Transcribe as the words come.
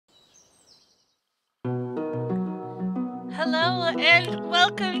Hello and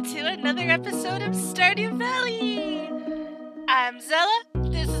welcome to another episode of Stardew Valley! I'm Zella,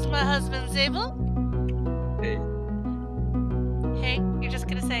 this is my husband Zable. Hey. Hey? You're just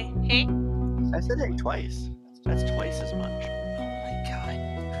gonna say, hey? I said hey twice. That's twice as much. Oh my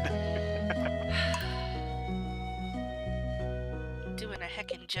god. Doing a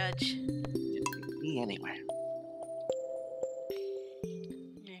heckin' judge. Me anyway.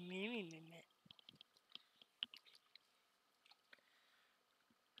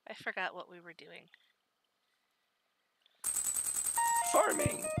 I forgot what we were doing.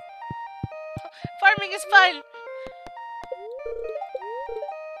 Farming! Farming is fun!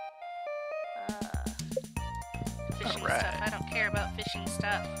 Fishing Alright. stuff. I don't care about fishing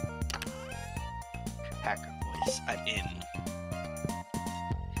stuff. Hacker voice, I'm in.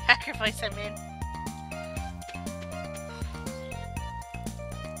 Hacker voice, I'm in.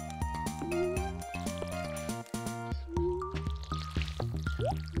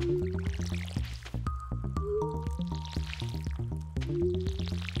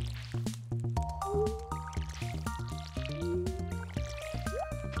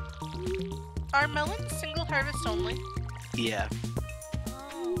 Are melons single harvest only? Yeah,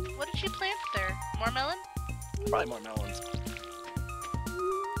 Oh, what did you plant there? More melon? probably more melons.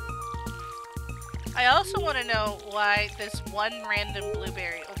 I also want to know why this one random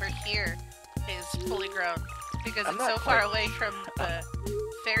blueberry over here is fully grown. Because I'm it's not so far quite away from the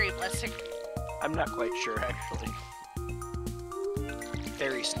fairy blessing. I'm not quite sure actually.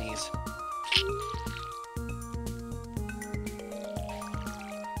 Fairy sneeze.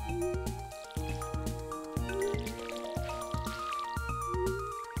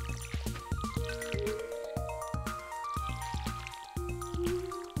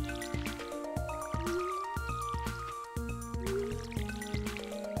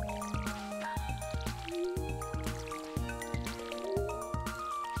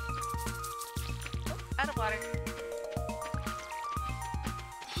 Out of water.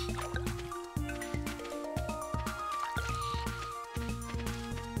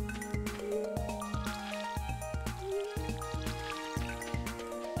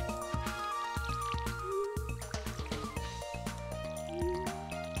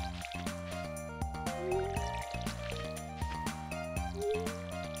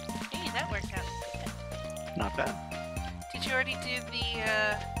 Hey, that worked out. Not bad. Did you already do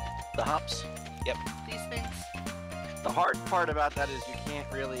The hops. these things? The hard part about that is you can't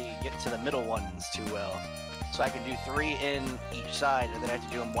really get to the middle ones too well. So I can do 3 in each side, and then I have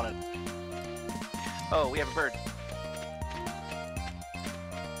to do them one at... Oh, we have a bird.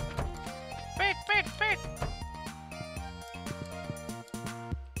 Bird, bird, bird!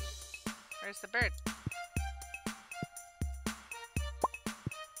 Where's the bird?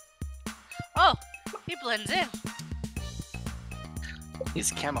 Oh! He blends in!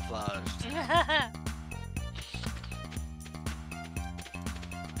 He's camouflaged.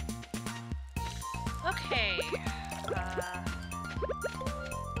 Okay.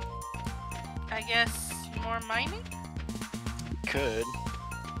 I guess more mining? Could.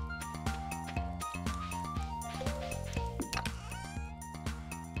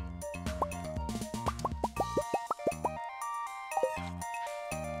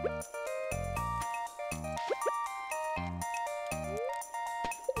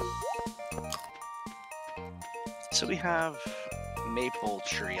 So we have maple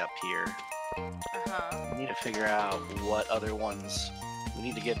tree up here. Uh-huh. We need to figure out what other ones we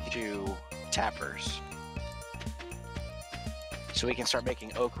need to get to tappers. So we can start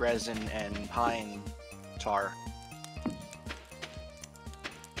making oak resin and pine tar.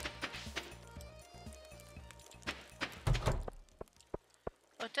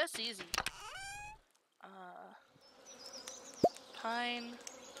 Oh, it does easy. Pine,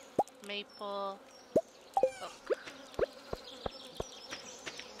 maple, oak.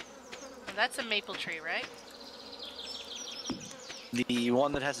 And that's a maple tree, right? The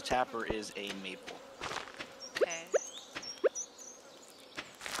one that has a tapper is a maple. Okay.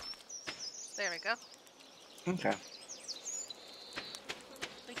 There we go. Okay.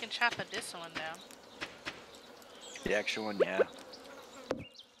 We can chop this one down. The actual one, yeah.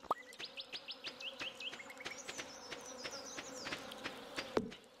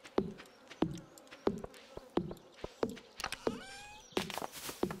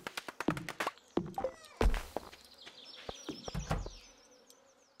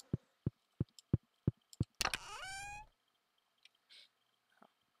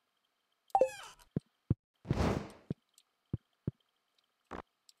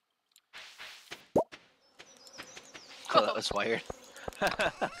 Oh, that was wired.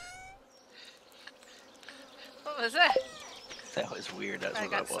 What was that? That was weird. That's I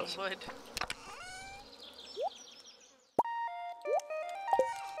what got that was. some wood.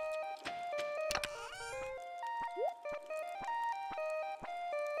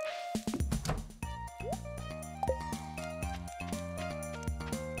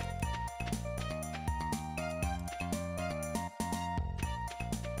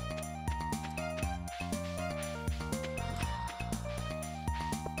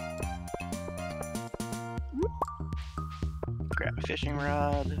 Grab a fishing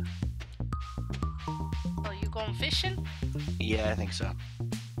rod. Oh, you going fishing? Yeah, I think so.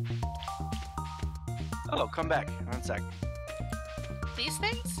 Oh, come back. 1 sec. These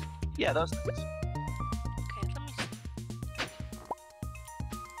things? Yeah, those things. Okay, let me see.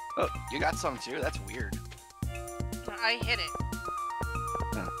 Oh, you got some too? That's weird. I hit it.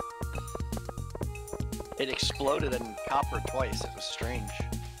 It exploded in copper twice. It was strange.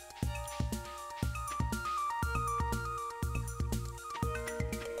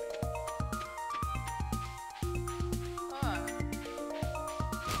 Huh.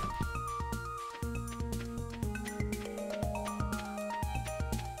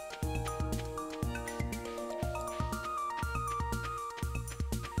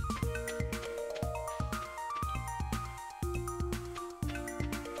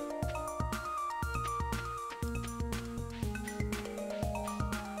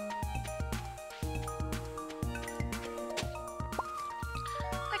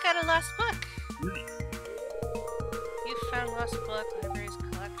 I got a lost book. You found lost book. Library's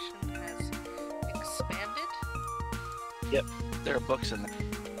collection has expanded. Yep, there are books in there.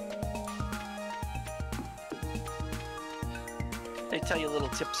 They tell you little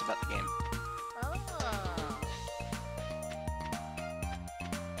tips about the game. Oh.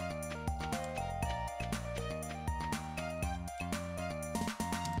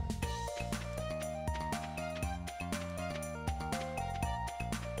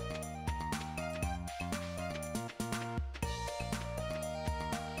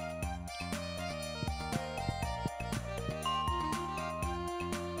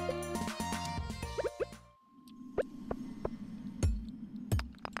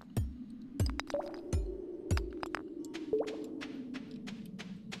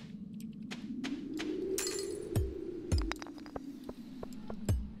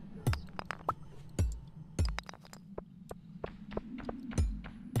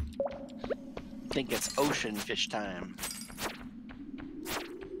 I think it's ocean fish time.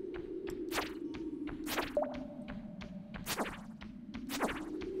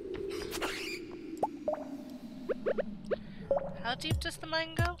 How deep does the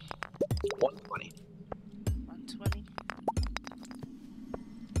mine go? 120. 120.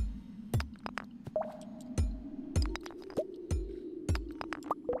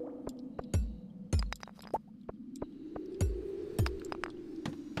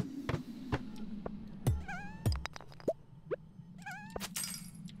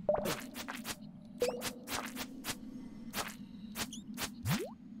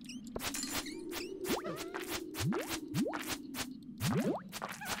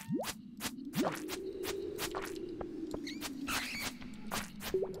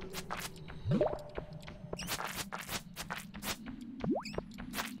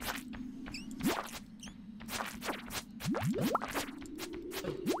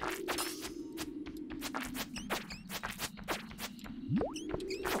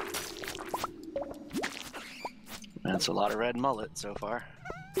 That's a lot of red mullet so far.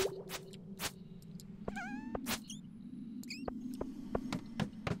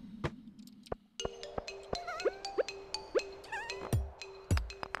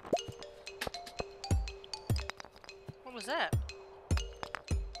 What was that?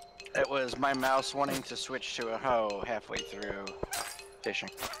 It was my mouse wanting to switch to a hoe halfway through fishing.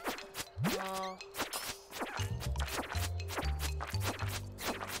 Oh.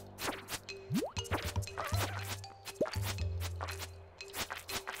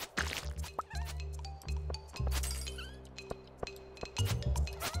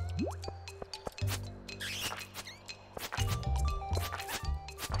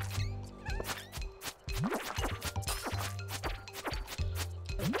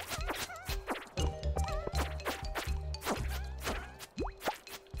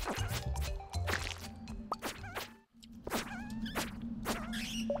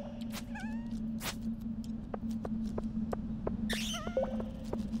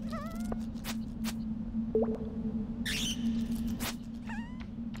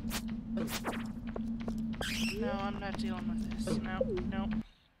 No, I'm not dealing with this. No, no.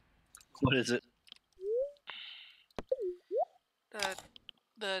 What is it?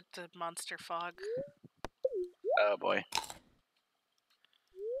 The monster fog. Oh boy.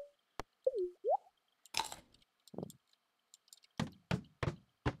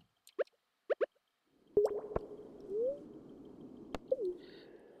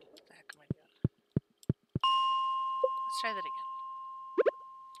 try that again.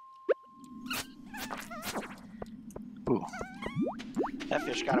 Ooh. That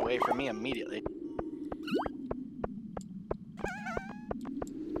fish got away from me immediately.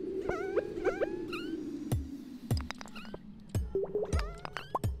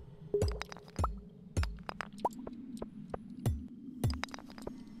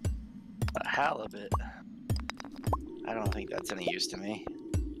 A halibut. I don't think that's any use to me.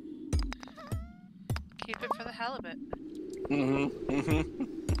 Keep it for the halibut. Mm-hmm.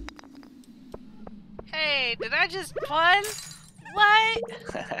 Hey, did I just pun? What?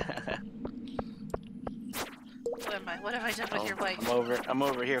 What am I? What have I done with your wife? I'm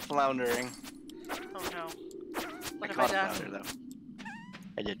over here floundering. Oh no. What have I caught done? a flounder, though.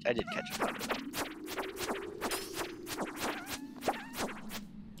 I did catch a flounder.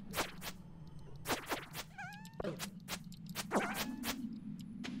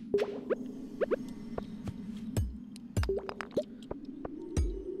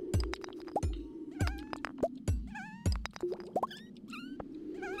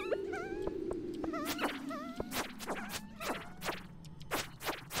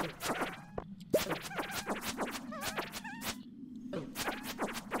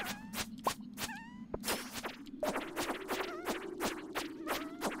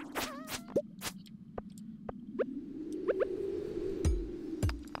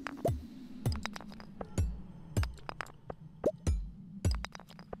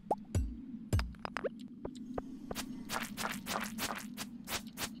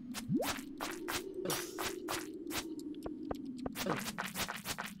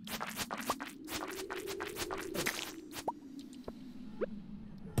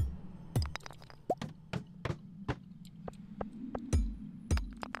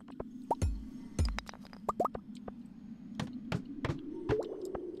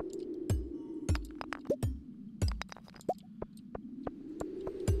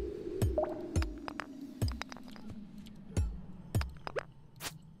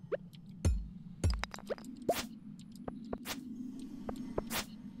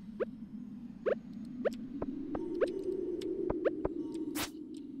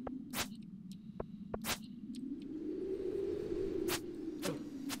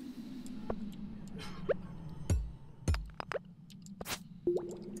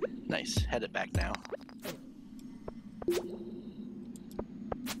 Nice. Head it back now.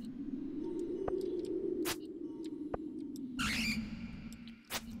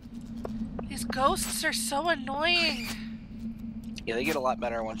 These ghosts are so annoying. Yeah, they get a lot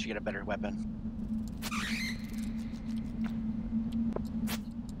better once you get a better weapon.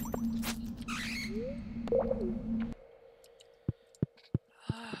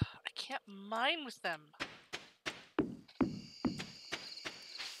 I can't mine with them.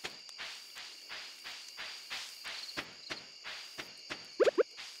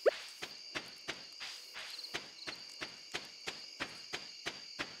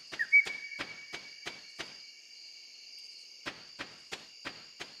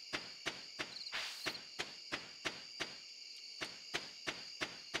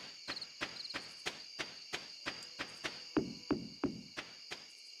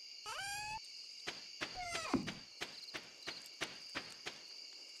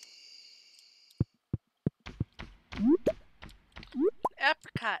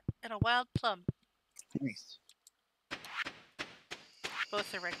 Apricot and a wild plum. Nice.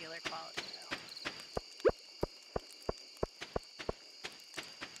 Both are regular quality, though.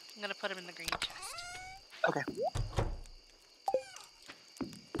 I'm gonna put them in the green chest. Okay.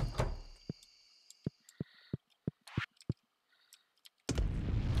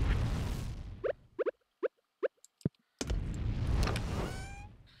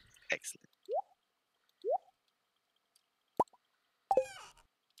 Excellent.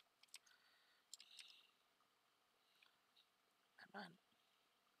 Come on.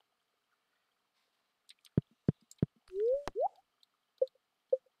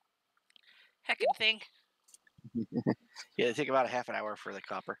 Heckin' thing. Yeah, they take about a half an hour for the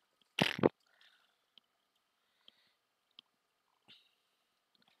copper.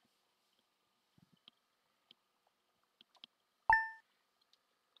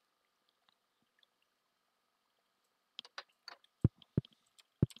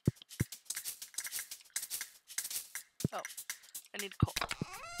 Oh, I need coal.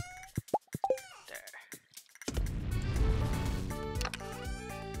 There.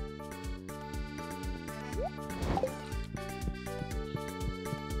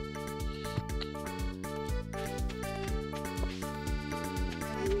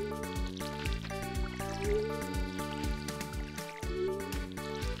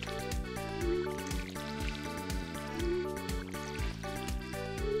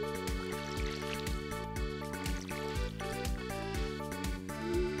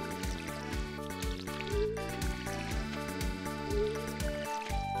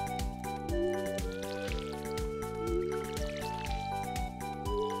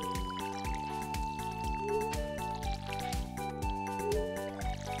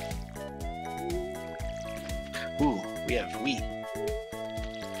 We have wheat.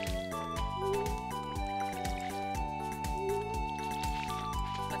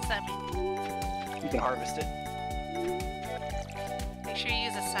 What's that mean? You can harvest it. Make sure you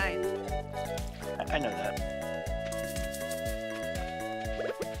use a sign. I know that.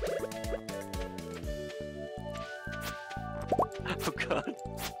 Oh god.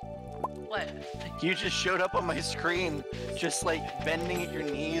 What? You just showed up on my screen, just like bending at your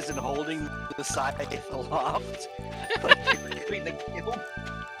knees and holding the side aloft. Like you were doing the kill.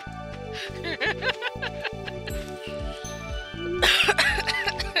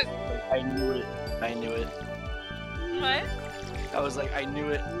 I knew it. I knew it. What? I was like, I knew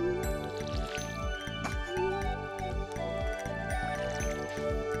it.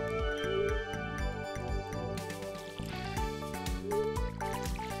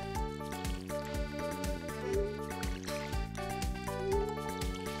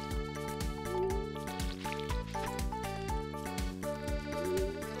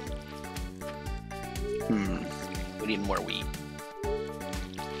 We need more wheat.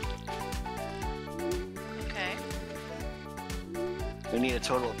 Okay. We need a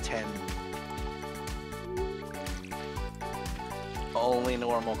total of 10. Only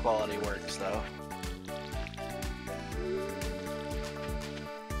normal quality works, though.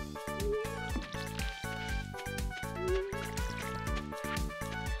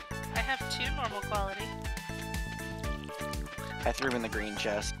 I have 2 normal quality. I threw him in the green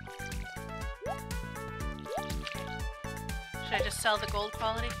chest. Should I just sell the gold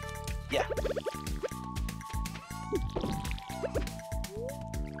quality? Yeah.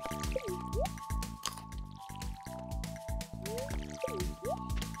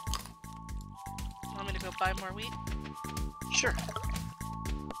 Want me to go buy more wheat? Sure.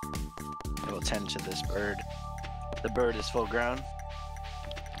 I will tend to this bird. The bird is full grown.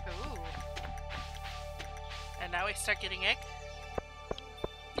 Ooh. And now we start getting egg?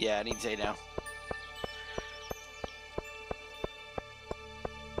 Yeah, it needs 8 now.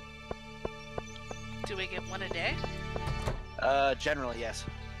 Do we get 1 a day? Generally, yes.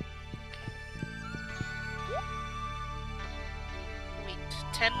 Wheat.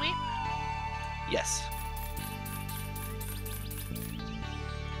 10 wheat? Yes.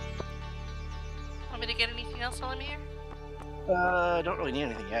 Want me to get anything else while I'm here? I don't really need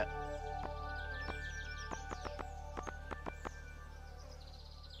anything yet.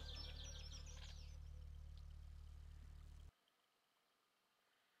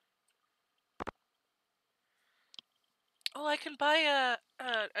 Oh, I can buy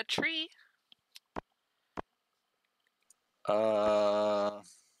a tree. Nah,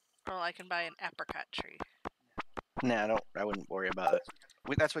 Oh, I can buy an apricot tree. I wouldn't worry about it.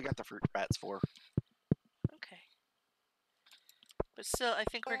 That's what we got the fruit rats for. Okay. But still, I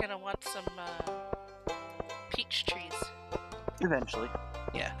think we're gonna want some peach trees. Eventually.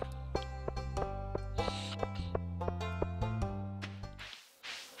 Yeah.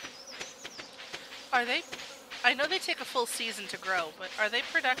 Are they? I know they take a full season to grow, but are they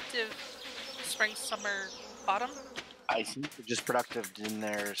productive spring, summer, autumn? I think they're just productive in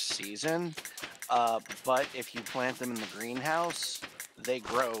their season. But if you plant them in the greenhouse, they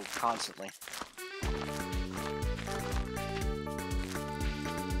grow constantly.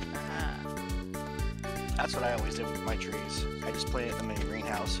 That's what I always did with my trees. I just planted them in a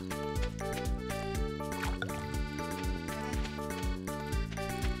greenhouse.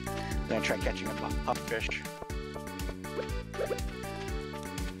 Then I try catching a pupfish.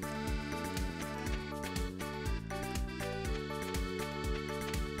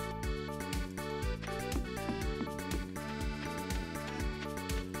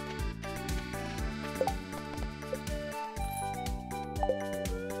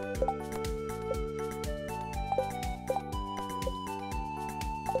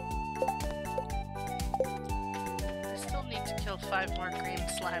 I still need to kill 5 more green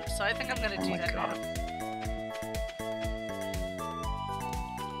slimes, so I think I'm gonna do that now.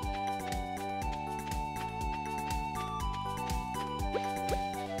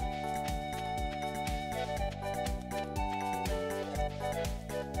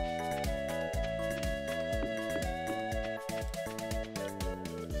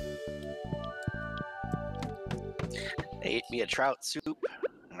 They ate me a trout soup,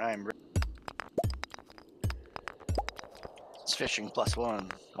 and I'm ready. It's fishing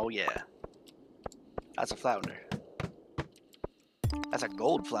 +1. Oh yeah. That's a flounder. That's a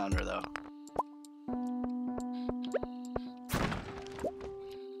gold flounder, though.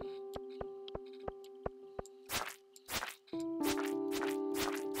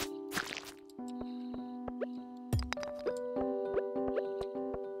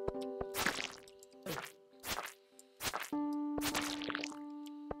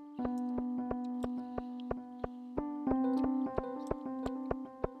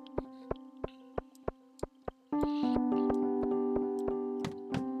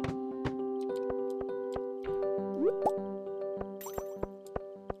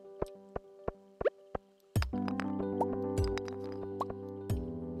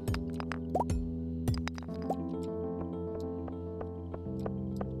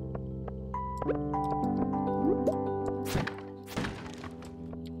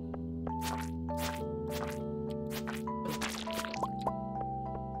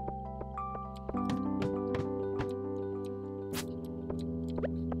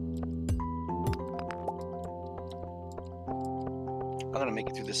 to make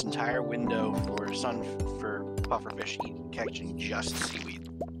it through this entire window for pufferfish catching just seaweed.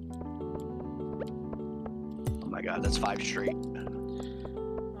 Oh my god, that's 5 straight.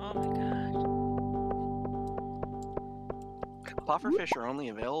 Oh my god. Pufferfish are only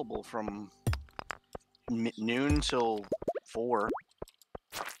available from noon till 4.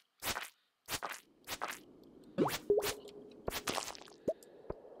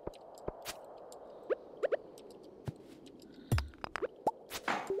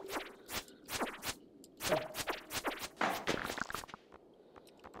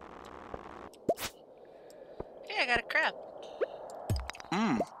 Hey, I got a crab.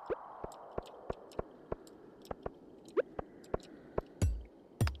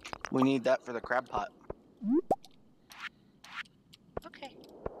 We need that for the crab pot. Okay.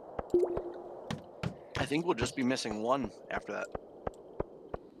 I think we'll just be missing 1 after that.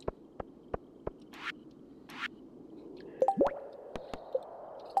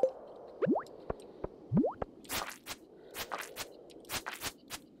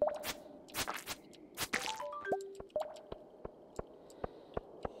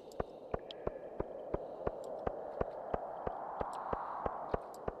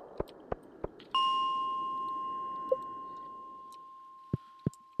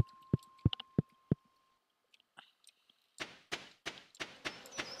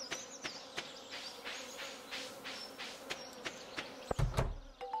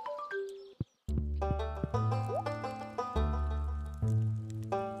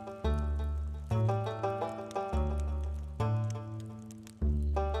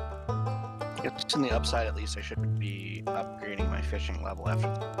 It's on the upside, at least I should be upgrading my fishing level after.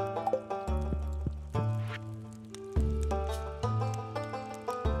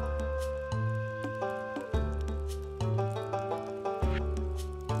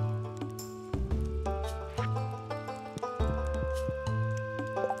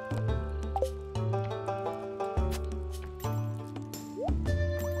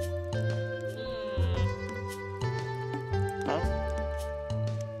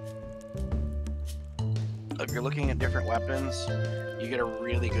 If you're looking at different weapons, you get a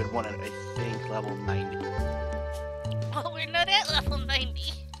really good one at, I think, level 90. Well, we're not at level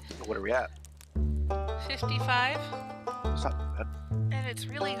 90. What are we at? 55. It's not bad. And it's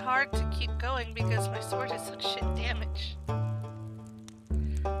really hard to keep going because my sword is such shit damage.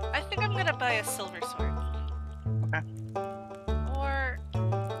 I think I'm gonna buy a silver sword. Okay. Or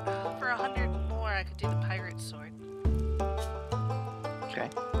for 100 more, I could do the pirate sword. Okay.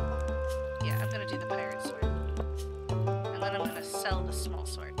 Yeah, I'm gonna do the pirate sword. And then I'm gonna sell the small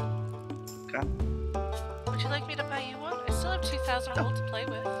sword. Okay. Would you like me to buy you one? I still have 2,000 gold to play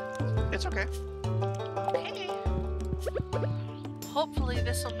with. It's okay. Okay. Hopefully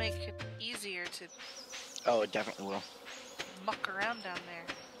this will make it easier to Oh, it definitely will. muck around down there.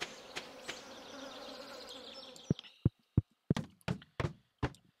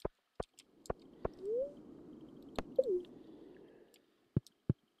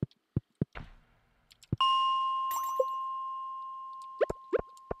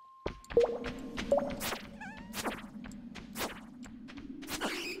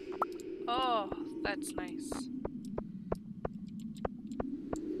 Oh, that's nice.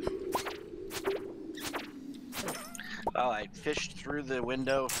 Oh, I fished through the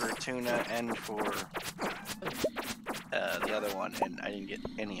window for tuna and for the other one, and I didn't get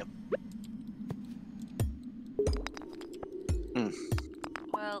any of them.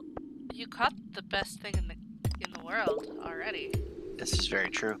 Well, you caught the best thing in the world already. This is very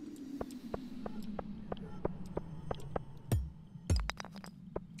true.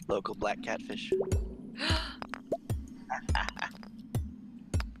 Local black catfish.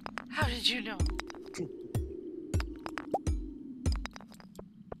 How did you know?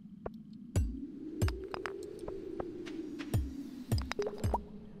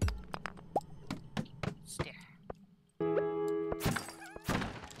 Stare.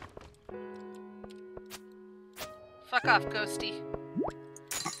 Fuck off, Ghosty.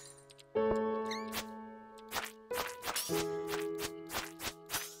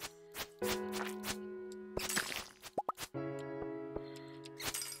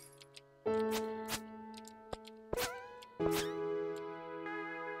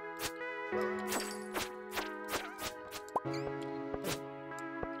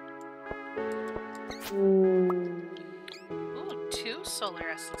 Ooh, 2 solar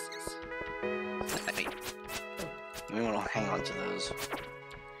essences. We want to hang on to those.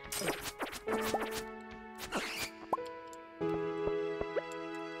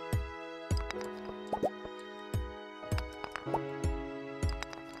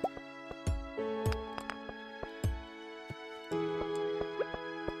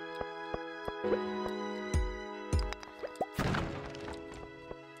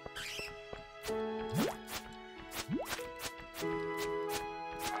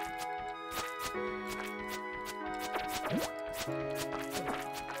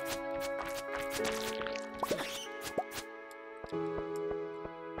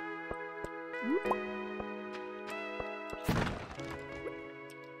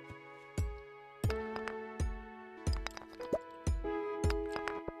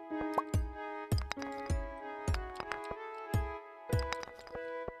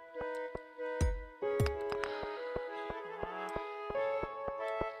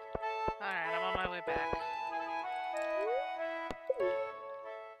 Alright, I'm on my way back.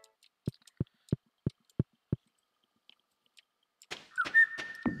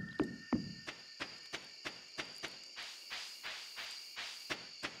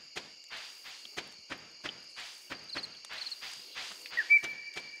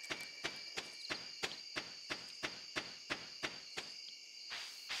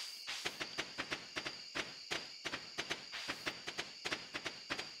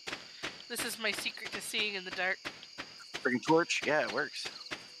 This is my secret to seeing in the dark. Freaking torch? Yeah, it works.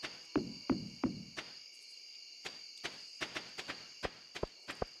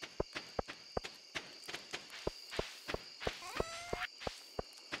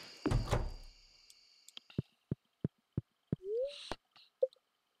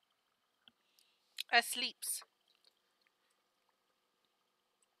 Sleeps.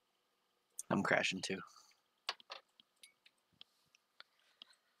 I'm crashing too.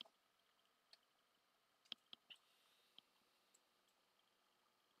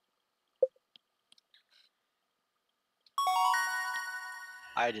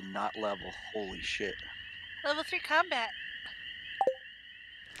 I did not level. Holy shit. Level 3 combat.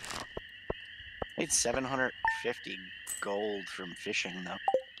 I made 750 gold from fishing though.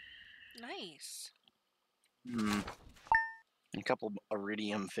 Nice. And a couple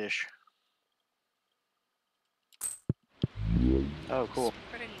iridium fish. Oh, cool.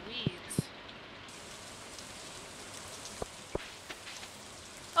 Spreading weeds.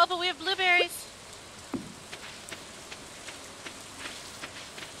 Oh, but we have blueberries.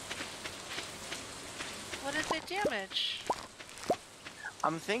 What did they damage?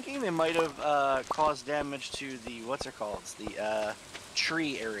 I'm thinking they might have caused damage to the, what's it called? It's the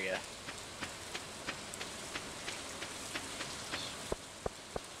tree area.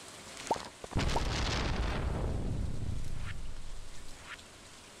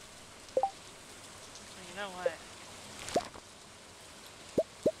 You know what?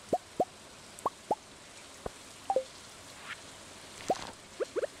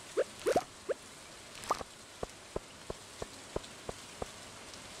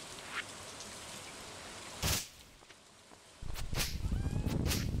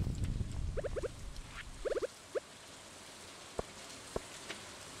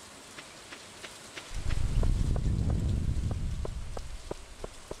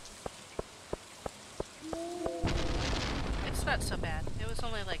 It's not so bad. It was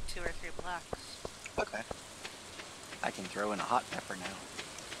only like 2 or 3 blocks. Okay. I can throw in a hot pepper now.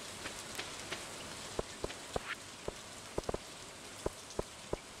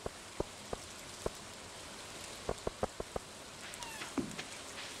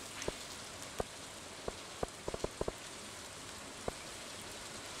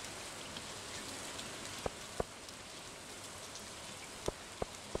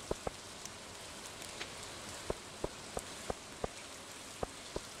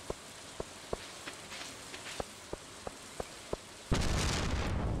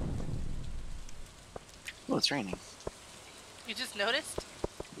 Oh, it's raining. You just noticed?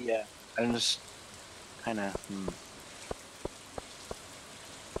 Yeah. I'm just kind of,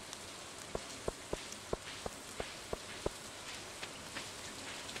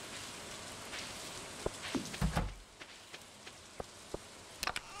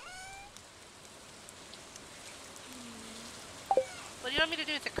 What do you want me to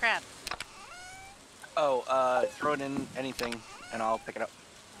do with the crab? Oh, throw it in anything, and I'll pick it up.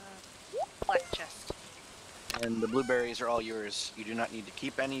 Black chest. And the blueberries are all yours. You do not need to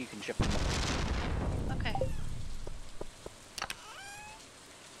keep any, you can chip them. Okay.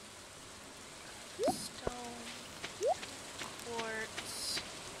 Stone. Quartz.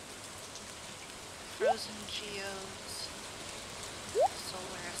 Frozen geodes.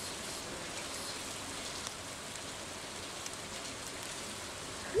 Solar essences.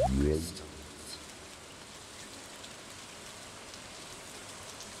 Earth crystals.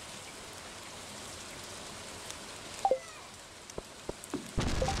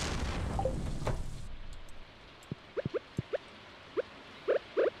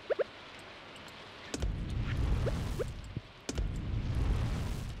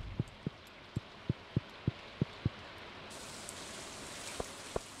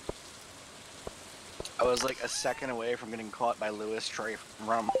 was like a second away from getting caught by Lewis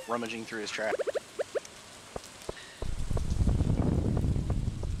rummaging through his trash.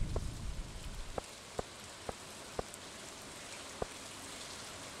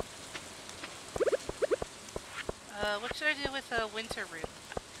 What should I do with a winter root?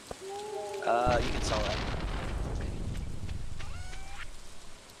 You can sell that.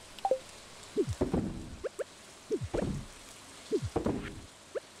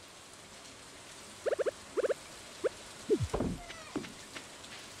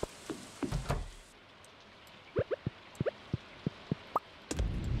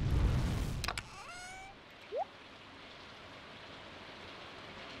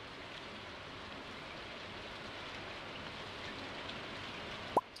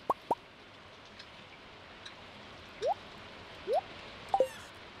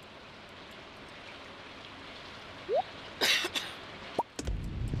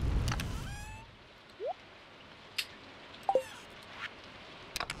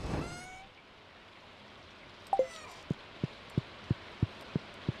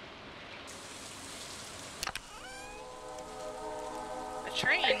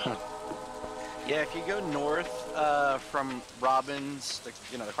 Train. Yeah, if you go north from Robin's, the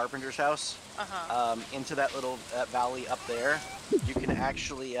carpenter's house, into that little valley up there, you can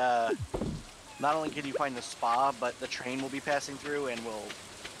actually not only can you find the spa, but the train will be passing through and will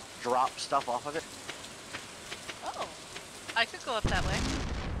drop stuff off of it. Oh, I could go up that way.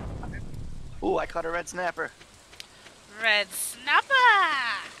 Ooh, I caught a red snapper. Red snapper.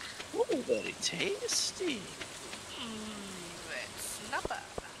 Ooh, very tasty.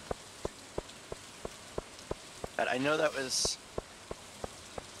 But I know that was...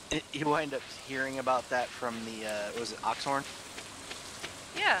 You wind up hearing about that from the, was it Oxhorn?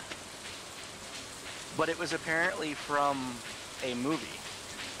 Yeah. But it was apparently from a movie.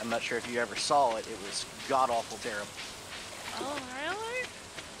 I'm not sure if you ever saw it. It was god-awful terrible. Oh, really?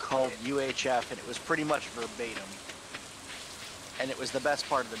 Called UHF, and it was pretty much verbatim. And it was the best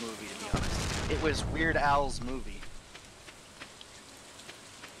part of the movie, to be honest. It was Weird Al's movie.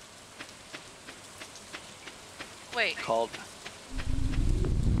 Wait. Called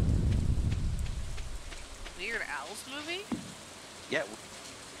Weird Al's movie? Yeah.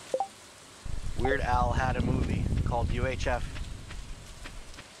 Weird Al had a movie called UHF.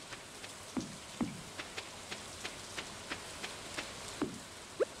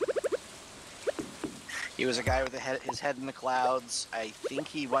 He was a guy with his head in the clouds. I think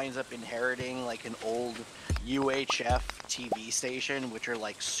he winds up inheriting like an old UHF TV station, which are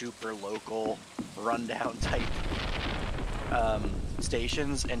like super local, rundown type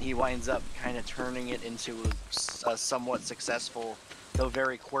stations, and he winds up kind of turning it into a somewhat successful, though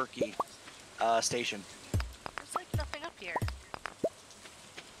very quirky, station. There's like nothing up here.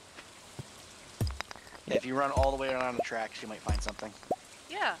 Yeah, if you run all the way around the tracks, you might find something.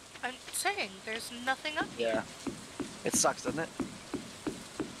 Yeah, I'm saying there's nothing up here. Yeah. It sucks, doesn't it?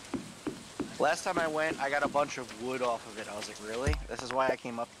 Last time I went, I got a bunch of wood off of it. I was like, really? This is why I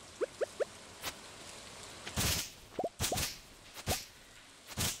came up?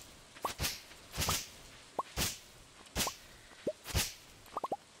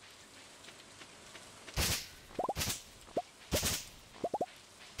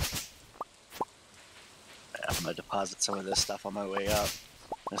 I'm gonna deposit some of this stuff on my way up.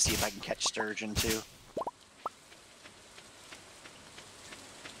 Let's see if I can catch sturgeon too.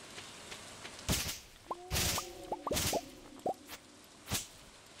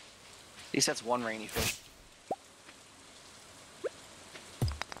 At least that's one rainy fish.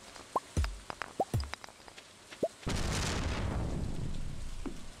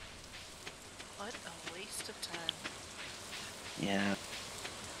 What a waste of time. Yeah.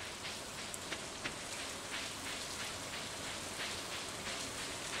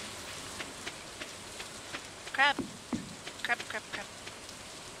 Crab. Crab, crab, crab.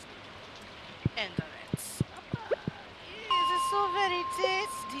 And the red snapper. Yes, it's so very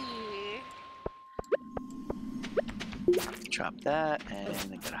tasty. Chop that and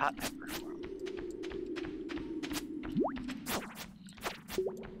then get a hot pepper.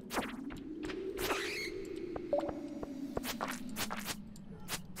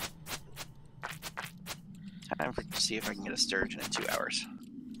 Time to see if I can get a sturgeon in 2 hours.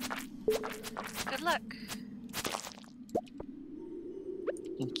 Good luck.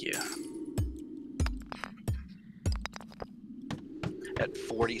 Thank you. At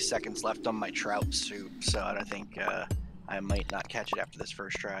 40 seconds left on my trout soup, so I think I might not catch it after this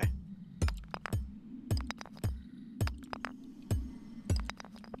first try.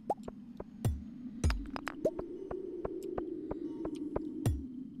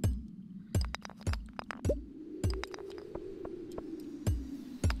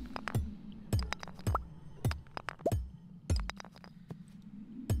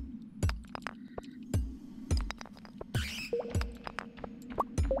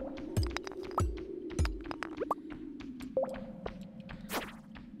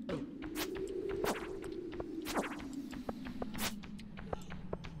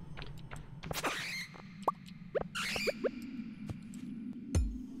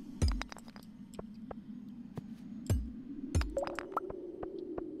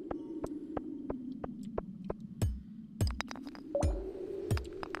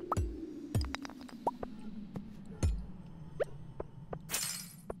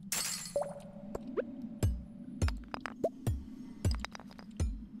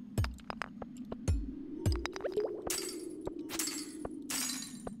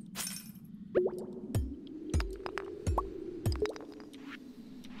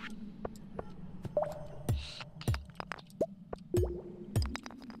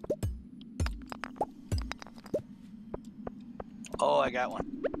 Oh, I got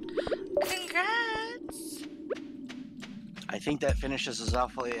one. Congrats! I think that finishes us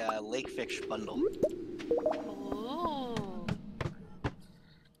off with a lake fish bundle. Ooh.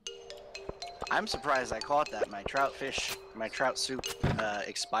 I'm surprised I caught that. My trout soup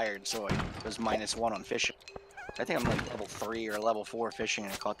expired, so I was -1 on fishing. I think I'm like level 3 or level 4 fishing,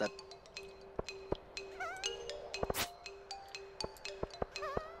 and I caught that.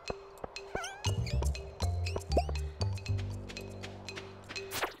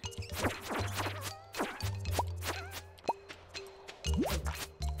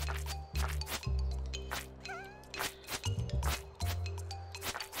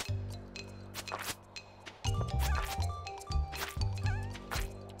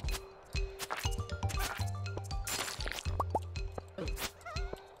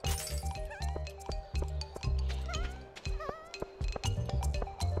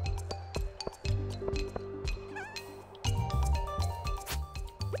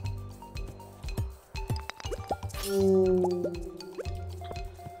 Oh,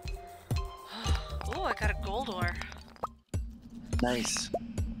 I got a gold ore. Nice.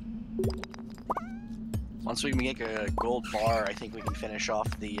 Once we make a gold bar, I think we can finish off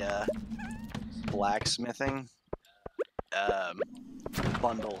the blacksmithing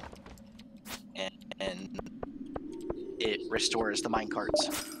bundle, and it restores the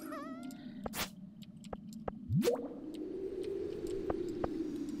minecarts.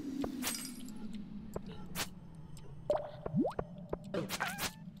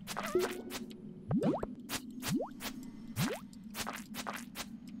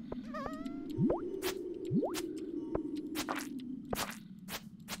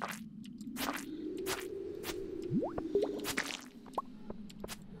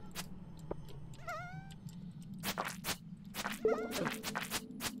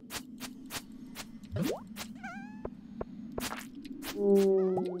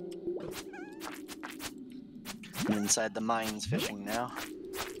 I'm inside the mines fishing now.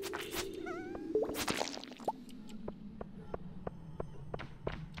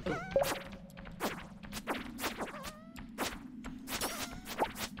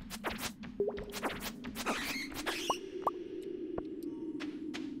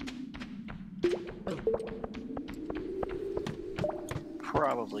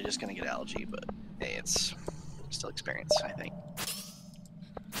 Probably just gonna get algae, but hey, it's still experience, I think.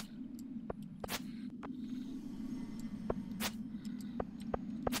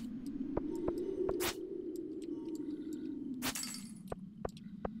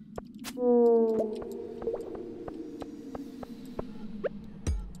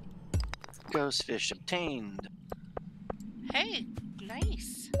 Ghost fish obtained. Hey,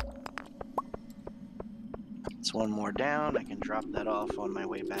 nice. It's one more down. I can drop that off on my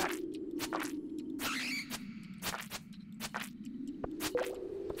way back.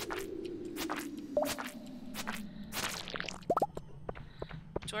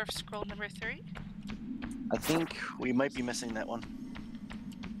 Dwarf scroll number 3. I think we might be missing that one.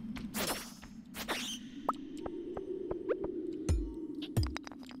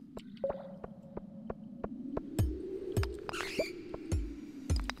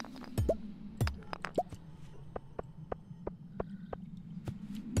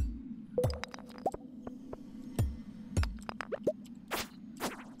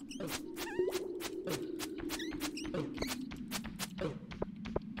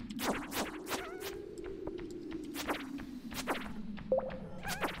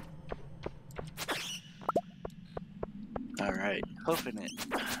 All right, hoofing it.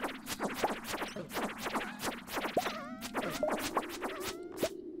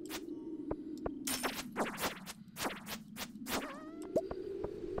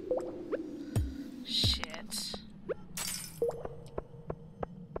 Shit.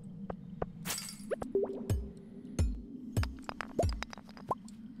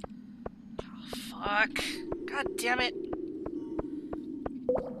 Oh, fuck. God damn it.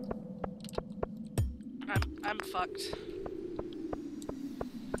 I'm fucked.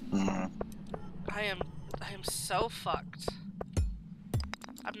 I am so fucked.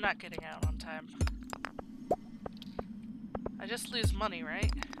 I'm not getting out on time. I just lose money,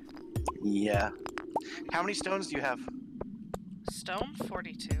 right? Yeah. How many stones do you have? Stone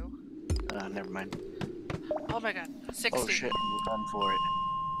 42. Never mind. Oh my god, 60. Oh shit, we're done for it.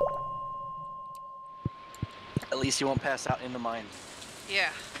 At least you won't pass out in the mine.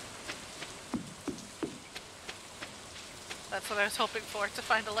 Yeah. That's what I was hoping for, to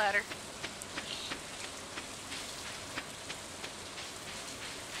find a ladder.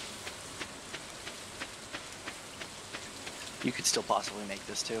 You could still possibly make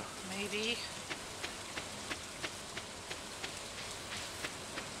this too. Maybe.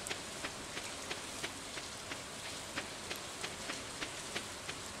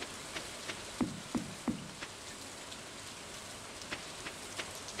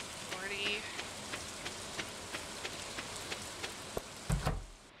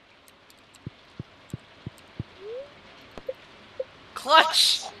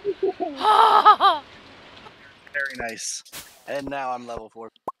 clutch! Very nice. And now I'm level 4.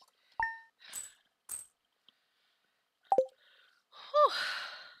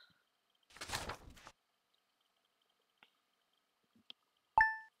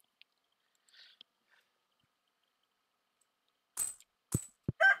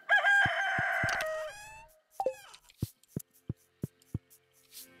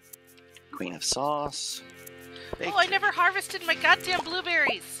 Queen of sauce. Oh, I never harvested my goddamn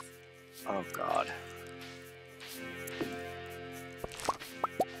blueberries! Oh, God.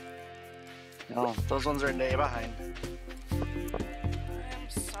 No, those ones are a day behind. I'm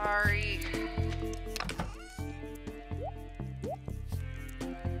sorry.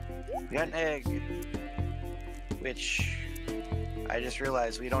 We got an egg. Which... I just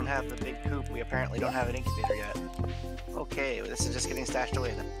realized we don't have the big coop. We apparently don't have an incubator yet. Okay, well, this is just getting stashed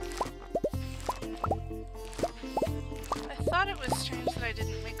away then. I thought it was strange that I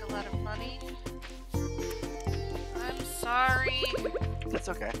didn't make a lot of money. I'm sorry. That's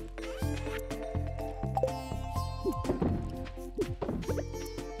okay.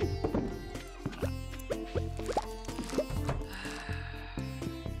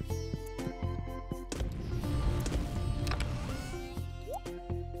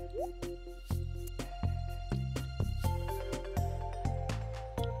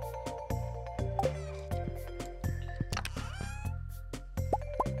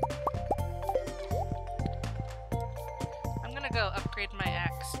 Go upgrade my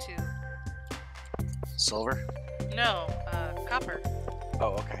axe to Silver? No, copper.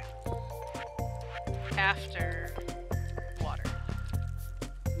 Oh, okay. After water.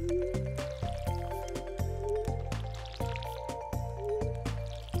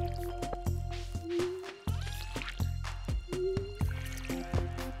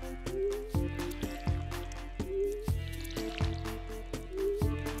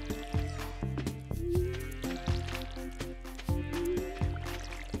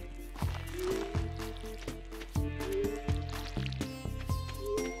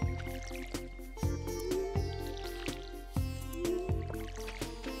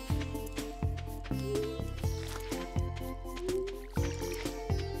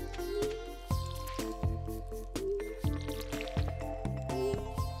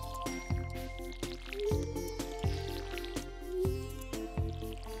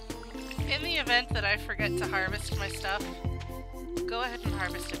 In the event that I forget to harvest my stuff, go ahead and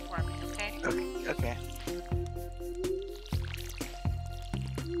harvest it for me, okay? Okay.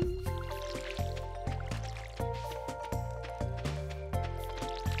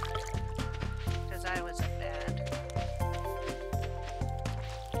 Because I was bad.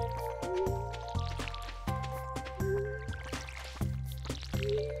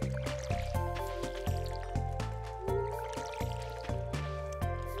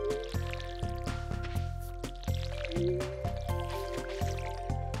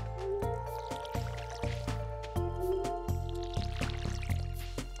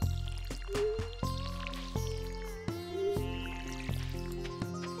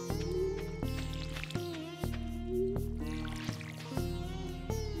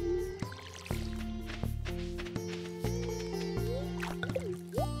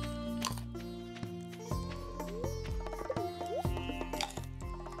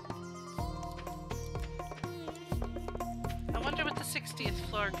 I wonder what the 60th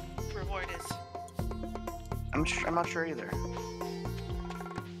floor reward is. I'm not sure either.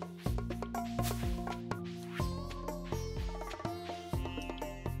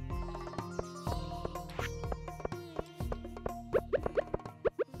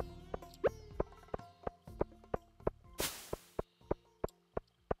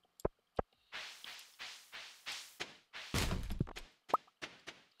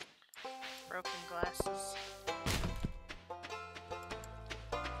 Broken glasses.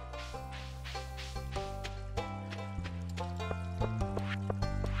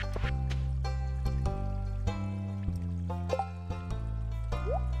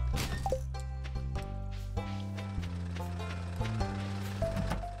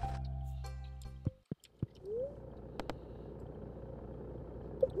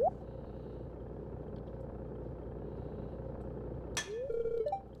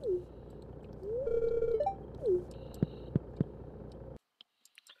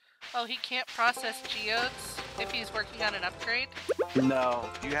 Oh, he can't process geodes if he's working on an upgrade? No.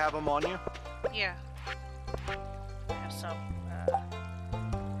 Do you have them on you? Yeah. I have some.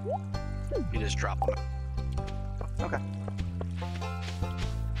 You just drop them. Okay.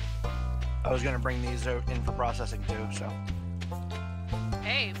 I was gonna bring these out in for processing too, so.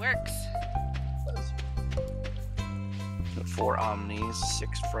 Hey, works. 4 Omnis,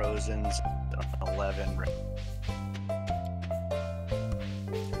 6 Frozens, 11.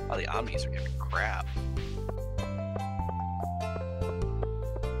 Oh, the Omnis are giving crap.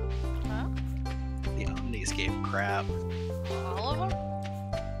 Huh? The Omnis gave crap. All of them?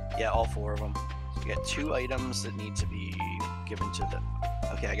 Yeah, all 4 of them. We got 2 items that need to be given to the...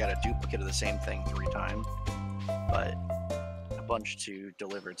 Okay, I got a duplicate of the same thing 3 times, but a bunch to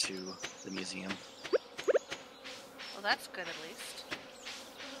deliver to the museum. Well, that's good at least.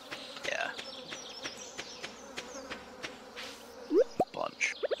 Yeah. A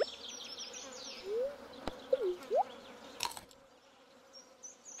bunch.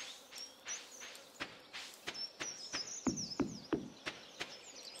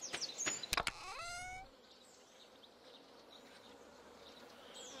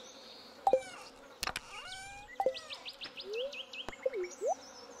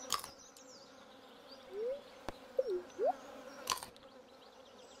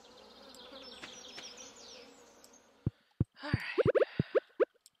 Alright.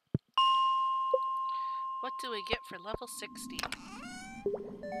 What do we get for level 60?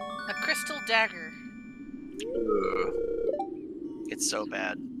 A crystal dagger. Ugh. It's so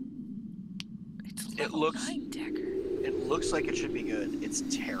bad. It's a level 9 dagger. It looks like it should be good. It's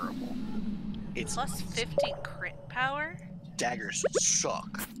terrible. It's plus 50 crit power? Daggers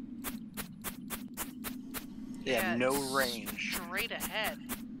suck. They have no range. Straight ahead.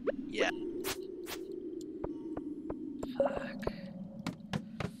 Yeah. Fuck.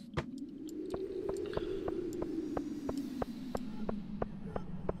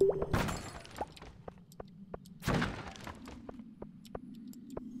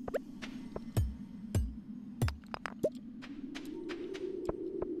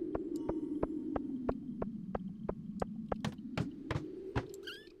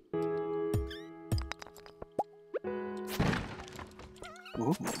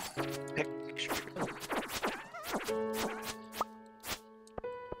 Ooh. Picture.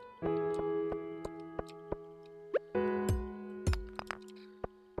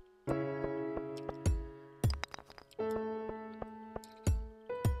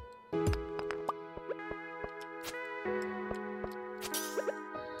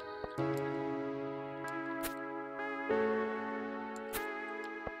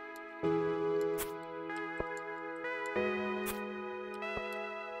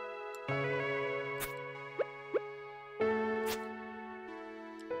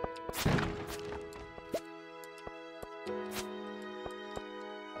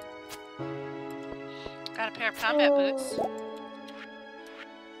 Got a pair of combat boots.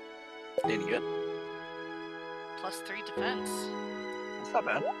 Any good? Plus 3 defense. That's not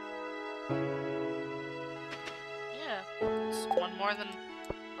bad. Yeah, it's one more than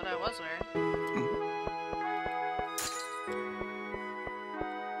what I was wearing.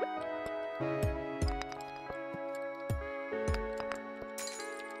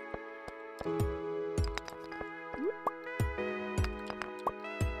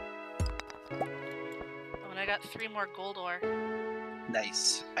 Oh, and I got 3 more gold ore.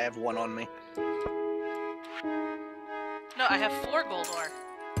 Nice. I have 1 on me. No, I have 4 gold ore.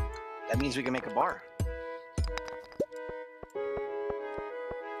 That means we can make a bar.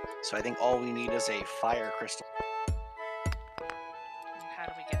 So I think all we need is a fire crystal. How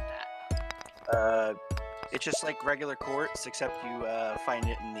do we get that? It's just like regular quartz, except you find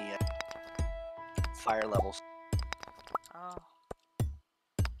it in the fire levels. Oh.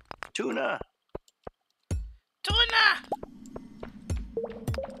 Tuna! Tuna!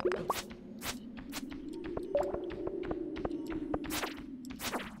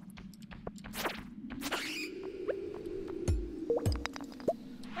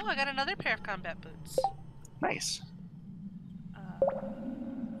 Oh, I got another pair of combat boots. Nice.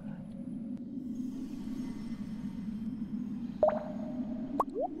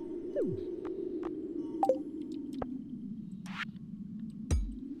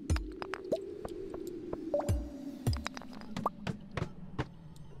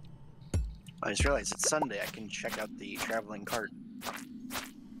 I just realized it's Sunday. I can check out the traveling cart.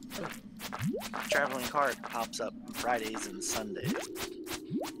 Traveling cart pops up Fridays and Sundays.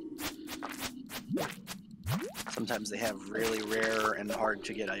 Sometimes they have really rare and hard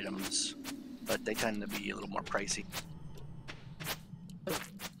to get items, but they tend to be a little more pricey.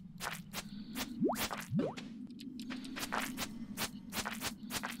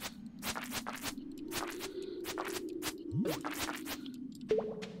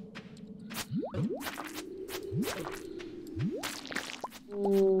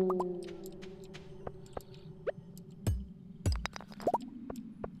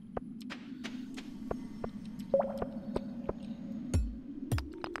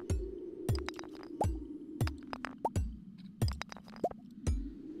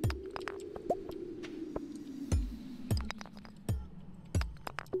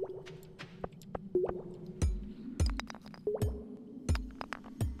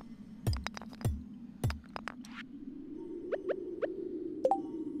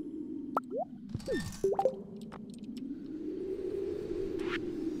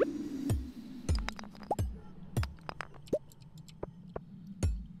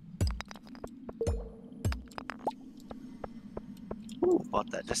 Ooh, bought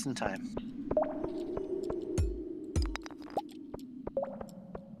that just in time.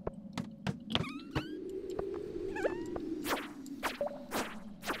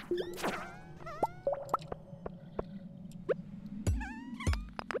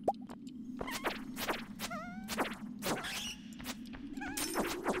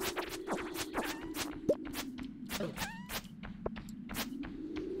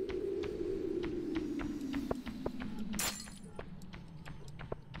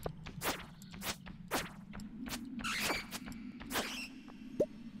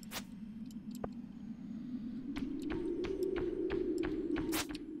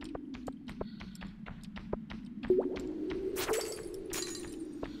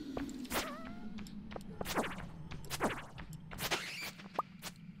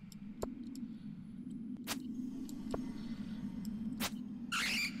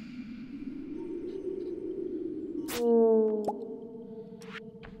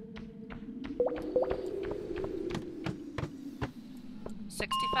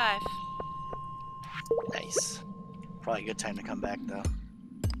 Nice. Probably a good time to come back, though.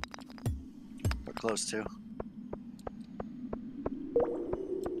 We're close to.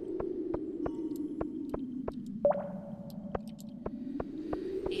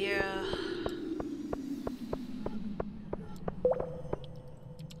 Yeah.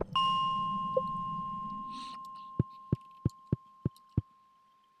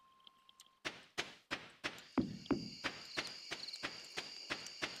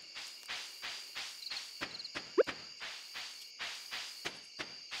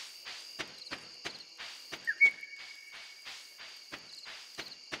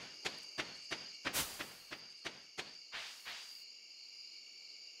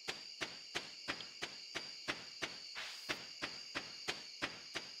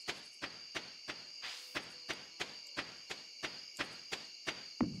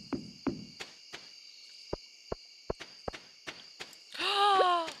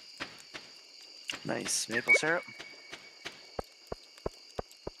 Nice. Maple syrup.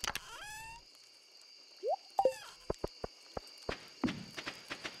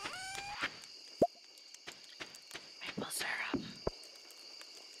 Maple syrup.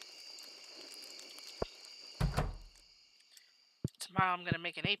 Tomorrow I'm gonna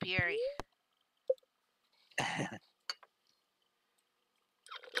make an apiary.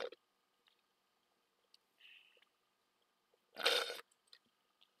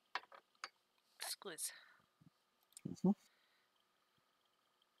 Squiz. Mm-hmm.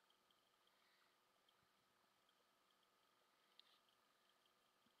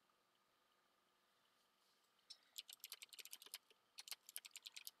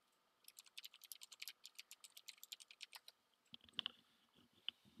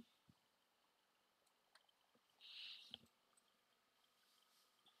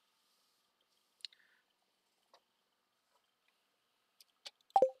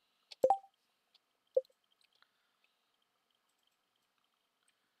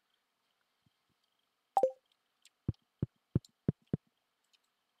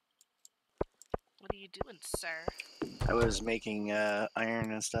 What are you doing, sir? I was making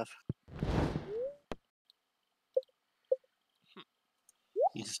iron and stuff.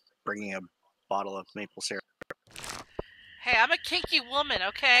 He's bringing a bottle of maple syrup. Hey, I'm a kinky woman,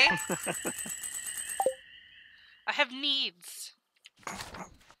 okay? I have needs.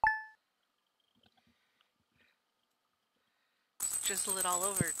 Drizzle it all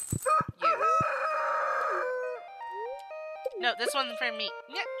over you. No, this one's for me.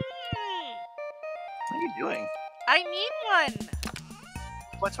 What are you doing? I need one.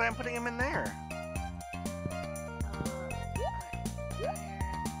 That's why I'm putting him in there.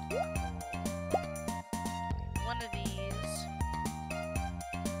 One of these.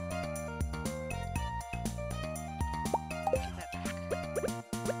 Give that back.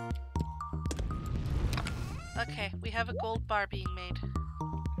 Okay, we have a gold bar being made.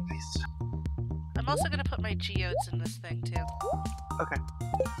 Nice. I'm also gonna put my geodes in this thing too. Okay.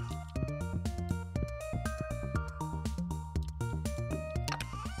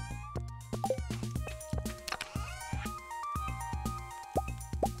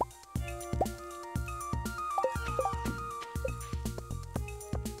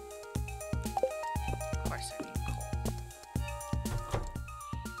 Of course I need coal.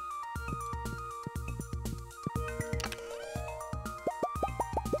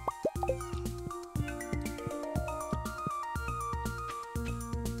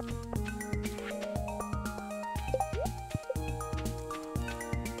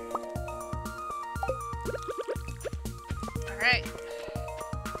 Alright.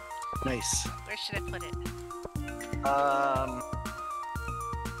 Nice. Where should I put it?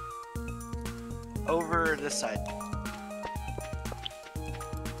 Over this side.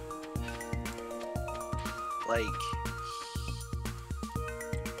 Like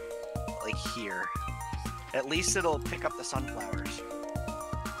here. At least it'll pick up the sunflowers.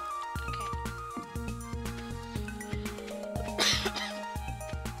 Okay.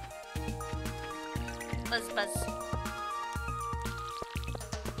 Buzz, buzz.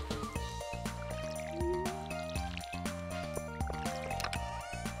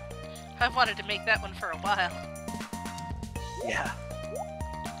 I've wanted to make that one for a while. Yeah.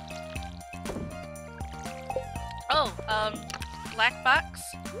 Oh, black box,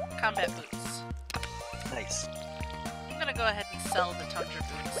 combat boots. Nice. I'm gonna go ahead and sell the tundra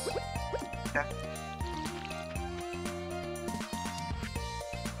boots. Okay.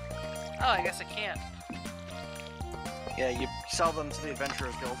 Oh, I guess I can't. Yeah, you sell them to the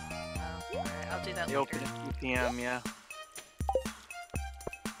Adventurers Guild. Oh, alright, I'll do that They later. open at 2 p.m., yeah.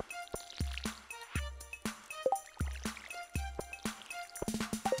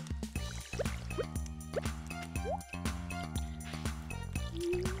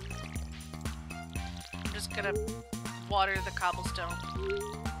 I'm just gonna water the cobblestone.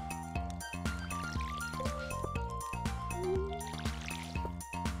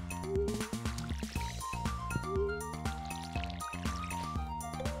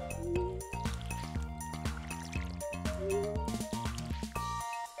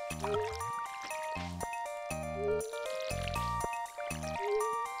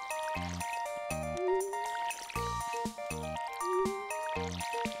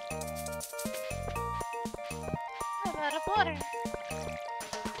 I'm out of water.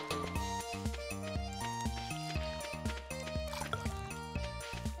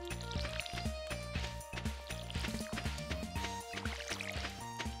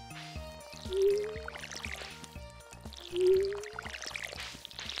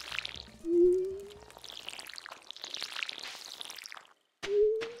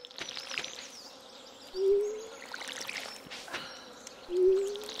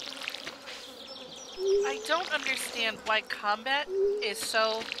 I don't understand why combat is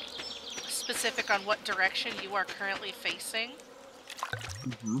so specific on what direction you are currently facing.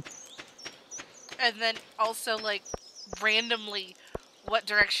 Mm-hmm. And then also, like, randomly what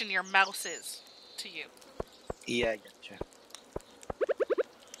direction your mouse is to you. Yeah, I gotcha.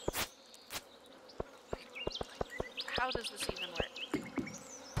 How does this even work?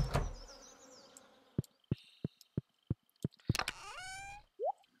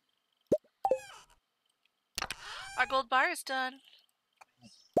 Our gold bar is done.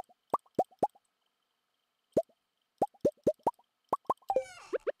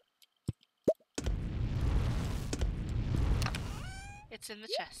 It's in the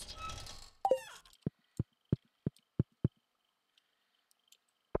chest.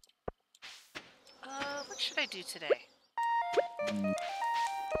 What should I do today?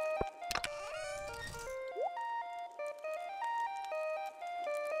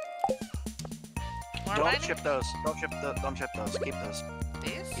 More Don't mining? ship those. Don't ship those. Keep those.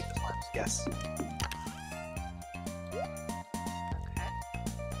 These? Keep the slimes. Yes. Okay.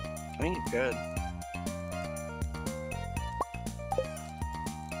 I think it's good.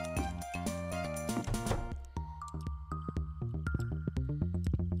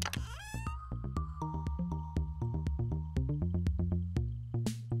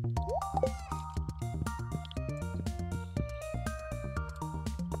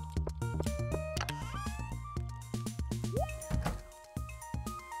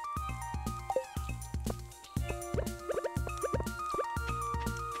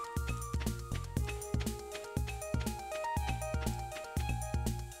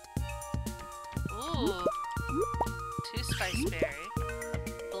 Ooh. 2 spiceberry.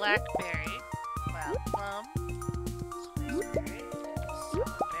 Blackberry. Wild plum. Spiceberry.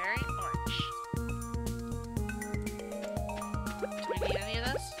 Salmonberry. Orange. Do we need any of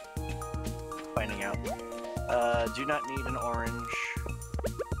this? Finding out. Do not need an orange.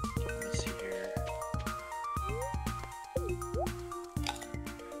 Let's see here.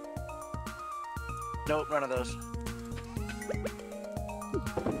 Nope, none of those.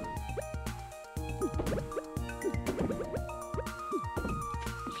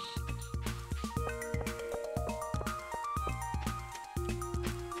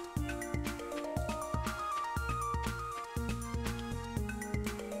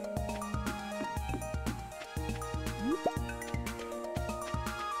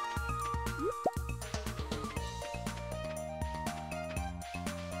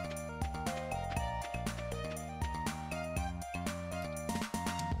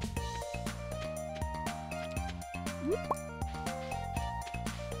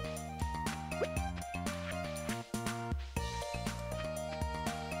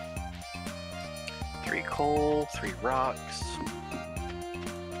 Three coal, 3 rocks,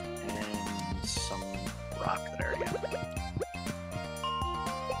 and some rock that I already have.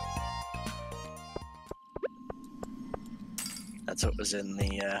 That's what was in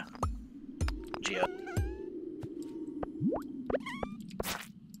the geo.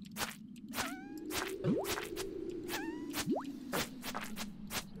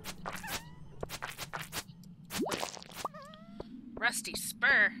 Rusty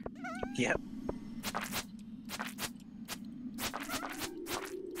spur. Yep.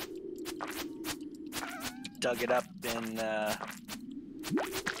 Dug it up in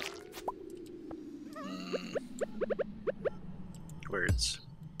words.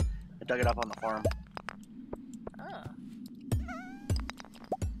 I dug it up on the farm. Oh.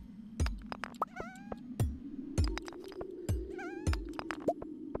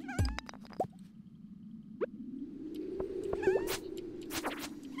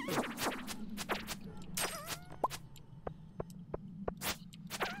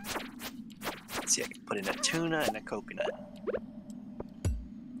 Let's see, I can put in a tuna and a coconut.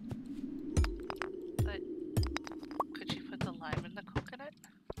 But could you put the lime in the coconut?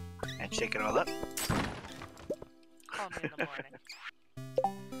 And shake it all up. Call me in the morning.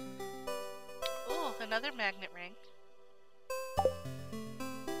 Ooh, another magnet ring.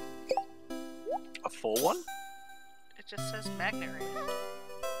 A full one? It just says magnet ring.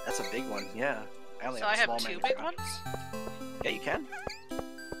 That's a big one, yeah. I only So have I a have small 2 magnet big ring. ones? Yeah, you can.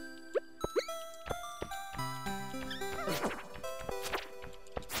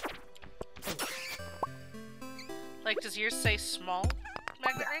 Like, does yours say small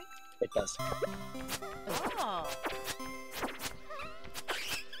magnet ring? It does. Oh.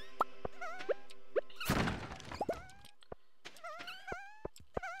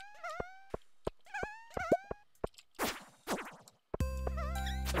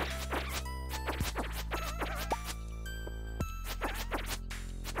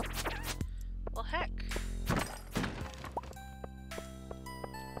 Well, heck.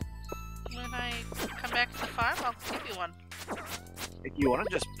 When I come back to the farm, I'll give you one. If you want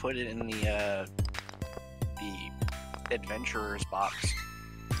to just put it in the adventurer's box,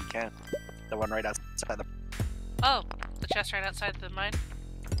 you can. The one right outside the... Oh, the chest right outside the mine?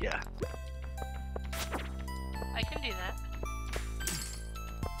 Yeah. I can do that.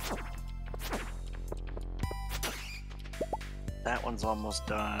 That one's almost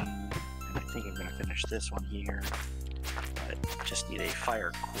done. And I think I'm going to finish this one here. But just need a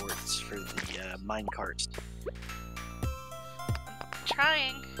fire quartz for the mine carts.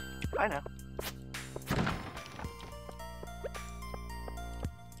 Trying. I know.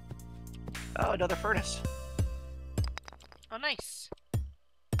 Oh, another furnace. Oh, nice.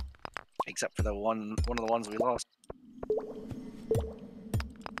 Except for the one of the ones we lost.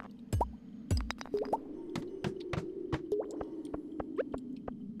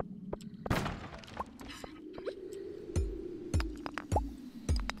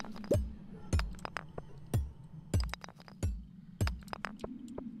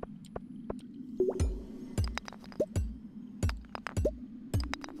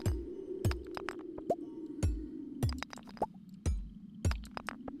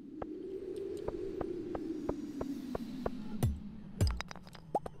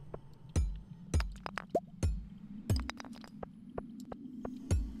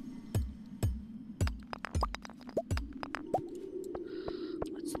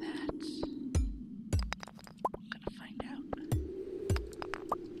 What's that? I'm gonna find out.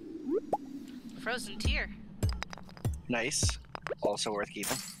 Frozen tear. Nice. Also worth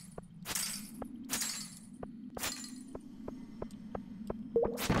keeping.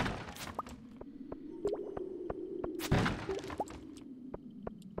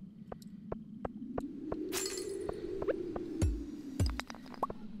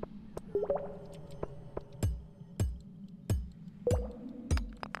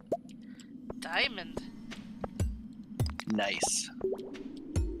 Diamond. Nice.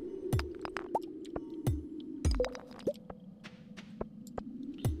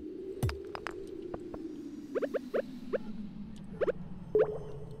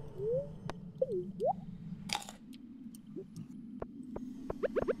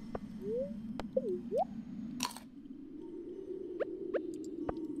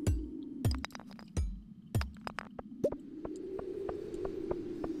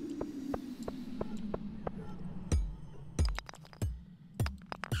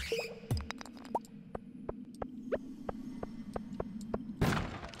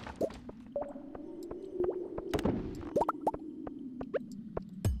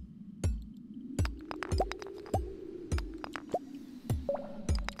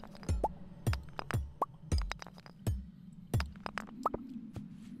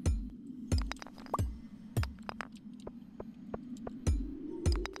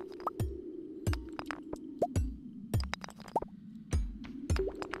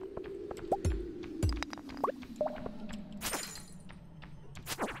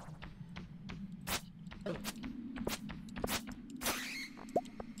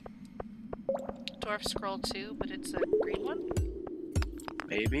 dwarf scroll too, but it's a green one?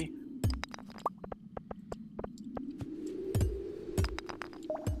 Maybe.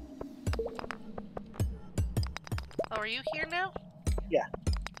 Oh, are you here now? Yeah.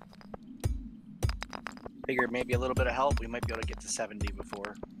 Figured maybe a little bit of help. We might be able to get to 70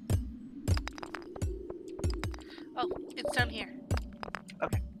 before. Oh, it's down here.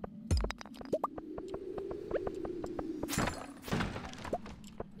 Okay.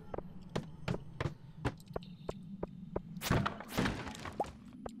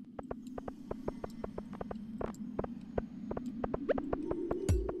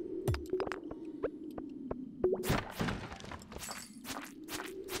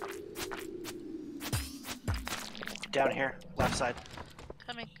 Down here, left side.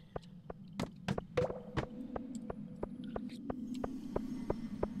 Coming.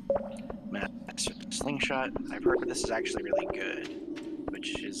 Master slingshot. I've heard this is actually really good,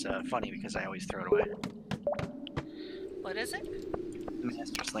 which is funny because I always throw it away. What is it?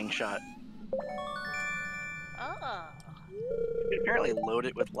 Master slingshot. Ah. You can apparently load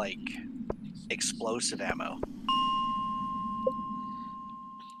it with like explosive ammo.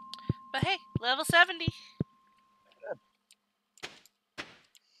 But hey, level 70.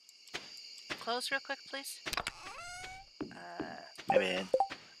 Close real quick, please. My bad.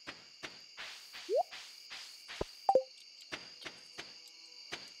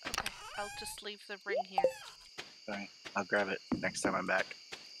 Okay, I'll just leave the ring here. Alright, I'll grab it next time I'm back.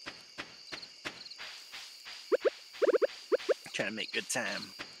 Trying to make good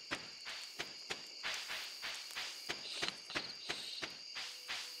time.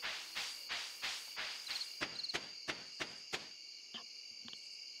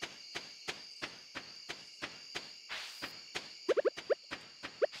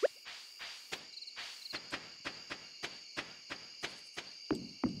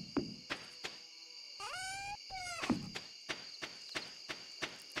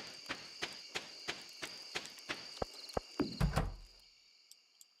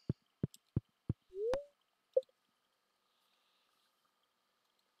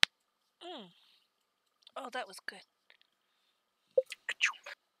 Oh, that was good.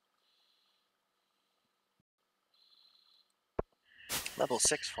 Level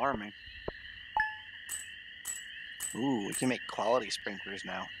 6 farming. Ooh, we can make quality sprinklers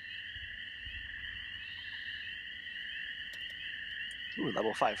now. Ooh,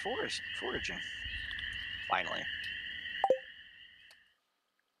 level 5 foraging. Finally.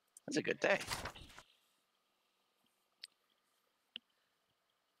 That's a good day.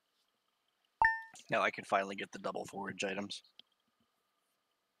 Now I can finally get the double forage items.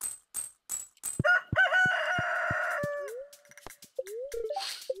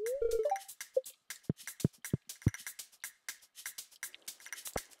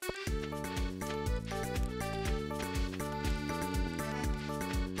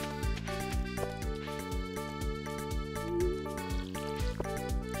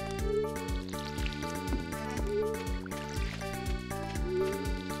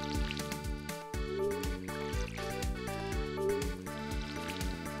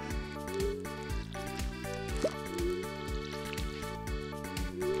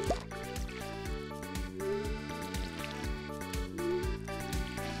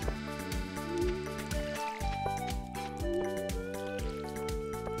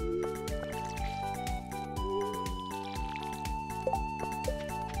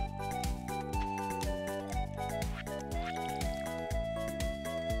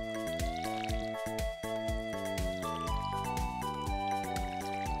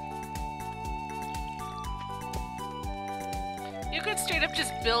 You could straight up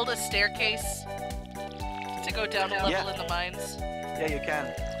just build a staircase to go down a level in the mines. Yeah, you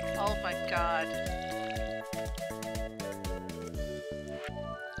can. Oh my god.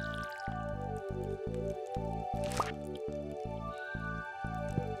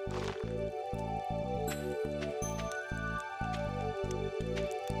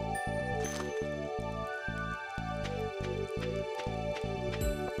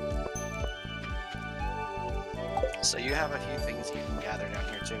 So you have a few things you can gather down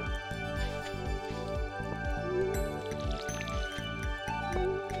here too.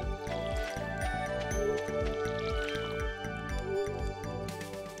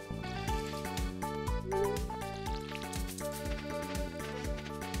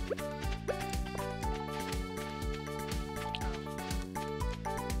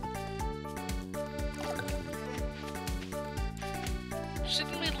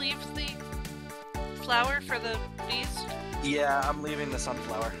 Shouldn't we leave the flower for the bees? Yeah, I'm leaving the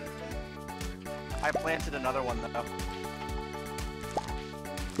sunflower. I planted another one though.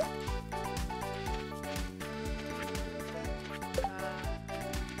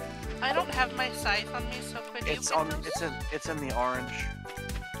 I don't have my scythe on me, so could you It's pick on. those? It's in the orange.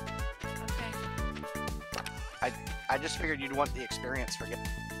 Okay. I just figured you'd want the experience for getting.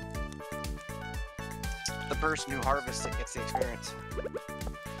 The person who harvests it gets the experience.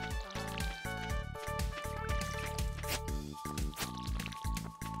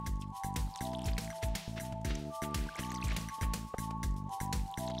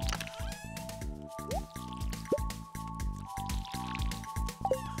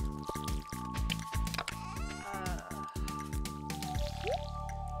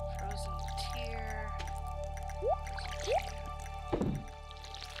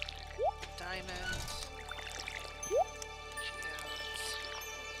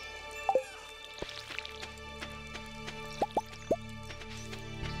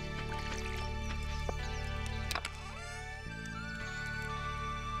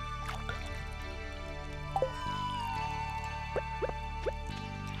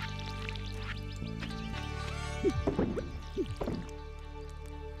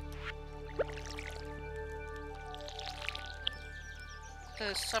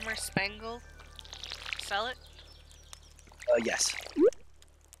 The summer spangle. Sell it? Yes.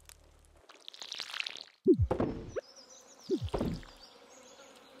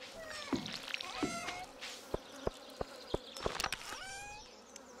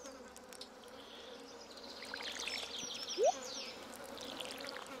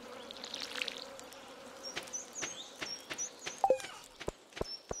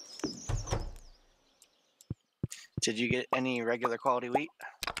 Did you get any regular quality wheat?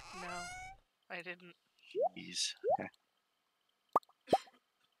 No, I didn't. Jeez. Okay.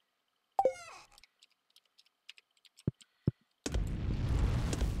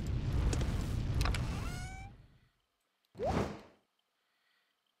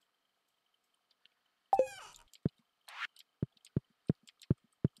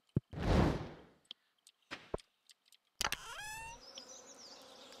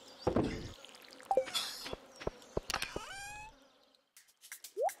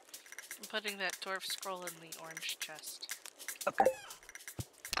 I'm putting that dwarf scroll in the orange chest. Okay.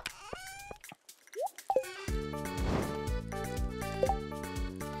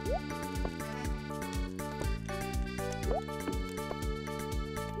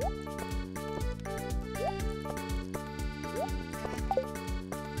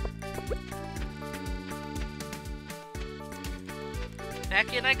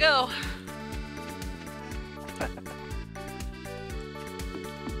 Back in I go.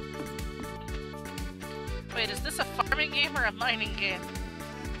 Wait, is this a farming game or a mining game?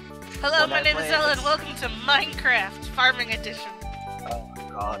 Hello, my name is Ella and welcome to Minecraft Farming Edition. Oh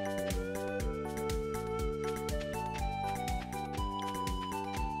god.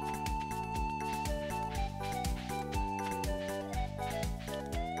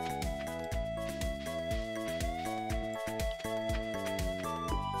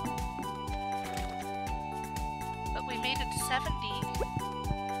 But we made it to 70.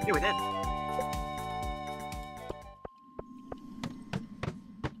 Yeah, we did.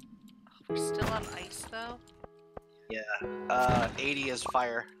 We're still on ice, though? Yeah. 80 is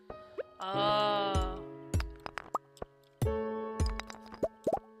fire. Oh.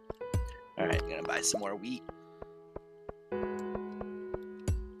 Alright, gonna buy some more wheat.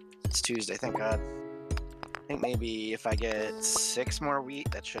 It's Tuesday, thank God. I think maybe if I get 6 more wheat,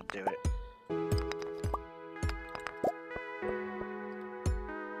 that should do it.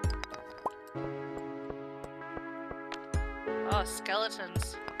 Oh,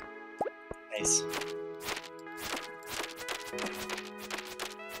 skeletons. Nice.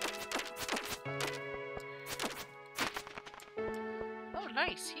 Oh,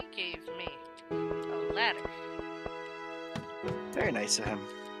 nice. He gave me a ladder. Very nice of him.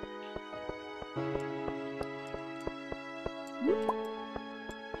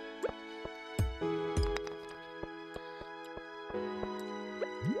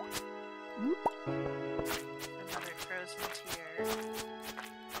 Another frozen tier.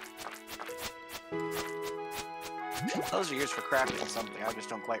 Those are used for crafting something, I just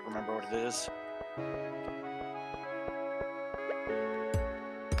don't quite remember what it is.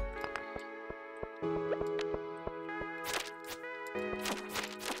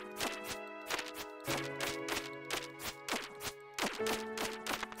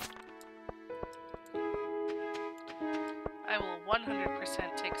 I will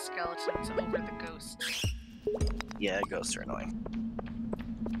 100% take skeletons over the ghosts. Yeah, ghosts are annoying.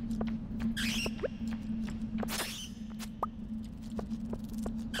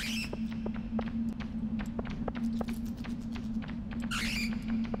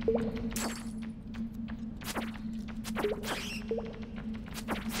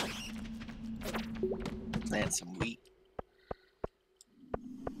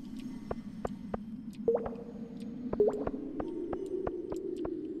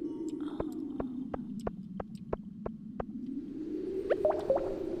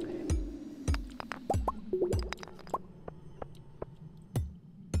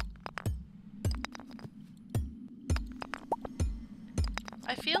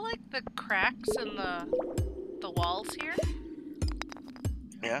 feel like the cracks in the walls here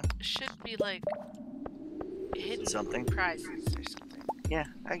Yeah. should be like hidden Something. prizes or something. Yeah,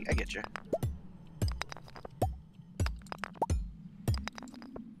 I get you.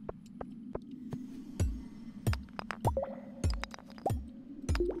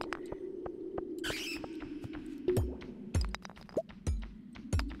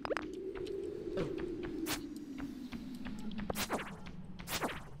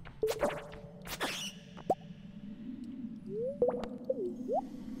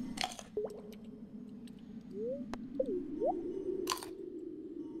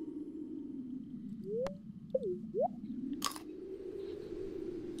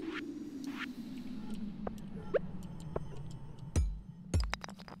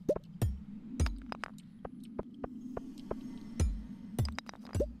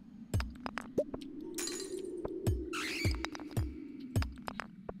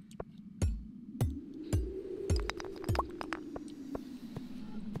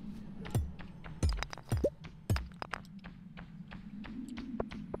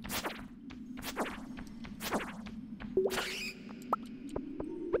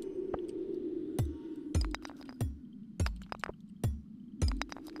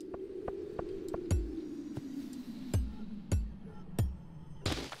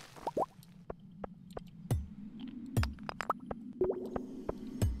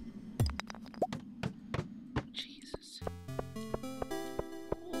 Jesus.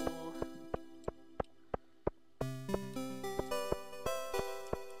 Ooh.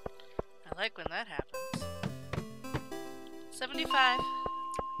 I like when that happens. 75.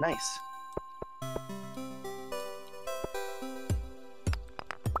 Nice.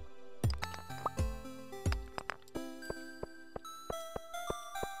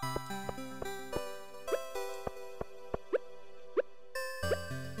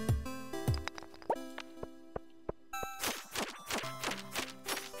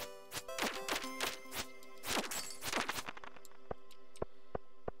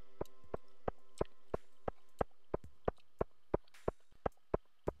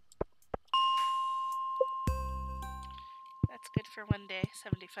 That's good for one day,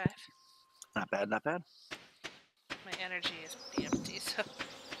 75. Not bad, not bad. My energy is pretty empty, so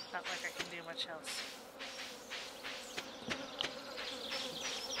not like I can do much else.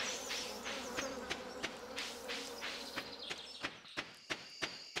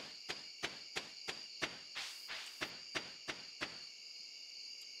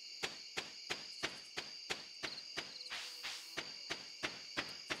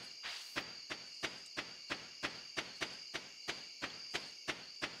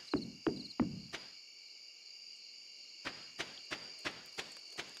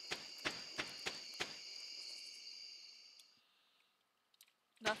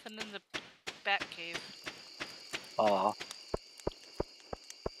 Nothing in the bat cave. Aw.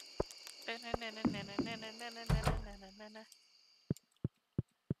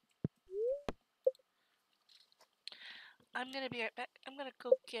 I'm gonna be right back. I'm gonna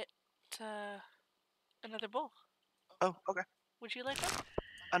go get another bowl. Oh, okay. Would you like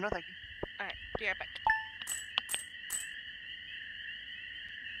one? No, thank you. Alright, be right back.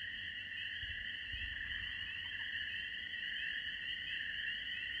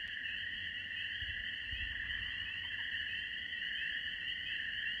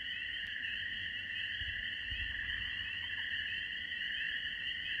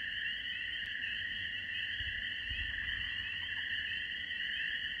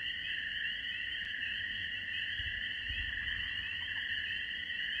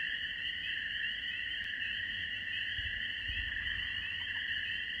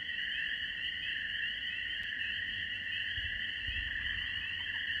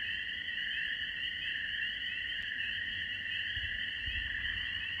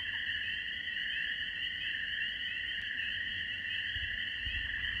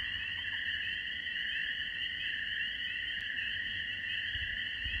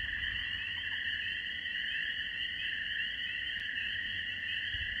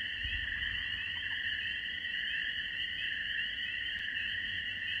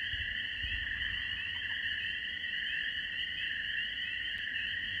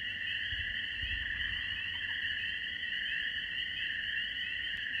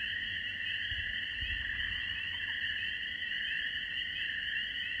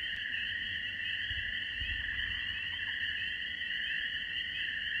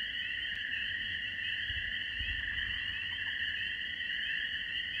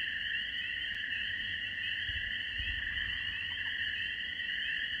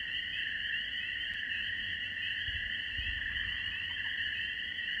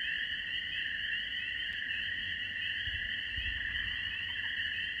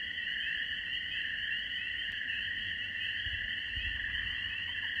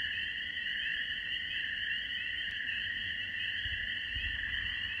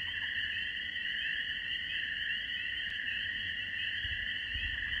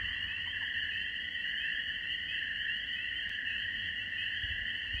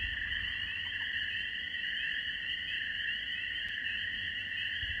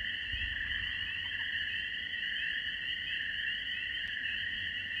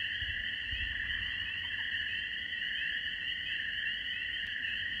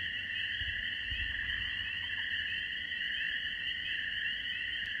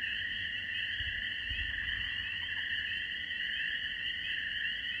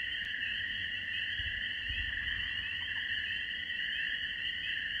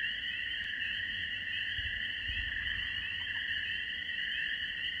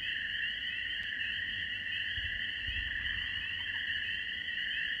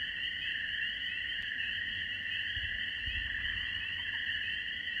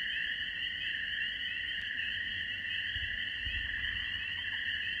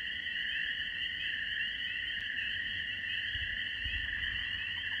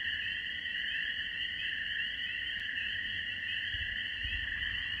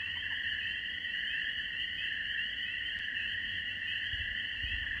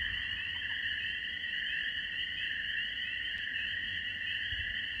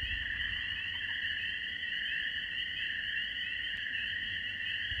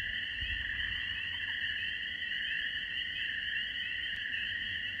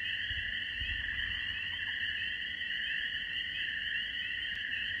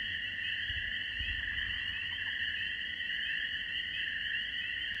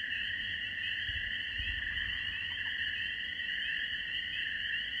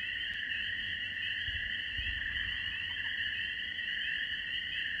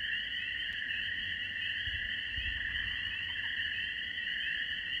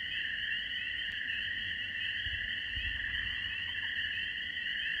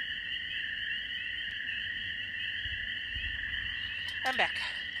 I'm back.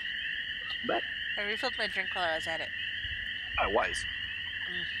 Back? I refilled my drink while I was at it. Oh, wise.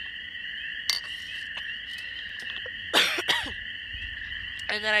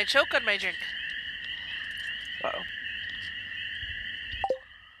 And then I choke on my drink. Uh-oh.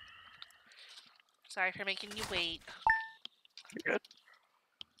 Sorry for making you wait. You're good.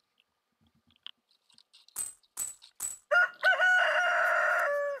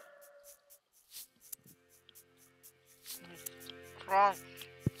 Wrong.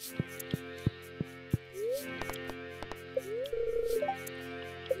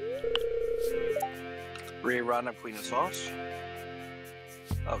 Rerun of Queen of Sauce.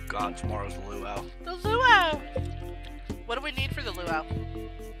 Oh god, tomorrow's the luau. The luau! What do we need for the luau?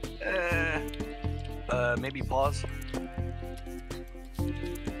 Maybe pause.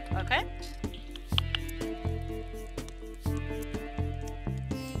 Okay.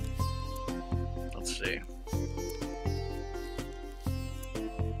 Let's see.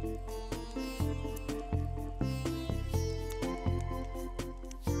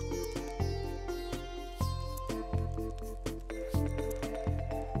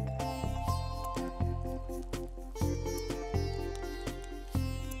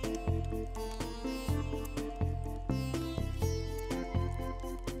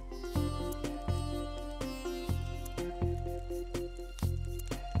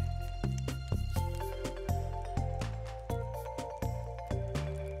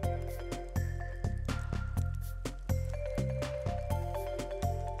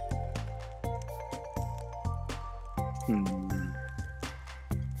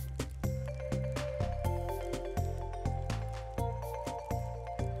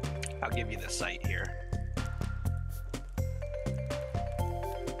 I'll give you the site here.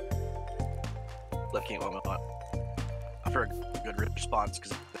 Looking at what we want. For a good response,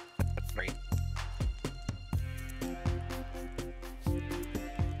 because it's great.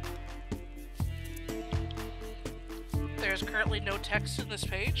 There's currently no text in this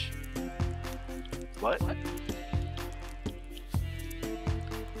page. What? What?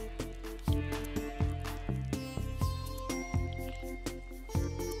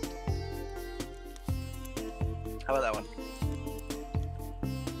 How about that one?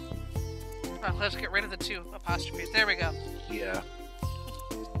 Oh, let's get rid of the 2 apostrophes. There we go. Yeah.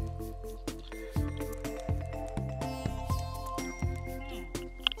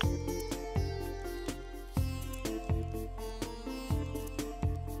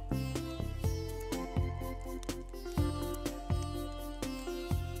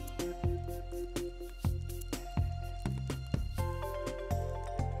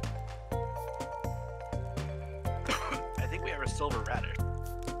 I think we have a silver radish.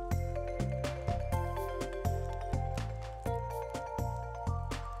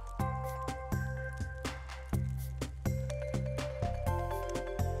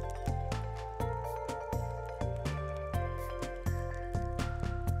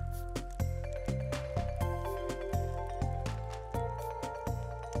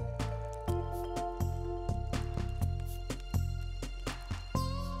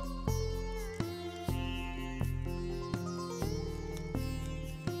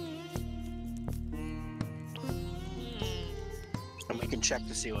 And we can check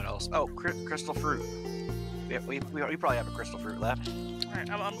to see what else. Oh, crystal fruit. We probably have a crystal fruit left. Alright,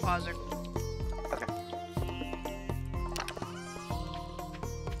 I'm pausing. Okay.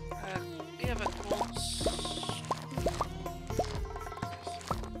 We have a gold...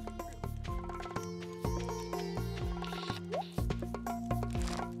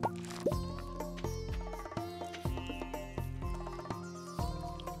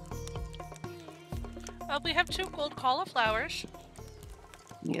 we have 2 gold cauliflowers.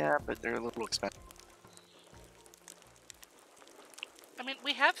 Yeah, but they're a little expensive. I mean,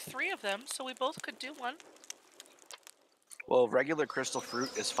 we have 3 of them, so we both could do one. Well, regular crystal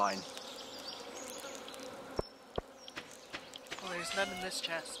fruit is fine. Well, there's none in this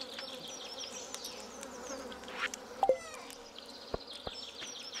chest.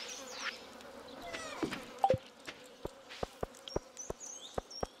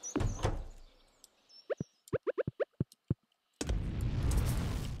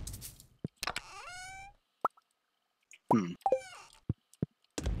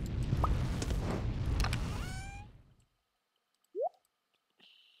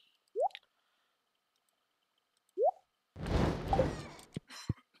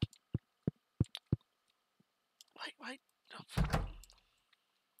 Why? Oh.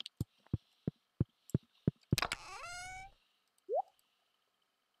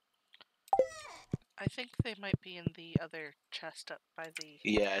 I think they might be in the other chest up by the...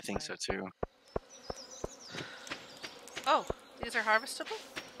 Yeah, I think so too. Oh, These are harvestable?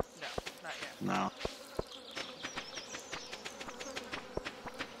 No, not yet. No.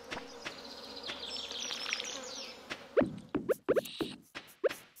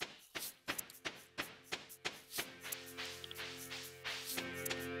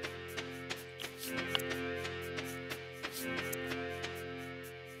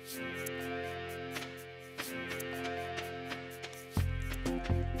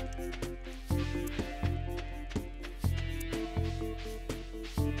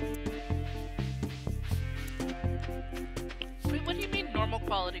 Wait, what do you mean normal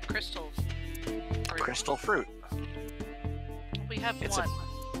quality crystals? Crystal fruit. We have It's one.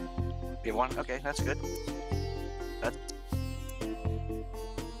 You have one? Okay, that's good. That's...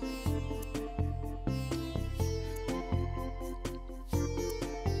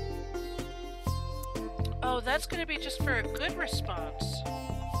 Oh, that's gonna be just for a good response.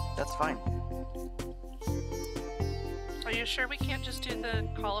 That's fine. Are you sure we can't just do the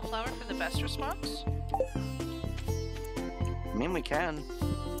cauliflower for the best response? I mean, we can.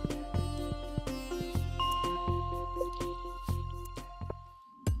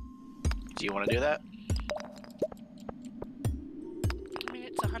 Do you want to do that? I mean,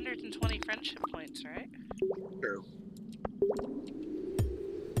 it's 120 friendship points, right? True.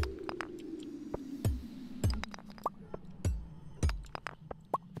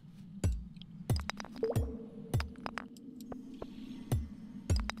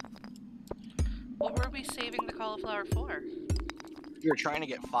 What were we saving the cauliflower for? We were trying to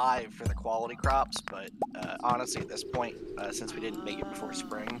get 5 for the quality crops, but honestly, at this point, since we didn't make it before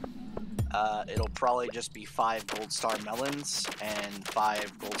spring, it'll probably just be 5 gold star melons and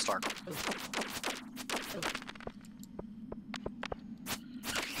 5 gold star.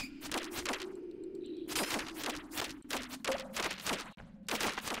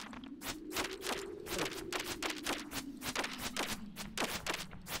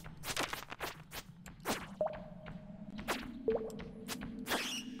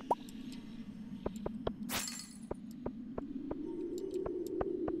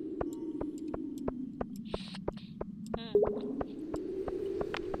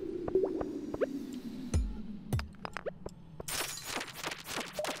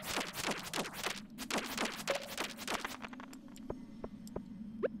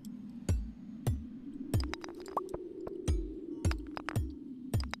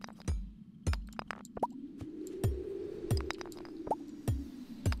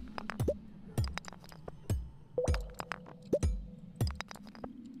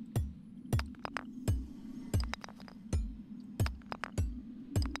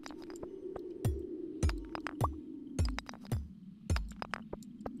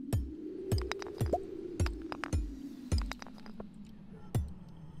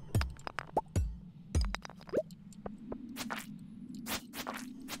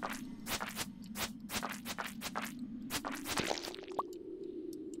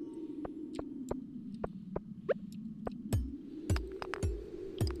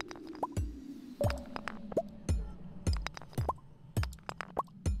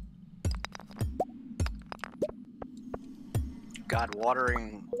 God,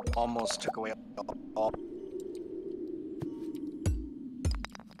 watering almost took away all.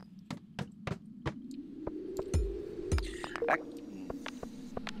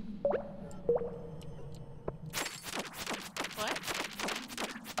 What?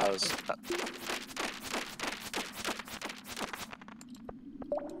 I was.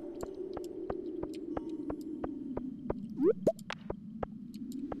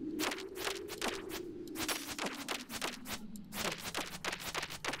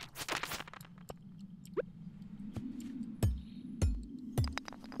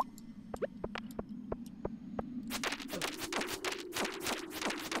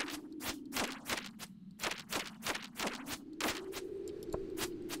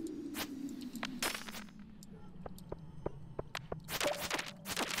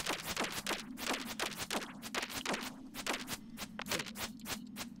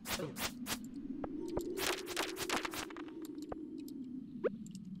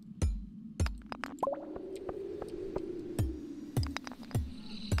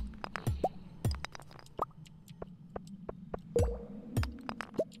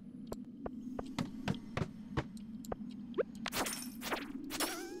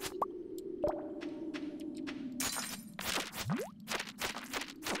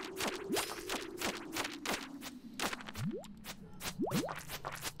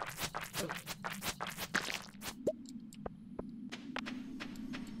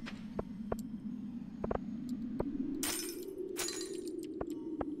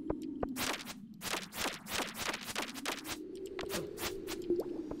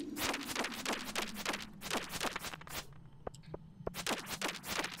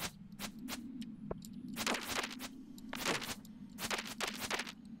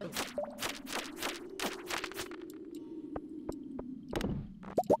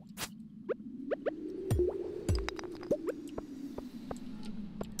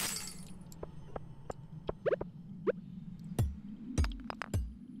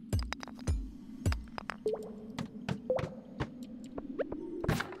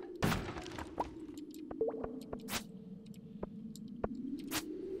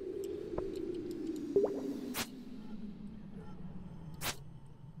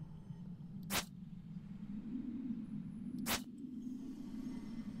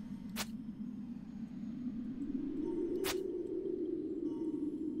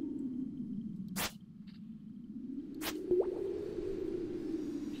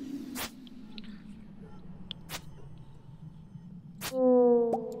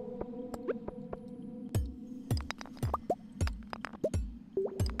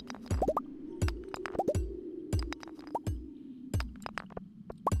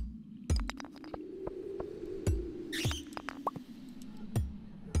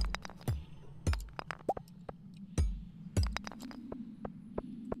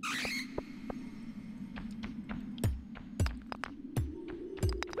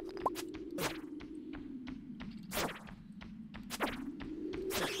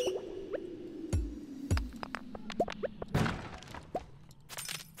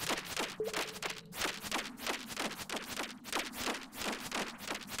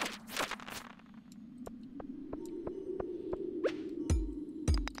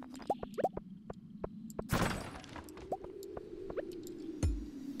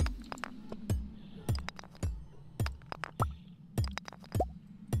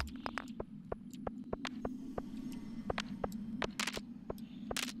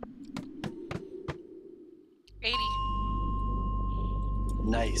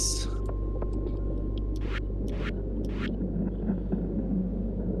 Nice.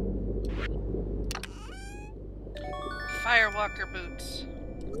 Firewalker boots.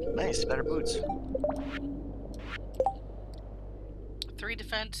 Nice, better boots. 3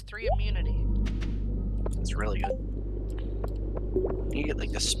 defense, 3 immunity. That's really good. You get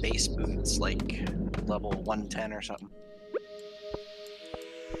like the space boots, like level 110 or something.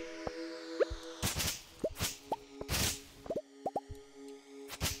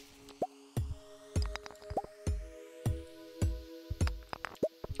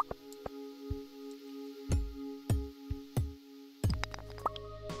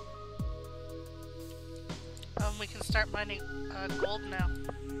 We can start mining gold now.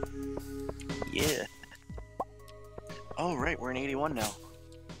 Yeah. Oh, right, we're in 81 now.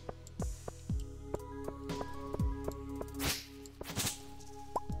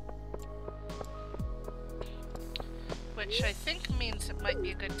 Which I think means it might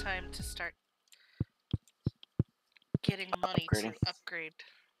be a good time to start getting money to upgrade.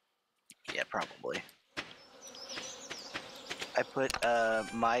 Yeah, probably. I put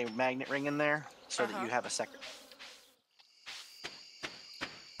my magnet ring in there so that you have a second.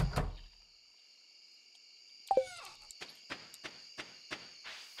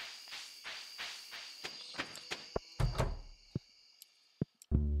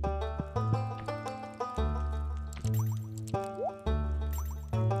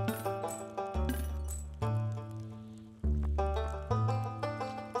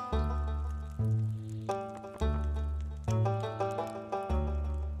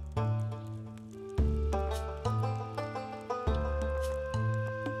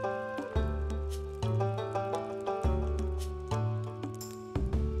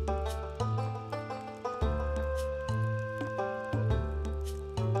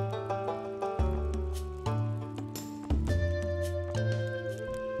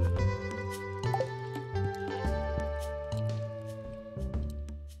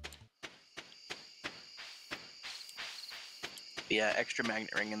 Yeah, extra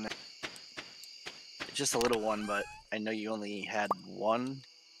magnet ring in there. It's just a little one, but I know you only had one,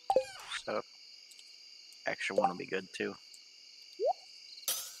 so extra one will be good too.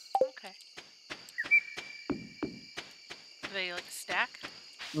 Okay. Do they like stack?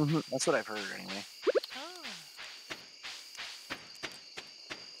 That's what I've heard anyway. Oh.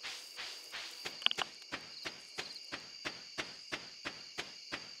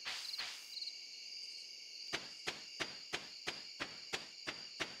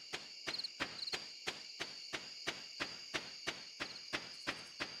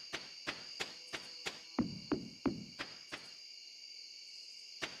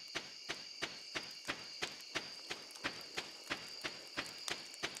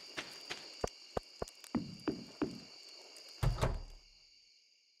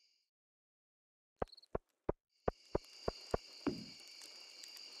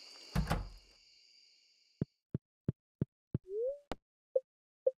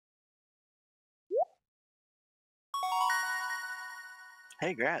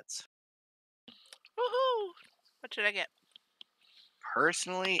 Hey, grats. Woohoo! What should I get?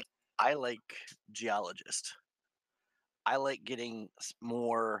 Personally, I like geologist. I like getting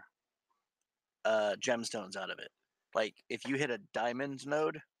more gemstones out of it. Like, if you hit a diamond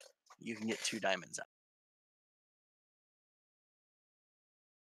node, you can get 2 diamonds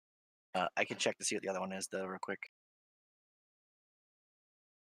out. I can check to see what the other one is, though, real quick.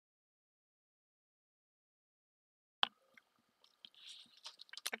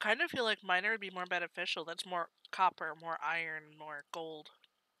 I kind of feel like miner would be more beneficial. That's more copper, more iron, more gold.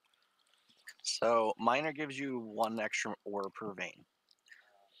 So, miner gives you 1 extra ore per vein.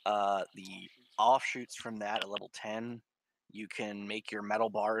 The offshoots from that at level 10, you can make your metal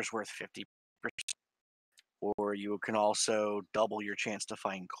bars worth 50%, or you can also double your chance to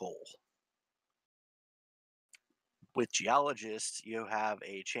find coal. With geologists, you have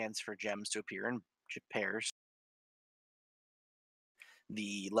a chance for gems to appear in pairs.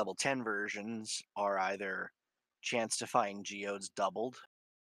 The level 10 versions are either chance to find geodes doubled,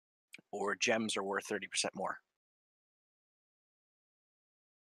 or gems are worth 30% more.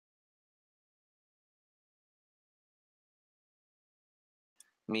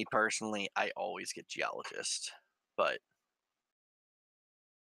 Me personally, I always get geologist, but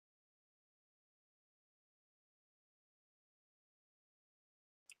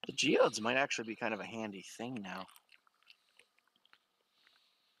the geodes might actually be kind of a handy thing now.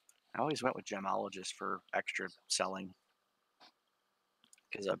 I always went with gemologist for extra selling,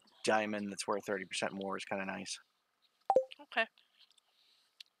 because a diamond that's worth 30% more is kind of nice. Okay.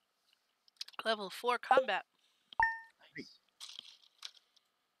 Level 4 combat.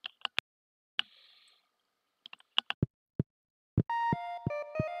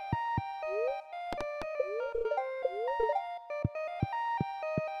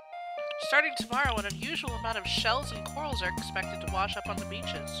 Starting tomorrow, an unusual amount of shells and corals are expected to wash up on the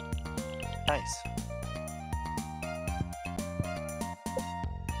beaches. Nice.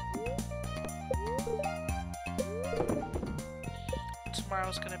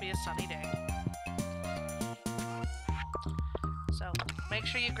 Tomorrow's going to be a sunny day. So, make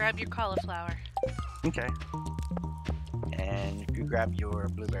sure you grab your cauliflower. Okay. And you grab your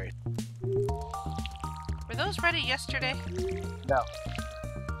blueberry. Were those ready yesterday? No.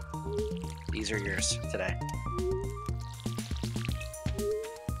 These are yours today.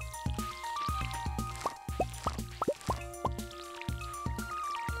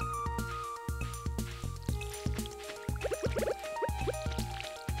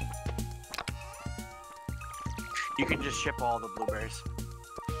 You can just ship all the blueberries.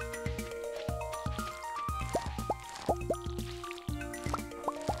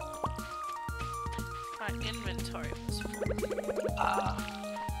 My inventory was full.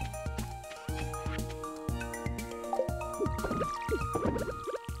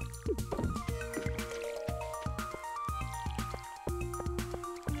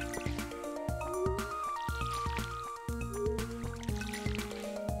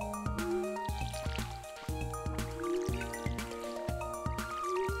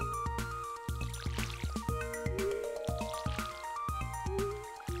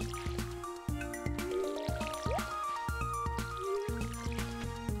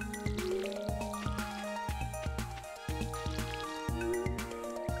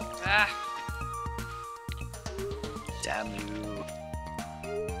 Damn you.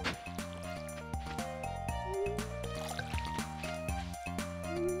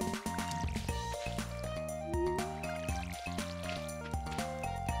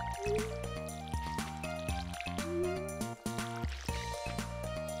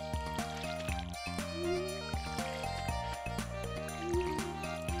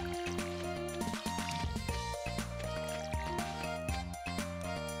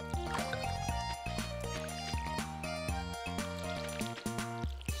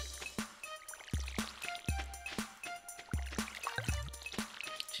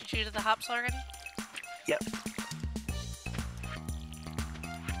 Did you do the hops already? Yep.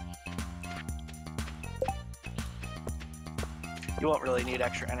 You won't really need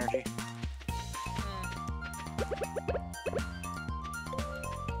extra energy.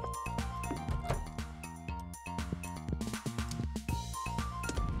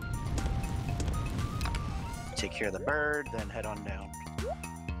 Take care of the bird, then head on down.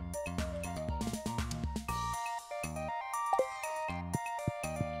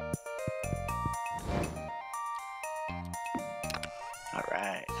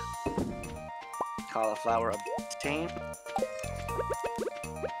 Alright. Cauliflower obtained.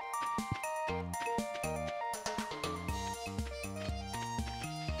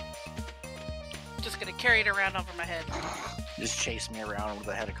 Just gonna carry it around over my head. Just chase me around with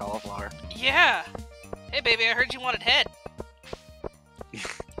a head of cauliflower. Yeah! Hey baby, I heard you wanted head.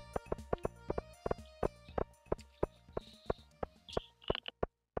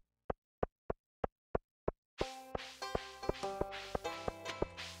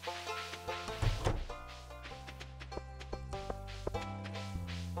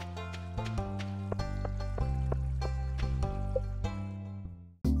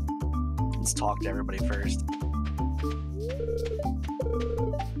 Let's talk to everybody first.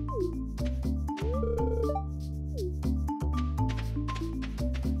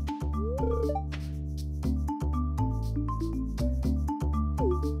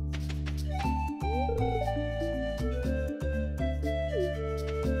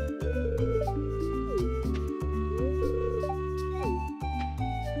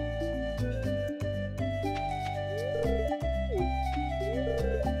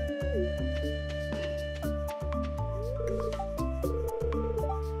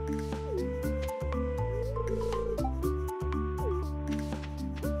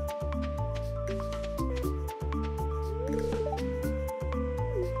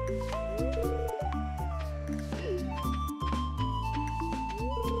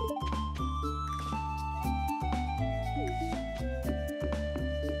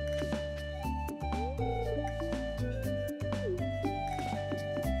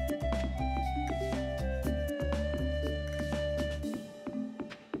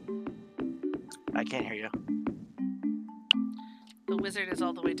 I can't hear you. The wizard is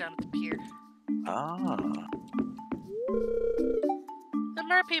all the way down at the pier. Ah. The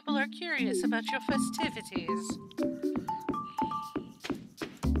mer people are curious about your festivities.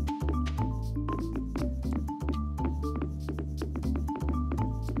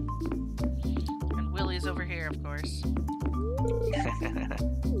 And Willie's over here, of course.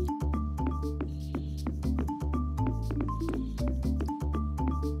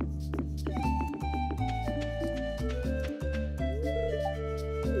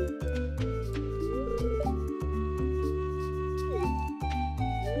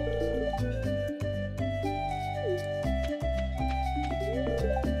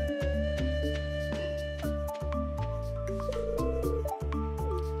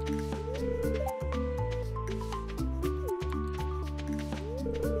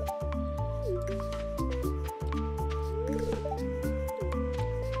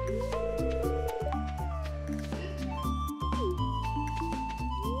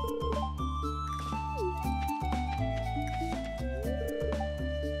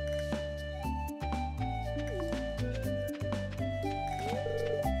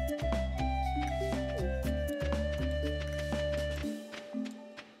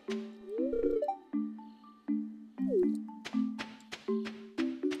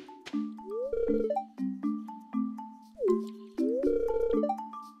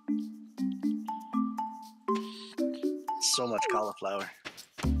 so much cauliflower.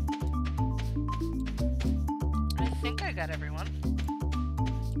 I think I got everyone.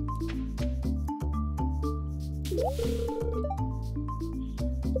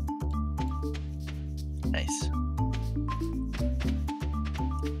 Nice.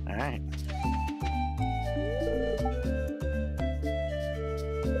 All right.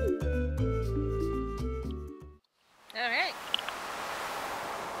 All right.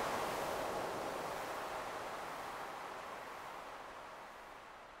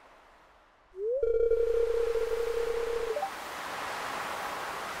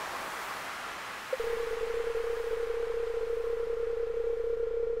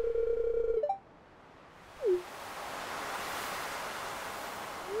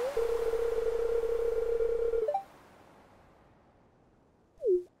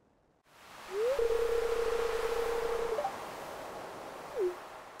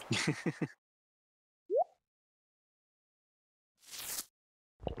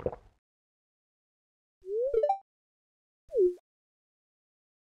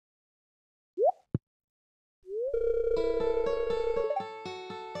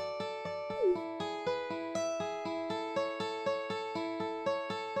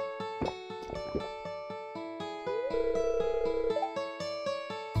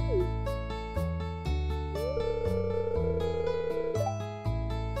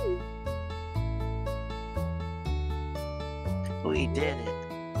 We did it.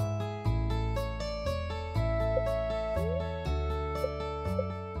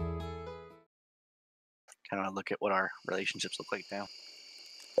 Kind of look at what our relationships look like now.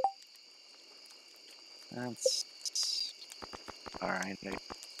 That's all right.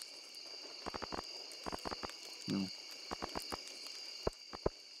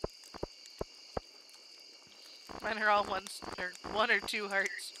 Mine are all ones, or 1 or 2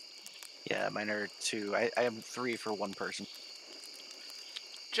 hearts. Yeah, mine are 2. I am 3 for 1 person.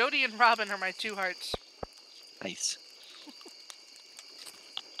 Jody and Robin are my 2 hearts. Nice.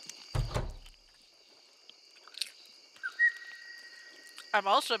 I've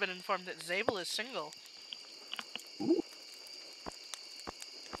also been informed that Zable is single. Ooh.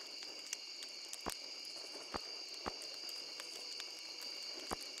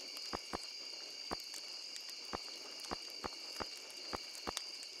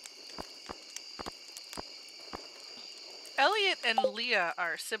 Elliot and Leah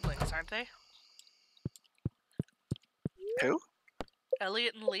are siblings, aren't they? Who?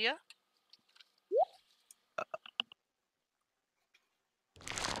 Elliot and Leah?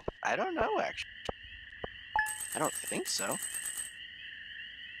 I don't know, actually. I don't think so.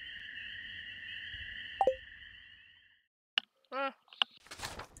 I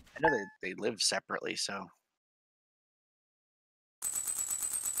know they live separately, so.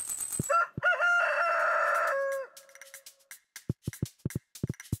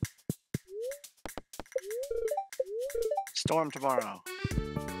 Storm tomorrow.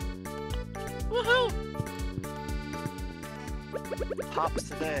 Woohoo! Hops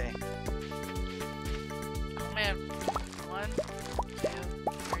today. Oh man. 1, 2,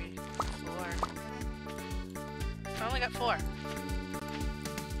 3, 4. I only got 4.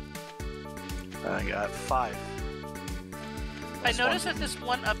 I got 5. I noticed that this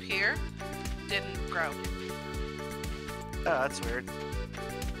one up here didn't grow. Oh, that's weird.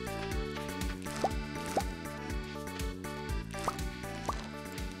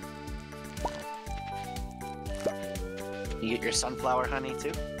 You get your sunflower honey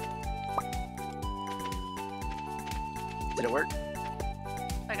too? Did it work?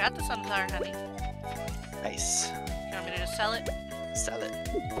 I got the sunflower honey. Nice. You want me to just sell it? Sell it.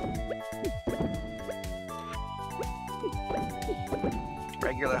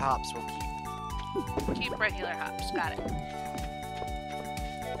 Regular hops will keep. Keep regular hops. Got it.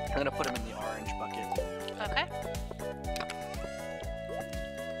 I'm gonna put them in the orange bucket. Okay.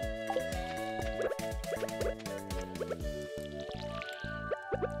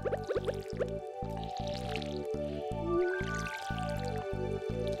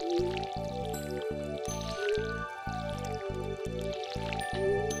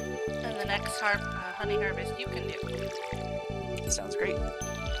 And the next honey harvest you can do. Sounds great.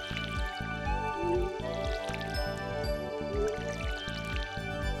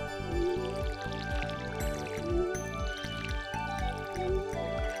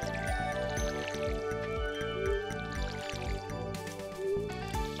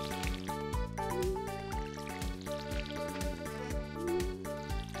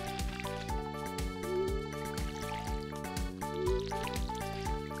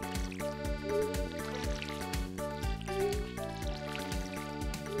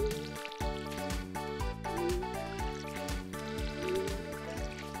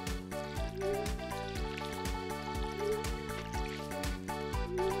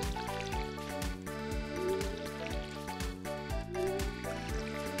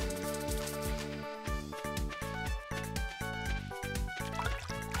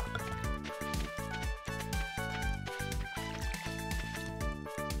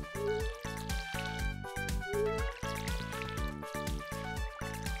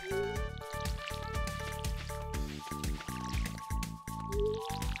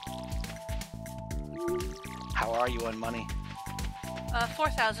 How are you on money?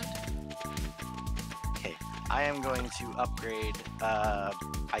 4,000. Okay, I am going to upgrade,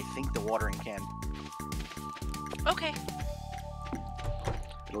 I think the watering can. Okay.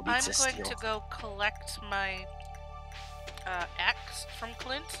 It'll be I'm to going steel. to go collect my axe from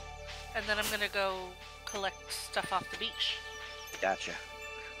Clint, and then I'm going to go collect stuff off the beach. Gotcha.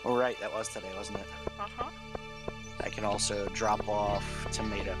 All right, that was today, wasn't it? Uh-huh. I can also drop off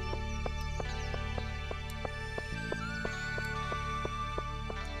tomato.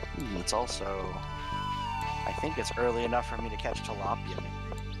 It's also... I think it's early enough for me to catch tilapia.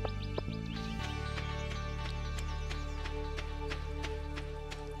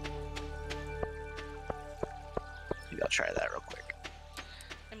 Maybe I'll try that real quick.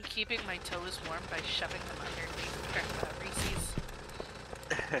 I'm keeping my toes warm by shoving them underneath Reese's.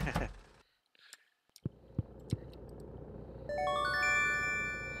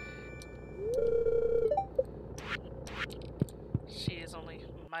 She is only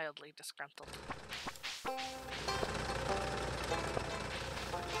mildly disgruntled.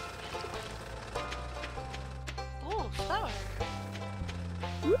 Ooh, flower.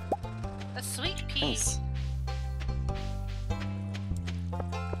 A sweet pea. Nice.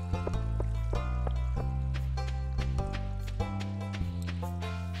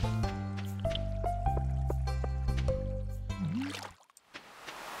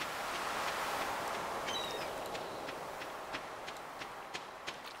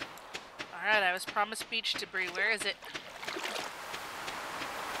 Alright, I was promised beach debris. Where is it?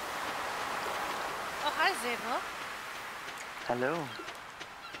 Oh, hi, Zable. Hello.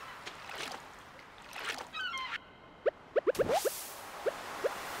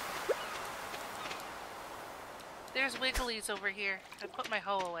 There's Wigglies over here. I put my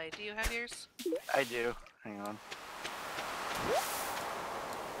hoe away. Do you have yours? I do. Hang on.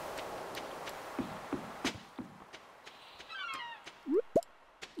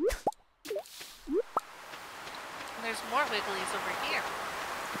 And there's more Wigglies over here.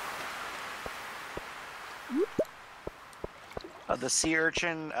 The sea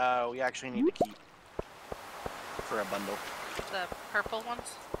urchin, we actually need to keep for a bundle. The purple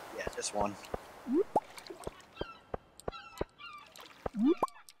ones? Yeah, just one.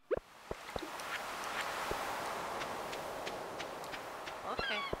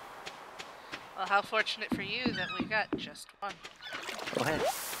 Okay. Well, how fortunate for you that we got just one. Go ahead.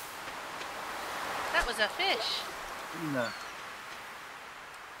 That was a fish. No.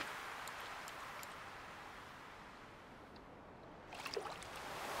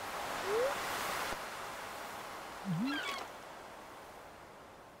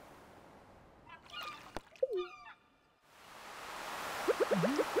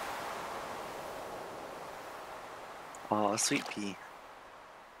 Oh, sweet pea.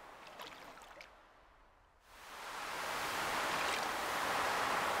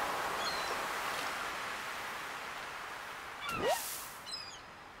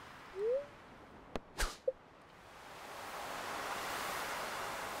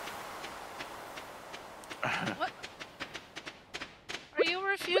 What? Are you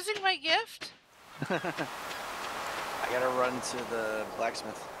refusing my gift? I gotta run to the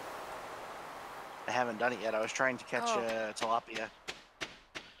blacksmith. I haven't done it yet. I was trying to catch tilapia.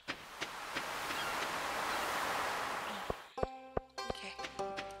 Okay.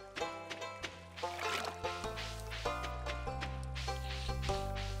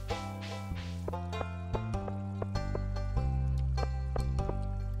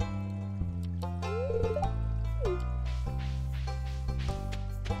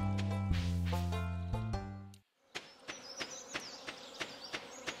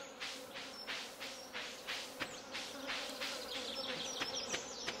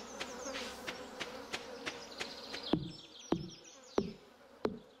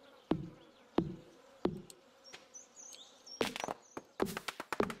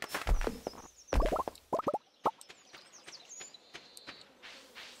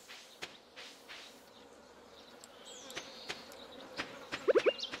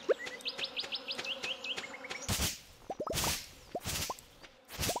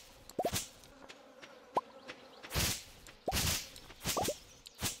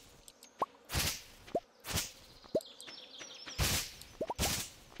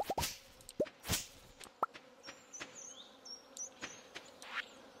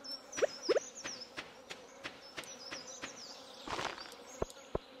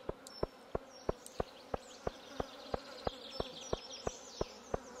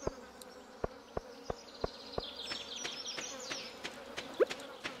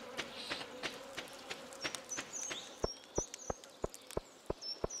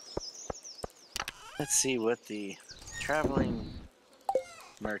 Let's see what the traveling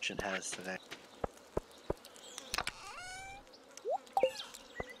merchant has today.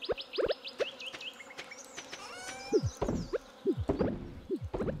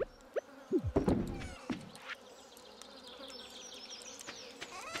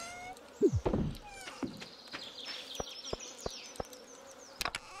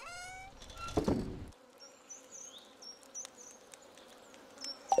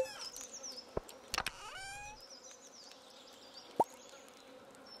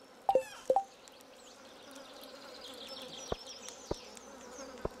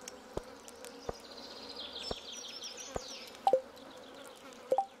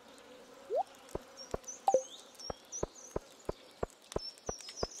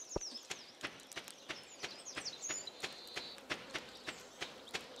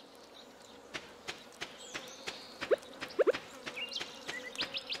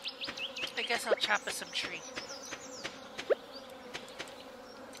 I guess I'll chop us some tree.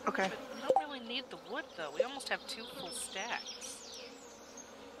 Okay. But we don't really need the wood, though. We almost have 2 full stacks.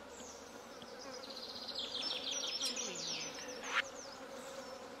 What do we need?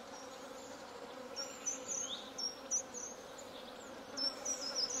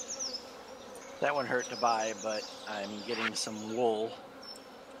 That one hurt to buy, but I'm getting some wool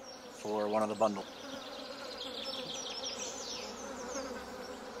for one of the bundle.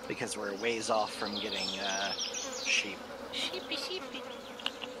 Because we're ways off from getting sheep. Sheepy, sheepy.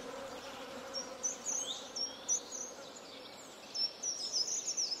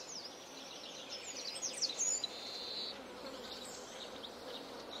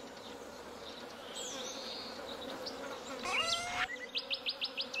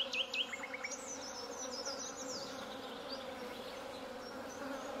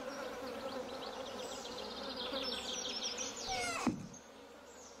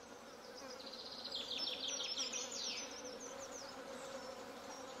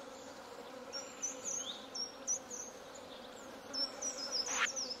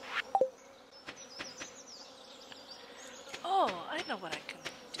 Oh, I know what I can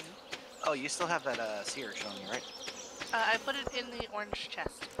do. Oh, you still have that seer showing you, right? I put it in the orange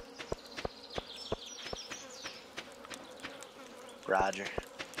chest. Roger.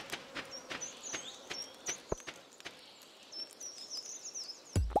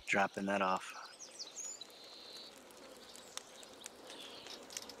 Dropping that off.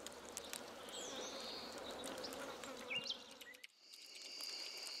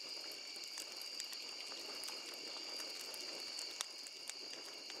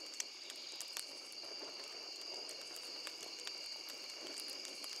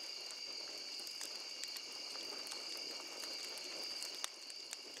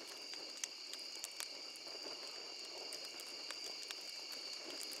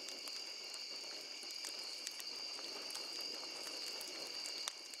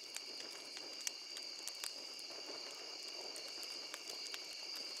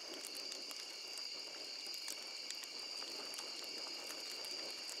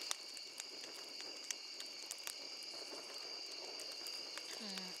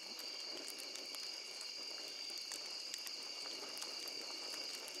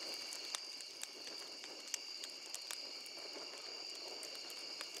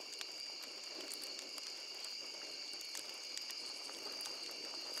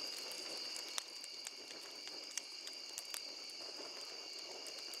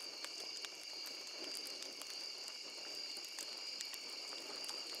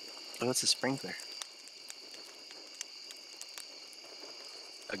 Oh, it's a sprinkler.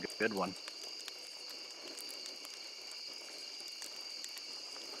 A good one.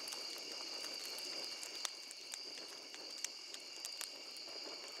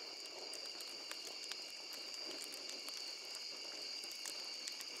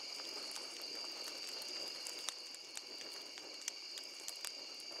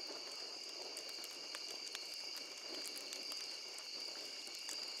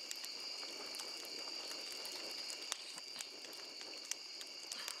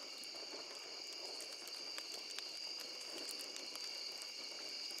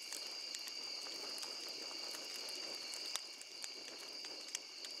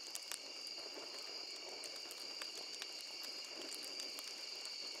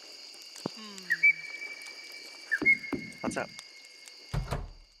 What's up?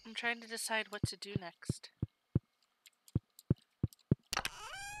 I'm trying to decide what to do next.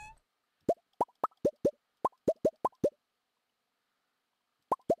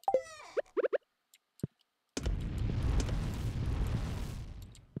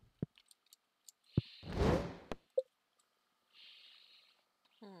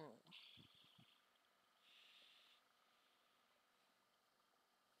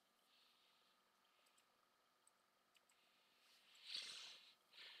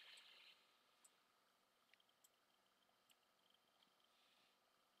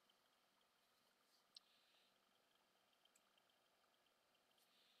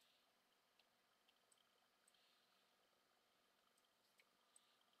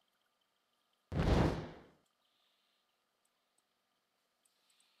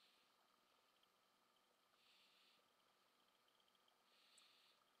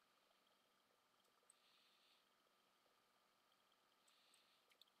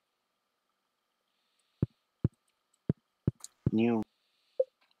 New.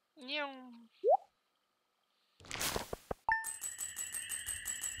 New.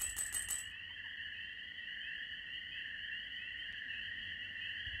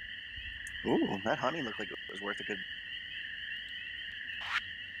 Ooh, that honey looked like it was worth a good.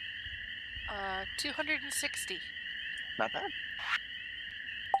 260. Not bad.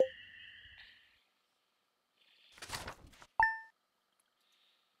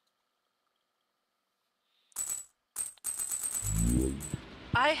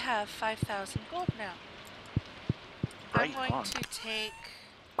 I have 5,000 gold now. Right I'm going on. to take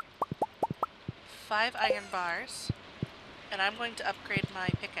 5 iron bars, and I'm going to upgrade my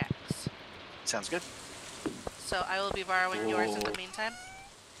pickaxe. Sounds good. So I will be borrowing yours in the meantime.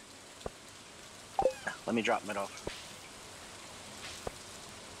 Let me drop it off.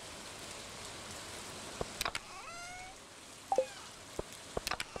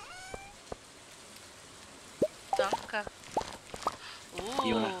 Danke.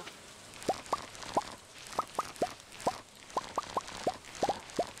 You wanna? Ooh.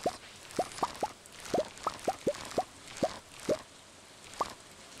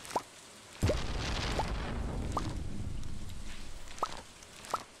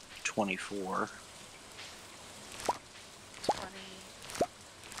 $24.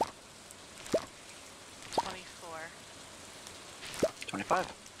 24. 25.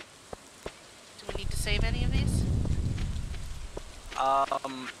 Do we need to save any of these?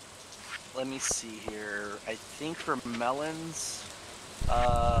 Let me see here. I think for melons,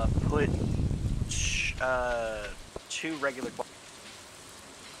 put 2 regular.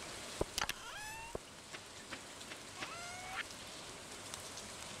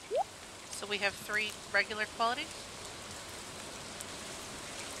 So we have 3 regular qualities?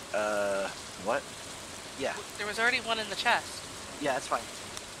 What? Yeah. There was already one in the chest. Yeah, that's fine.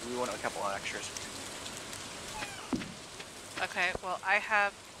 We want a couple of extras. Okay, well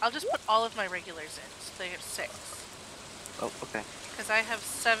I'll just put all of my regulars in, so they have 6. Oh, okay. Because I have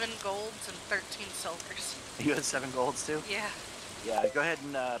 7 golds and 13 silvers. You had 7 golds too? Yeah. Yeah, go ahead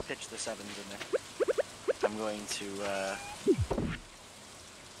and pitch the 7s in there. I'm going to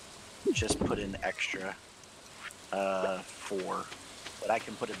just put in extra 4 that I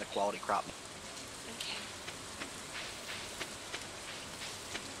can put in the quality crop. Okay.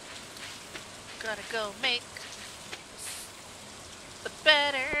 Gotta go make the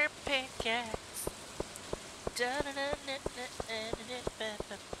better pickaxe.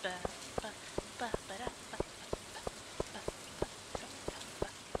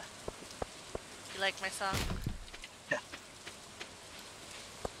 You like my song? Yeah.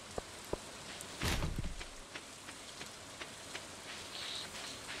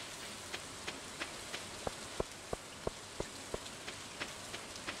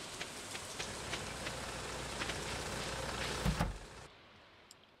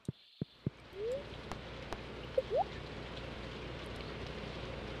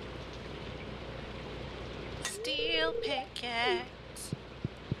 Steel pickaxe.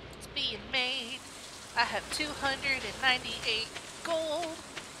 It's being made. I have 298 gold.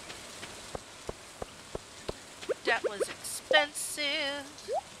 That was expensive.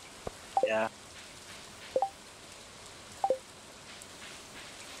 Yeah.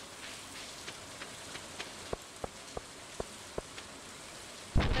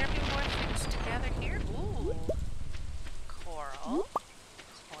 Will there be more things to gather here? Ooh. Coral.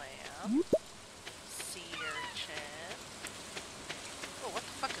 Clam. Sea urchin. Oh, what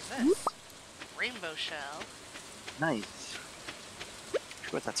the fuck is this? Rainbow shell. Nice. I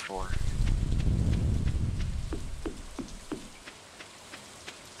forget what that's for.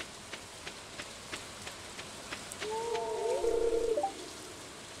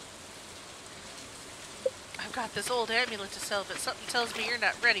 I've got this old amulet to sell, but something tells me you're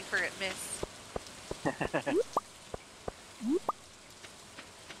not ready for it, miss.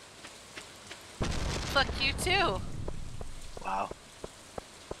 Fuck you too. Wow.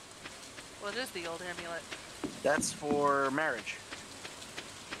 What is the old amulet? That's for marriage.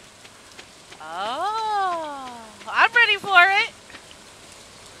 Oh, I'm ready for it.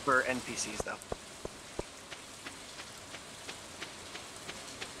 For NPCs, though.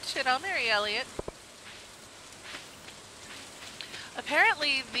 Shit, I'll marry Elliot.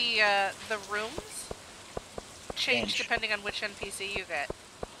 Apparently, the rooms change depending on which NPC you get.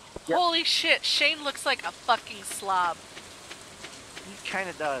 Yep. Holy shit, Shane looks like a fucking slob. He kind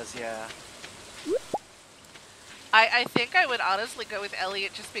of does, yeah. I think I would honestly go with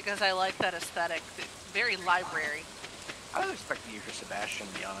Elliot just because I like that aesthetic. Very library. I was expecting you for Sebastian,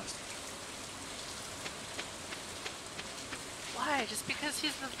 to be honest. Why? Just because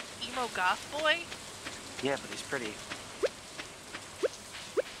he's the emo goth boy? Yeah, but he's pretty.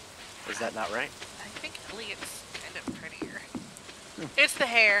 that not right? I think Elliot's kind of prettier. It's the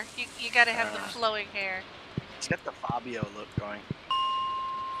hair. You gotta have the flowing hair. It's got the Fabio look going.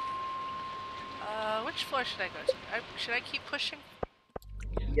 Which floor should I go to? Should I keep pushing?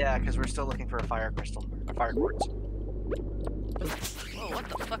 Yeah, because we're still looking for a fire crystal. A fire quartz. Whoa, what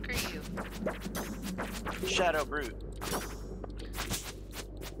the fuck are you? Shadow Brute.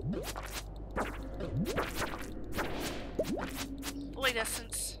 Void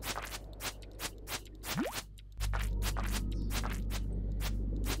essence.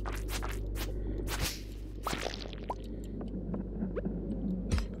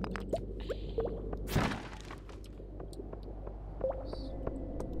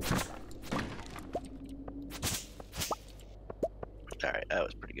 Alright, that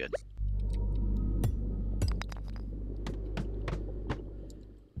was pretty good.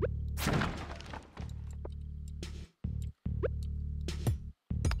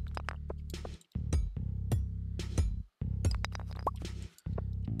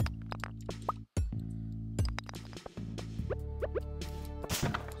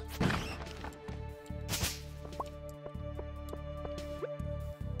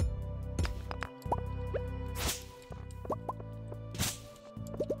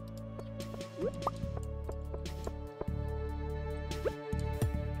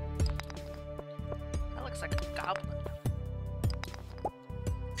 That looks like a goblin.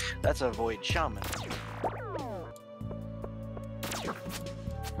 That's a void shaman.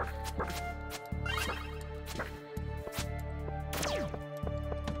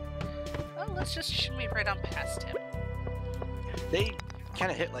 Oh, let's just shimmy right on past him. They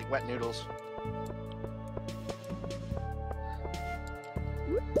kind of hit like wet noodles.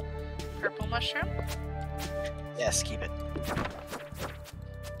 Purple mushroom? Yes, keep it.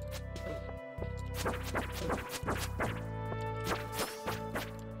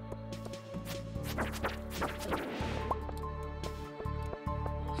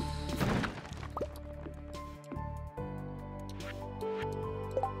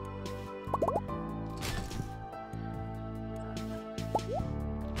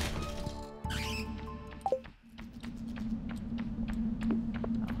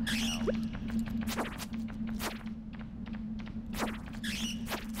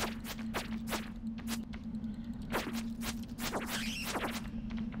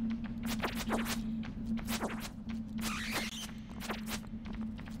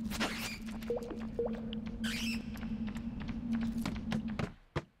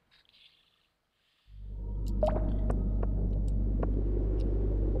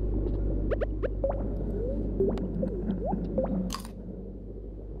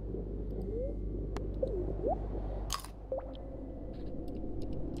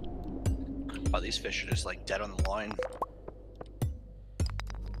 Oh, these fish are just like dead on the line.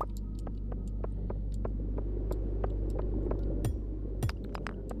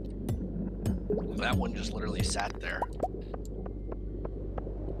 That one just literally sat there.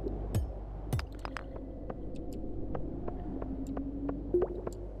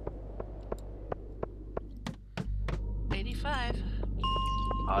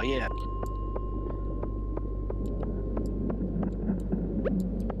 Oh yeah.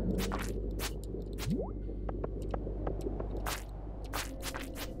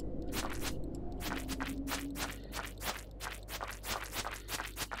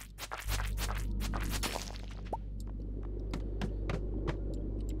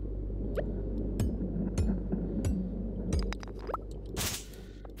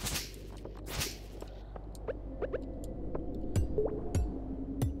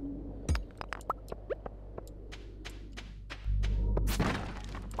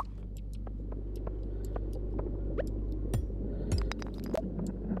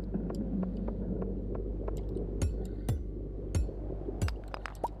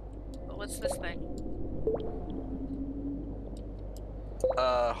 What's this thing?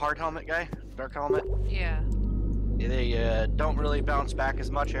 Hard helmet guy? Dark helmet? Yeah. They don't really bounce back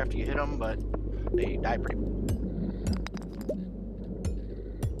as much after you hit them, but they die pretty.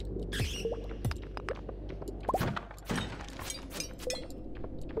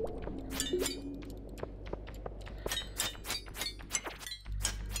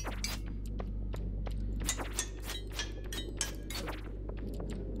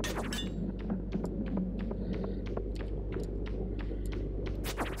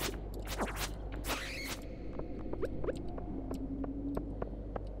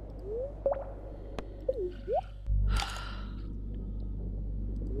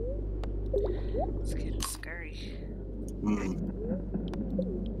 It's getting scary.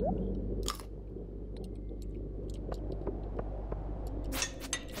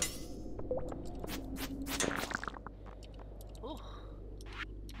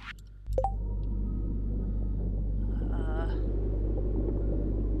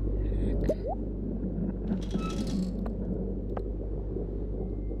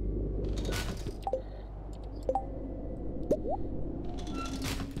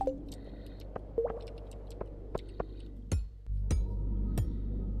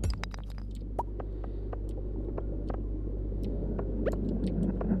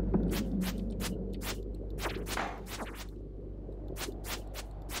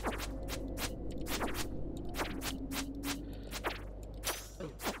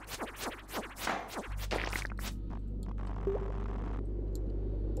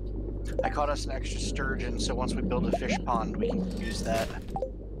 I caught us an extra sturgeon, so once we build a fish pond, we can use that.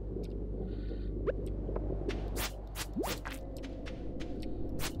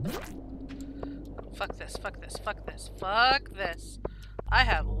 Fuck this, fuck this, fuck this, fuck this. I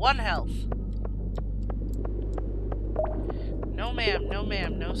have 1 health. No ma'am, no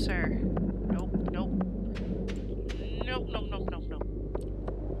ma'am, no sir. Nope, nope. Nope, nope, nope, nope, nope.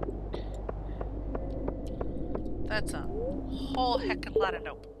 That's a whole heckin' lot of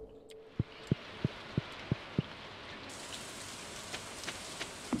nope.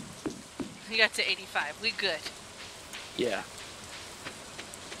 We got to 85. We good. Yeah.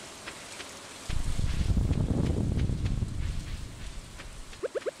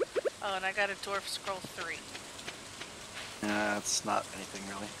 Oh, and I got a dwarf scroll 3. It's not anything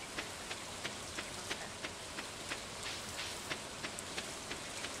really.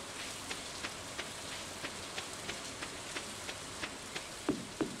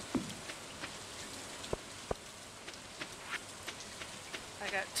 I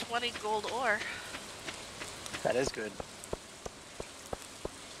got 20 gold ore. That is good.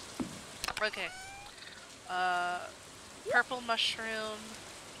 Okay. Purple mushroom,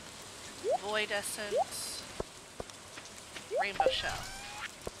 void essence, rainbow shell,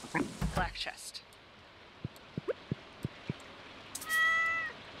 black chest.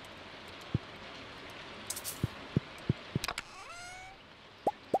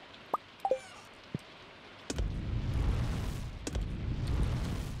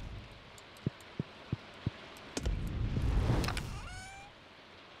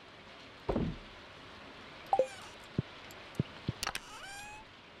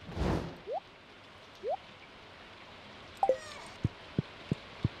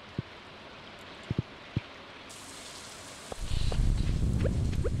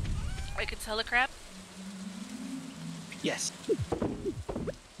 I can sell a crab? Yes.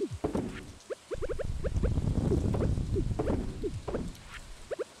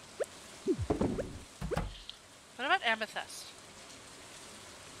 What about amethyst?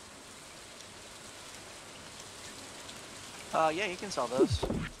 Yeah, you can sell those.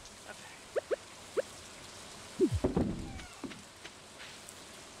 Okay.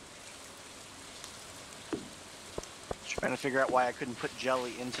 Trying to figure out why I couldn't put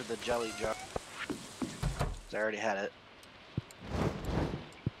jelly into the jelly jar. 'Cause I already had it.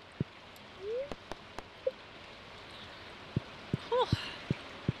 Whew.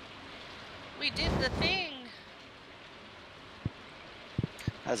 We did the thing.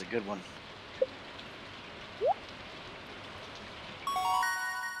 That was a good one.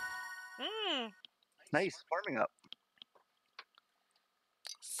 Nice, farming up.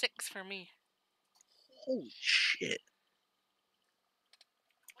 6 for me. Holy shit.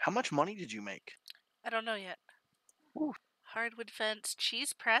 How much money did you make? I don't know yet. Ooh. Hardwood fence,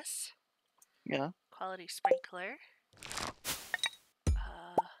 cheese press. Yeah. Quality sprinkler.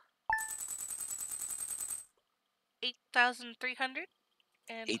 8,300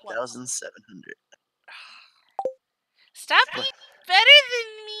 and 8,700. Stop being better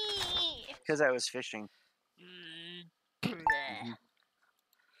than me! Because I was fishing. Bleh.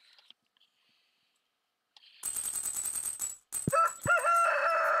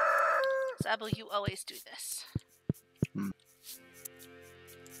 Zable, you always do this.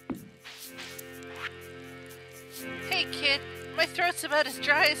 Hey kid, my throat's about as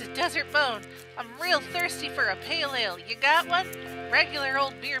dry as a desert bone. I'm real thirsty for a pale ale. You got one? Regular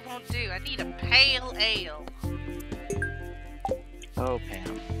old beer won't do. I need a pale ale. Oh,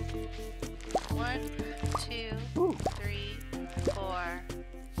 Pam. 1, 2, 3, 4,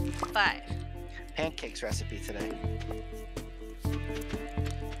 5. Pancakes recipe today.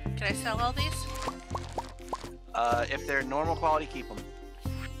 Can I sell all these? If they're normal quality, keep them.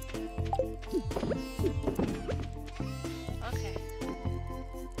 Okay.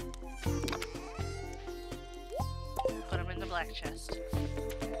 Put them in the black chest.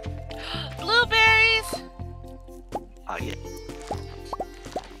 Blueberries! Oh, yeah.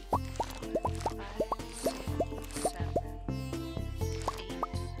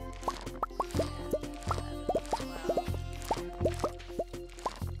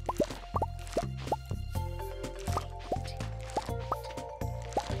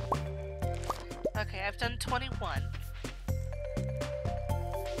 21.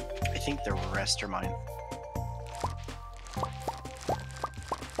 think the rest are mine.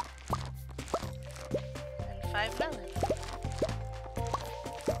 And 5 melons.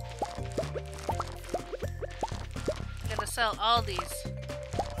 I'm gonna sell all these.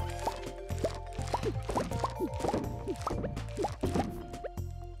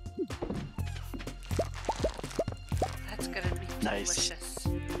 That's gonna be Nice. delicious.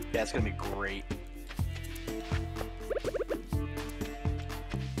 Yeah, it's gonna be great.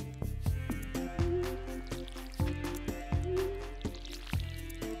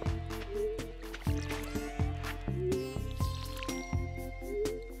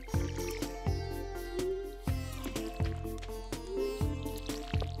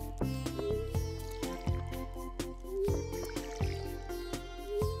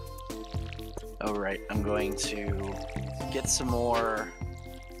 Alright, I'm going to get some more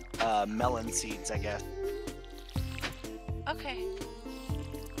melon seeds, I guess. Okay.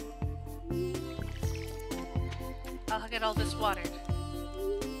 I'll get all this watered.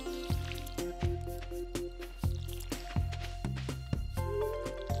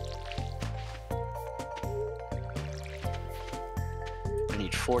 I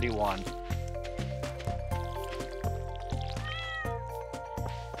need 41.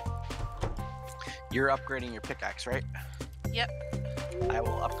 You're upgrading your pickaxe, right? Yep. I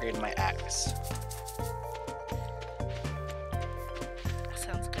will upgrade my axe.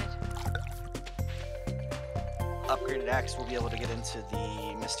 Sounds good. Upgraded axe will be able to get into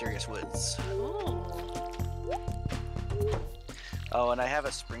the mysterious woods. Ooh. Oh, and I have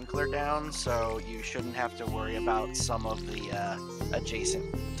a sprinkler down, so you shouldn't have to worry about some of the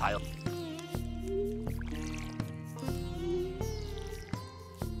adjacent tiles.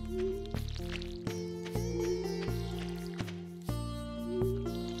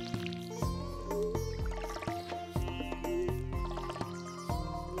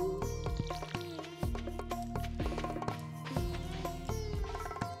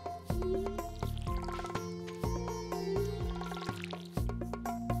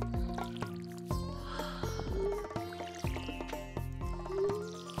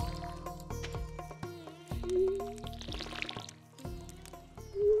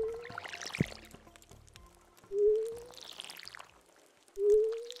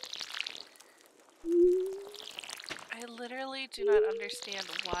 I literally do not understand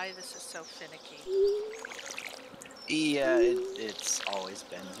why this is so finicky. Yeah, it's always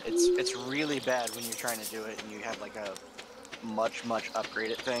been. It's really bad when you're trying to do it and you have like a much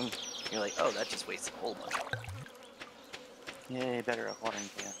upgraded thing. You're like, oh, that just wasted a whole bunch. Yay, better at watering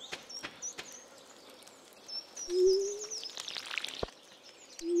can.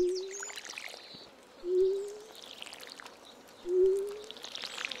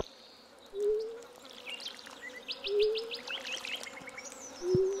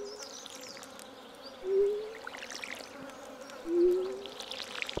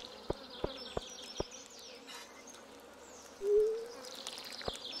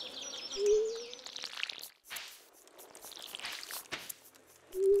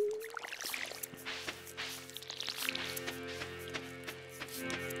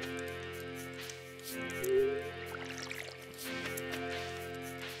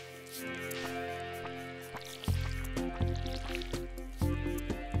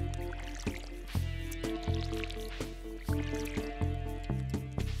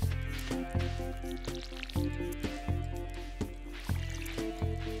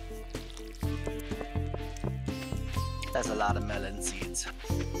 That's a lot of melon seeds.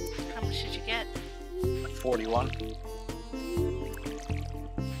 How much did you get? 41.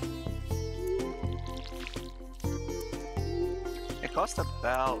 It cost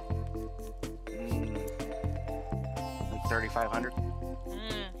about like 3,500.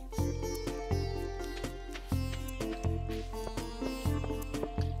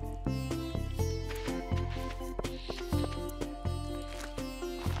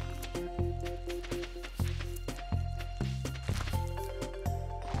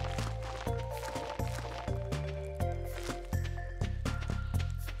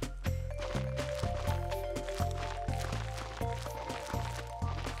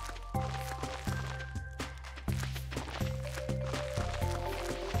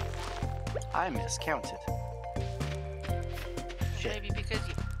 I miscounted. Shit. Maybe because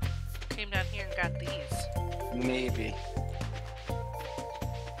you came down here and got these. Maybe.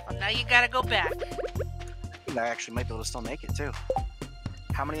 Well, now you gotta go back. I actually might be able to still make it too.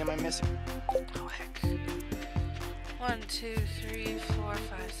 How many am I missing? Oh heck. 1, 2, 3, 4,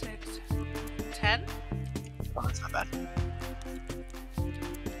 5, 6, 10? Oh, that's not bad.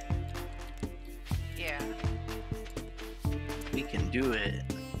 Yeah. We can do it.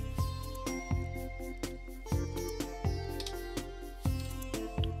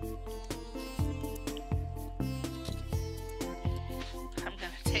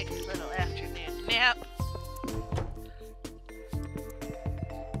 Yep.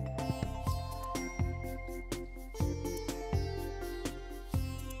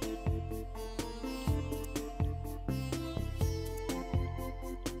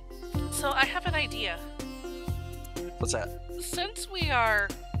 So I have an idea. What's that? Since we are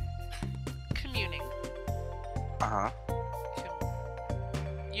communing,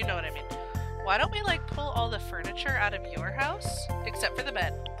 you know what I mean. Why don't we like pull all the furniture out of your house, except for the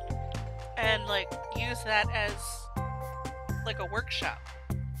bed, and like use that as like a workshop?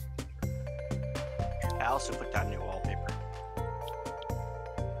 I also put down new wallpaper.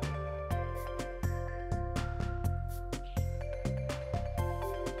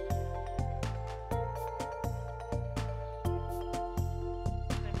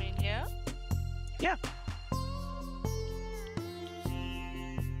 I mean, yeah. Yeah.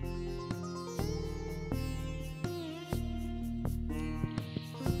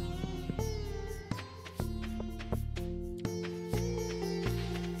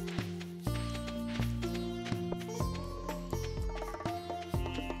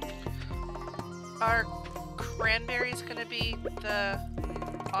 Are cranberries gonna be the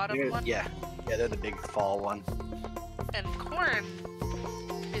autumn one? Yeah, they're the big fall one. And corn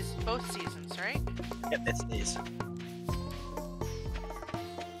is both seasons, right? Yep, it's these.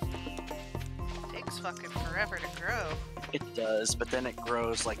 Takes fucking forever to grow. It does, but then it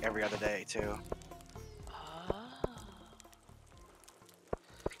grows like every other day too. Oh.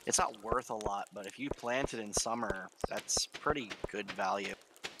 It's not worth a lot, but if you plant it in summer, that's pretty good value.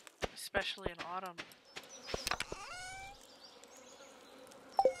 Especially in autumn.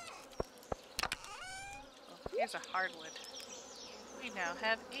 Oh, here's a hardwood. We now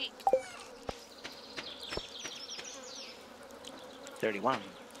have 8. 31.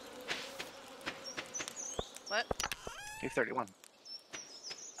 What? You have 31.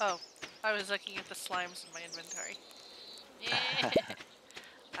 Oh, I was looking at the slimes in my inventory. Yeah.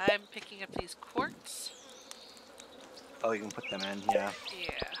 I'm picking up these quartz. Oh, you can put them in, yeah.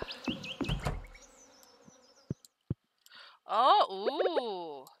 Yeah. Oh,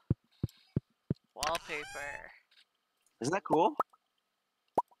 ooh. Wallpaper. Isn't that cool?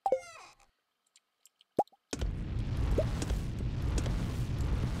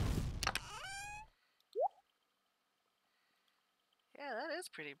 Yeah, that is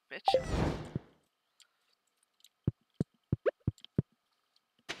pretty bitchin'.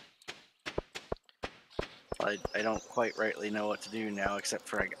 I don't quite rightly know what to do now, except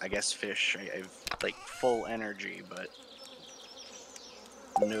for, I guess, fish. I've, like, full energy, but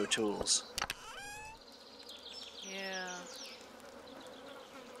no tools. Yeah.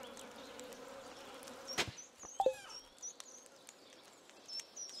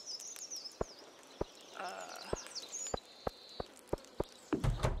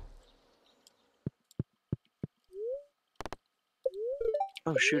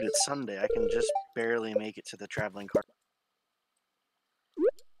 Oh shoot, it's Sunday. I can just barely make it to the traveling cart.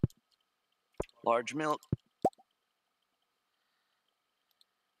 Large milk.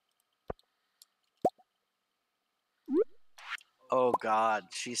 Oh god,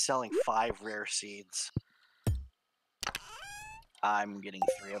 she's selling 5 rare seeds. I'm getting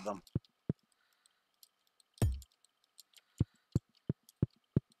 3 of them.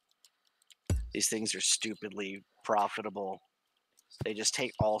 These things are stupidly profitable. They just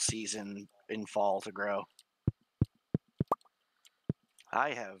take all season in fall to grow.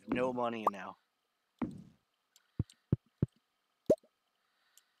 I have no money now.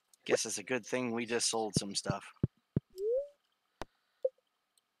 Guess it's a good thing we just sold some stuff.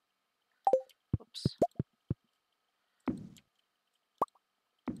 Oops.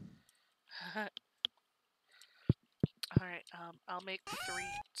 Alright, I'll make 3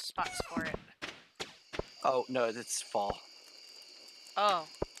 spots for it. Oh, no, it's fall. Oh.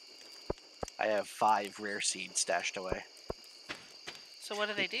 I have 5 rare seeds stashed away. So what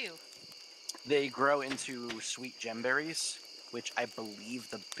do they do? They grow into sweet gemberries, which I believe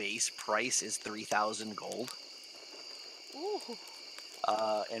the base price is 3,000 gold. Ooh.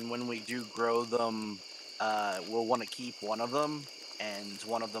 And when we do grow them, we'll want to keep one of them, and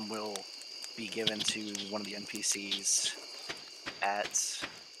one of them will be given to one of the NPCs at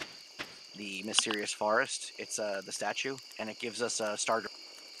the Mysterious Forest. It's the statue, and it gives us a starter,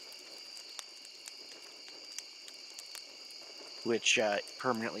 which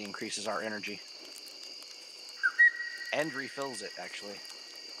permanently increases our energy. And refills it, actually.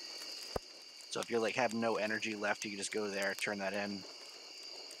 So if you like have no energy left, you can just go there, turn that in.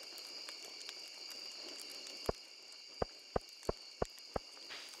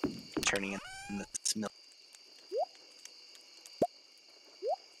 Turning in the milk.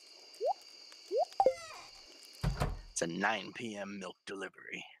 It's a 9 p.m. milk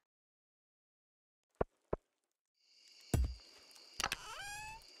delivery.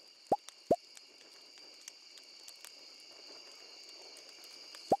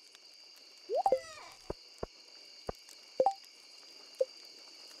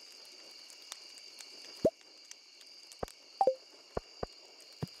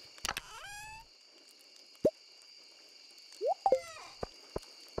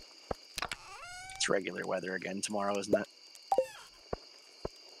 It's regular weather again tomorrow, isn't it?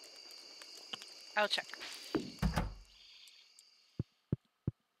 I'll check.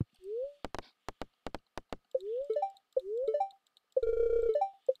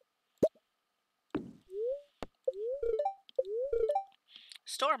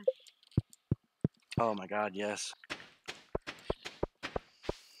 Storm. Oh my god, yes.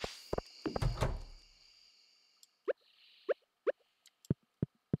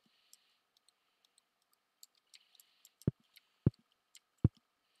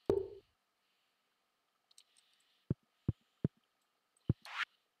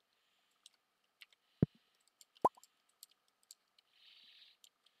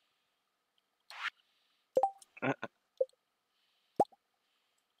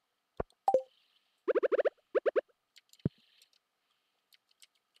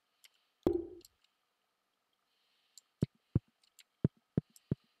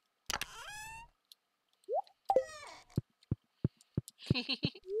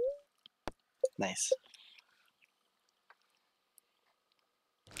 Nice.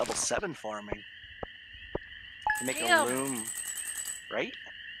 Level 7 farming. To make a loom, right?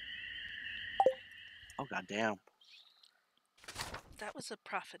 Oh god damn. That was a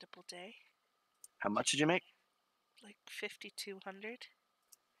profitable day. How much did you make? Like 5,200.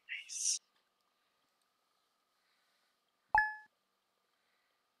 Nice.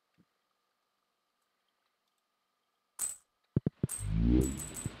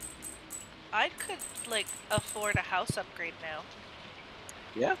 I could, like, afford a house upgrade now.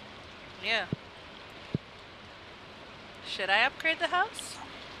 Yeah? Yeah. Should I upgrade the house?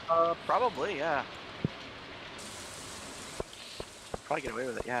 Probably, yeah. Probably get away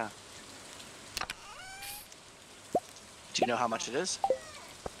with it, yeah. Do you know how much it is?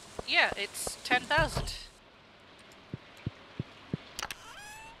 Yeah, it's 10,000.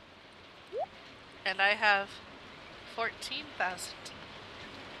 And I have 14,000.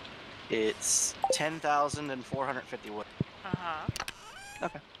 It's 10,450 wood. Uh-huh.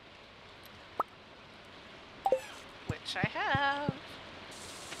 Okay. Which I have.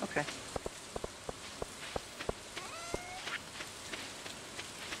 Okay.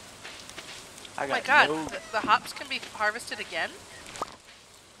 I Oh got my god, no... the hops can be harvested again?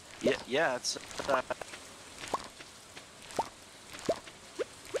 Yeah, it's... Damn.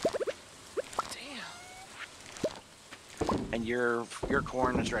 And your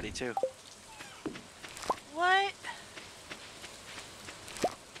corn is ready too. What?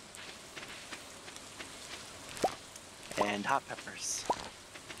 And hot peppers.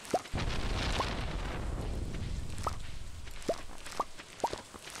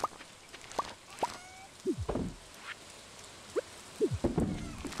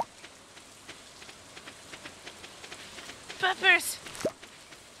 Peppers!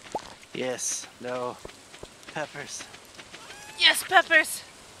 Yes, no. Peppers. Yes, peppers!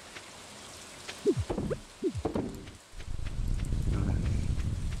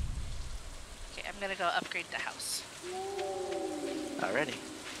 Okay, I'm gonna go upgrade the house. Alrighty.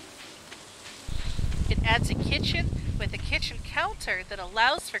 It adds a kitchen with a kitchen counter that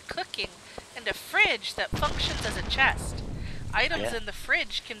allows for cooking and a fridge that functions as a chest. Items in the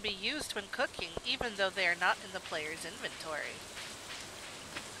fridge can be used when cooking, even though they are not in the player's inventory.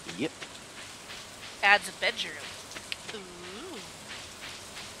 Yep. Adds a bedroom. Ooh.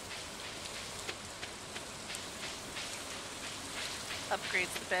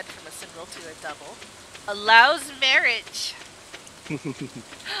 Upgrades the bed from a single to a double. Allows marriage.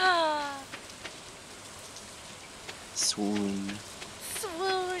 Swoon.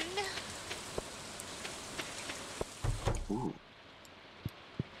 Swoon. Ooh.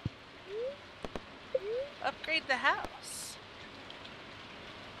 Upgrade the house.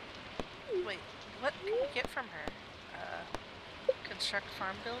 Wait, what can we get from her? Construct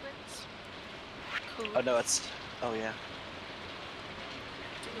farm buildings? Cool. Oh no, it's... Oh yeah.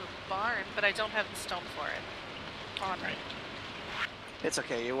 Do a barn, but I don't have the stone for it. On me. It's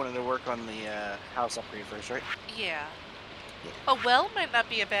okay, you wanted to work on the house upgrade first, right? Yeah. A well might not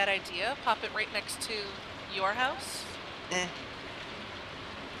be a bad idea. Pop it right next to your house.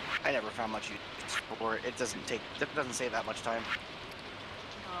 I never found much use for it. It doesn't save that much time.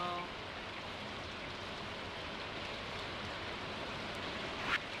 Oh.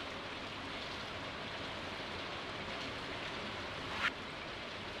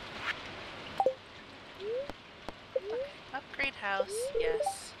 house,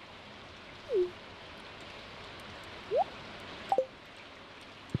 yes.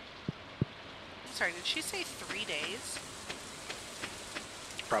 I'm sorry, did she say 3 days?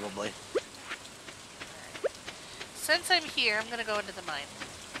 Probably. Alright. Since I'm here, I'm gonna go into the mine.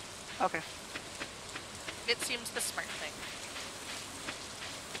 Okay. It seems the smart thing.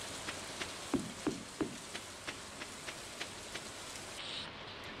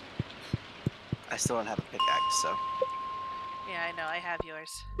 I still don't have a pickaxe, so... Yeah, I know, I have yours.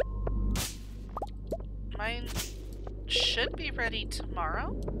 Mine should be ready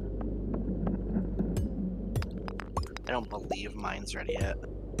tomorrow? I don't believe mine's ready yet.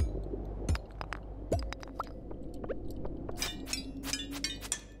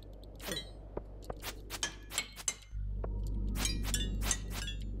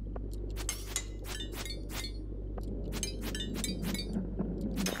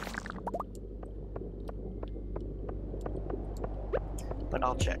 But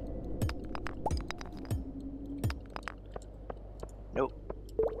I'll check. Nope.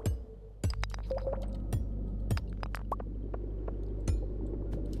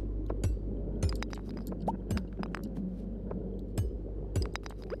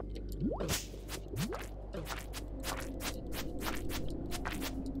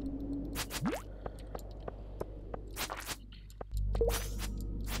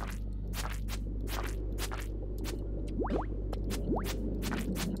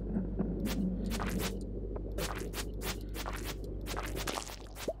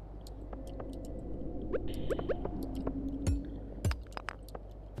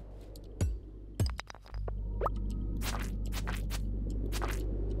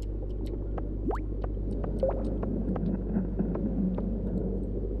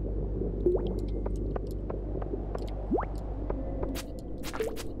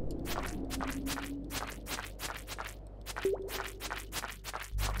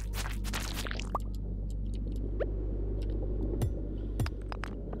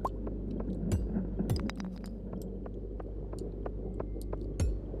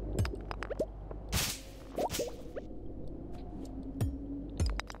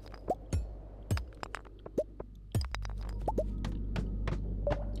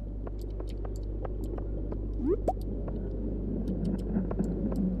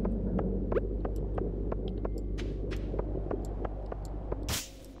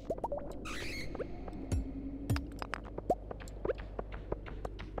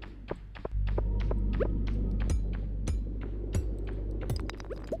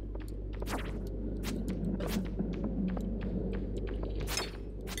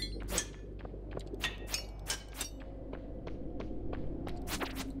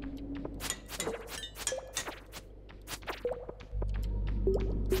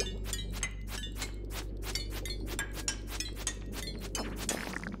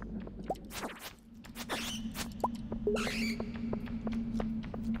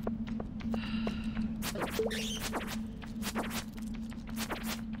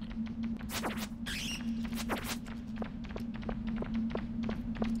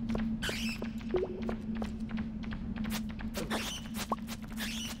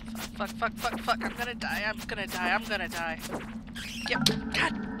 Fuck, I'm gonna die. Yep.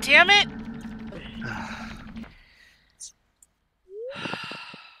 God damn it!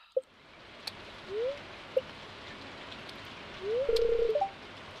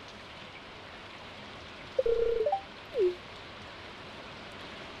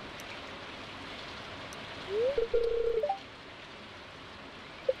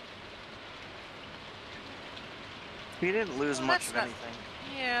 We didn't lose much of anything.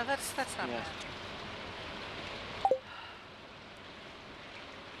 Yeah, that's not bad.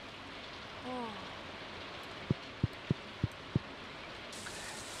 Oh.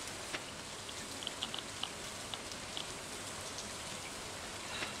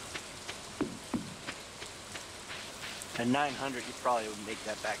 At 900, you probably would make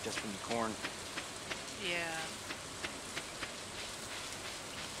that back just from the corn. Yeah.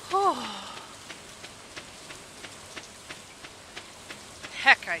 Oh.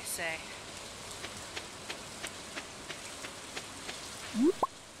 Heck, I say.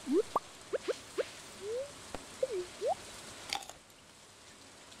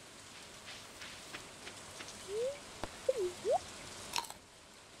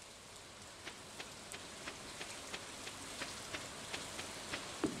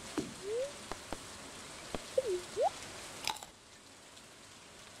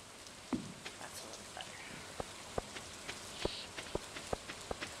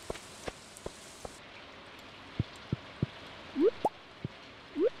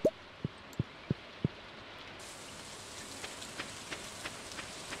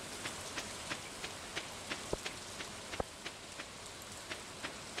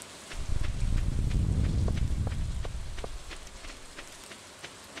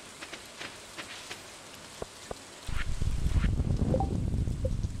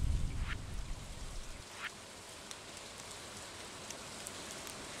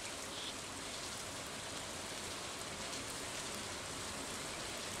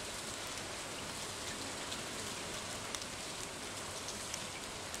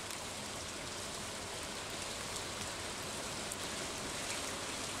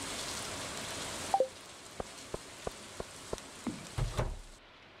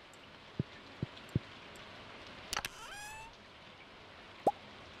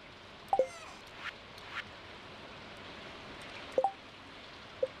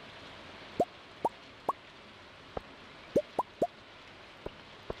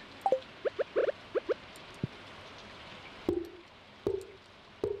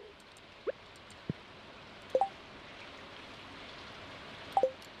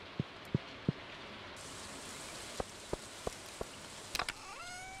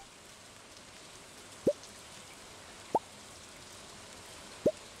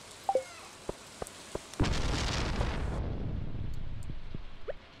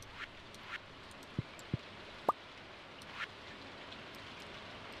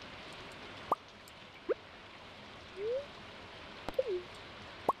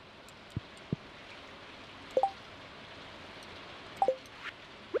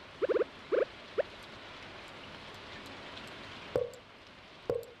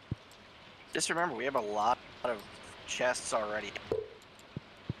 Just remember, we have a lot of chests already.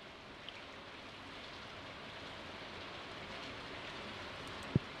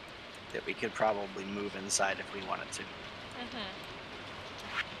 That we could probably move inside if we wanted to. That's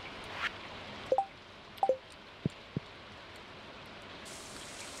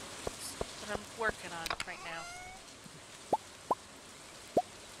what I'm working on right now.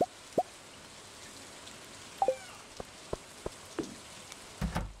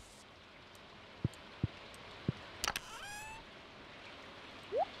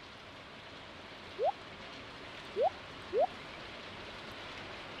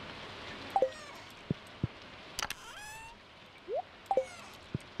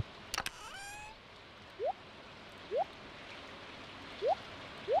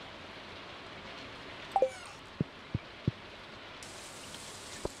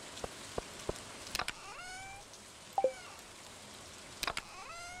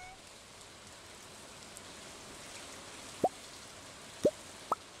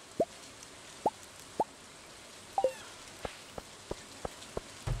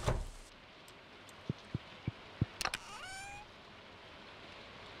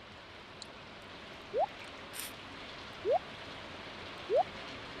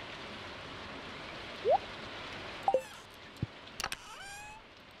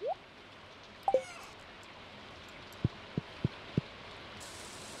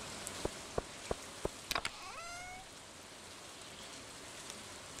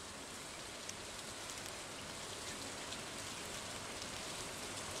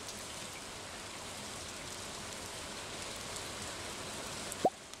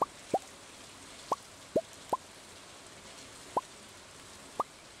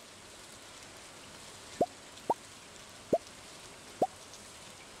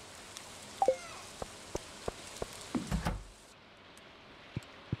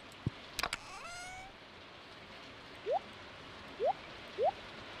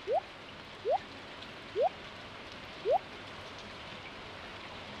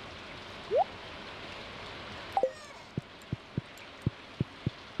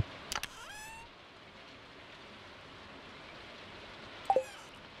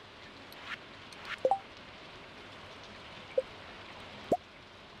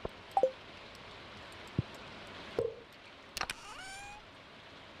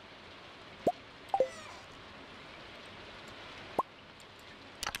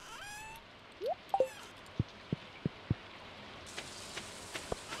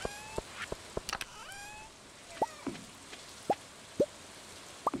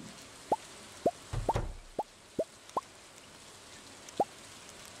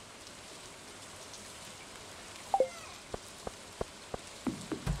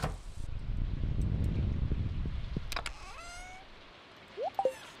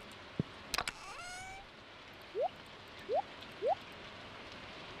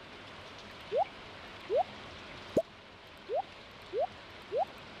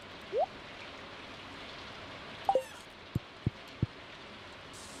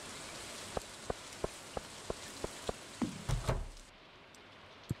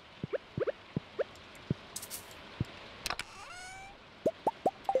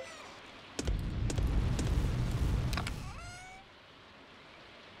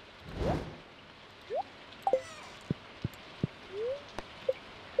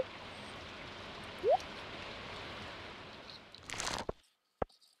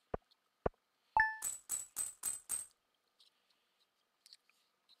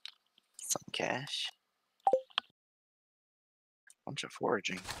 Some cash. Bunch of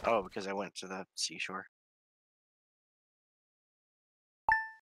foraging. Oh, because I went to the seashore.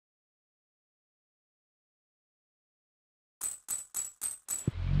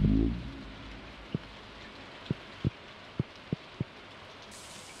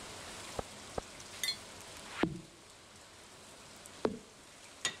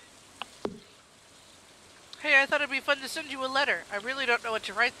 Hey, I thought it'd be fun to send you a letter. I really don't know what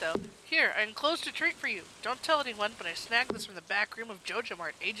to write, though. Here, I enclosed a treat for you. Don't tell anyone, but I snagged this from the back room of Jojo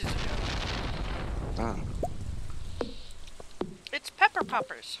Mart ages ago. Oh. It's pepper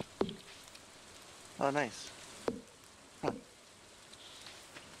poppers. Oh, nice. Huh.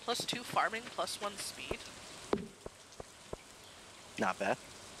 +2 farming, +1 speed. Not bad.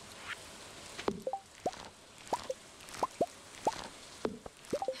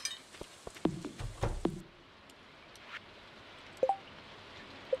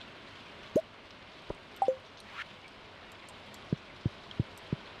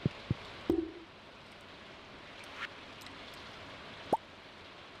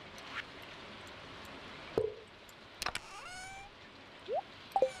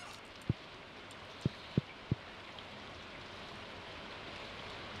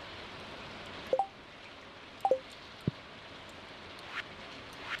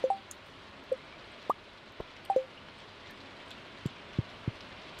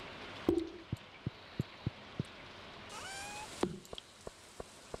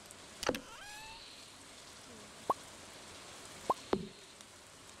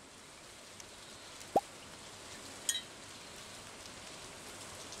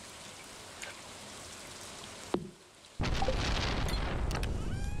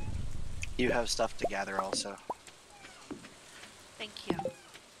 You have stuff to gather also. Thank you.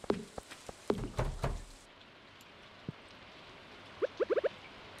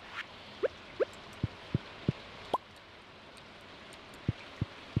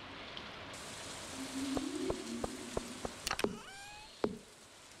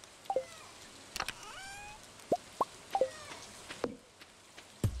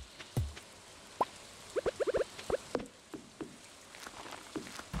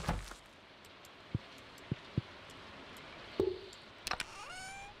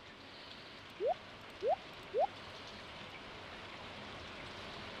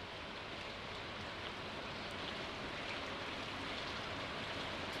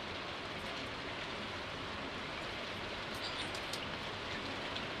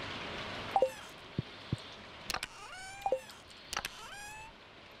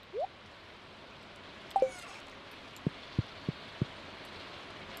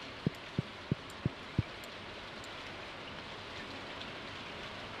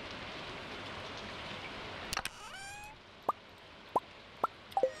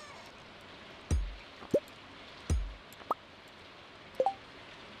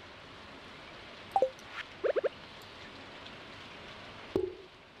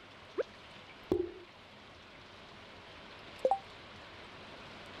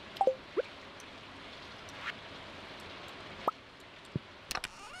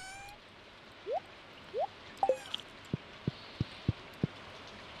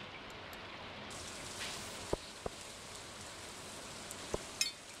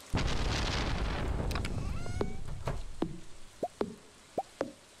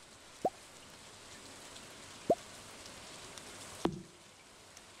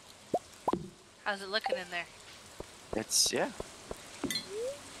 How's it looking in there? It's, yeah.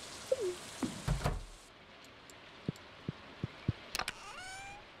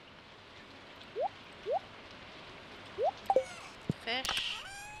 Fish,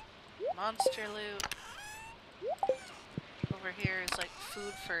 monster loot. Over here is like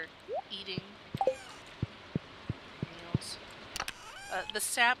food for eating meals. The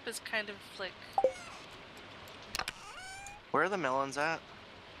sap is kind of like... Where are the melons at?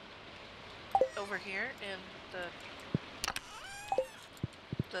 over here in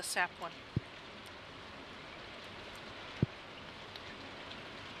the sap one.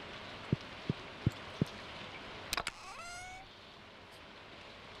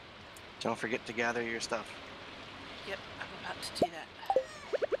 Don't forget to gather your stuff. Yep, I'm about to do that.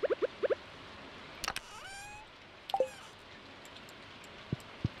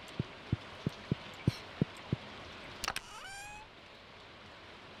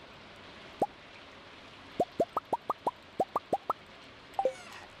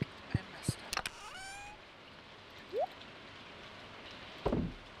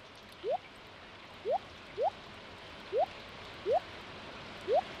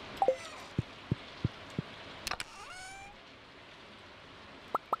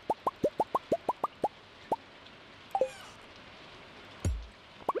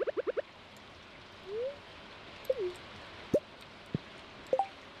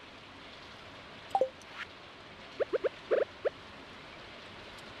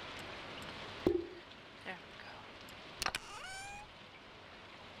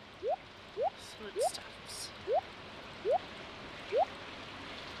 Foodstuffs.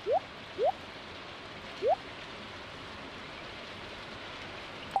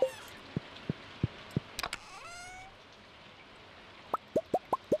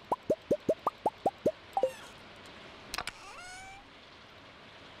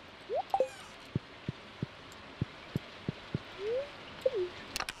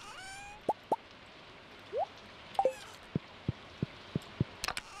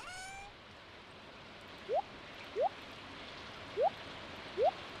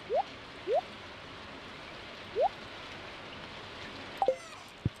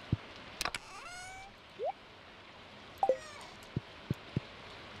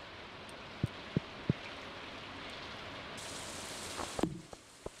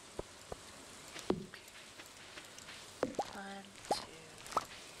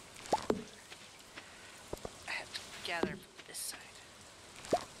 Gather from this side.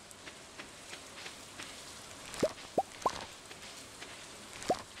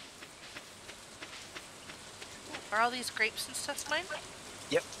 Are all these grapes and stuff mine?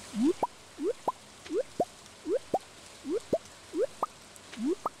 Yep.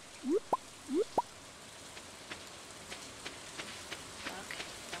 Okay,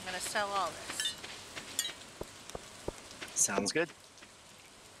 I'm gonna sell all this. Sounds good.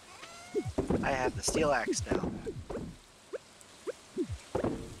 I have the steel axe now.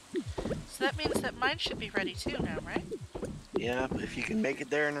 So So that means that mine should be ready too now, right? Yeah, but if you can make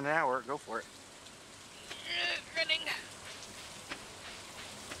it there in an hour, go for it. Running.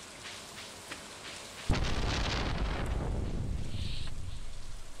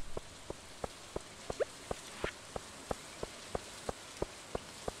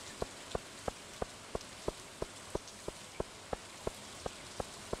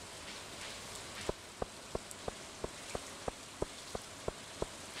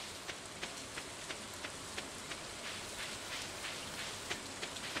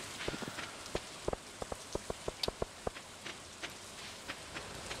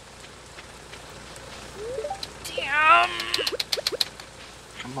 Damn!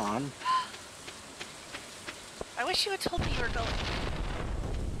 Come on. I wish you had told me you were going.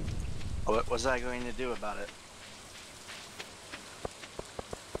 What was I going to do about it?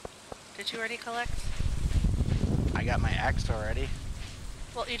 Did you already collect? I got my axe already.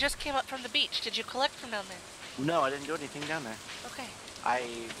 Well, you just came up from the beach. Did you collect from down there? No, I didn't do anything down there. Okay. I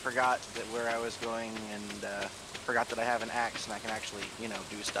forgot that where I was going and forgot that I have an axe and I can actually, you know,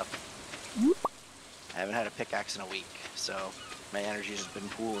 do stuff. I haven't had a pickaxe in a week, so my energy's just been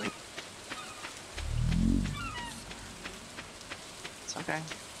pooling. It's okay.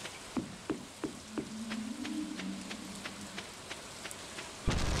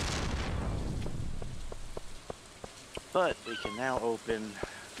 But we can now open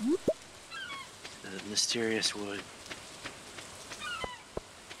the mysterious wood.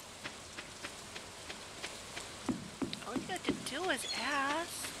 All you had to do is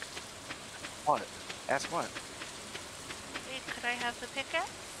ask. What? Ask what? Hey, could I have the pickaxe?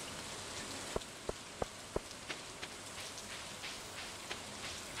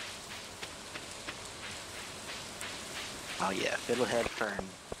 Oh yeah, Fiddlehead Fern.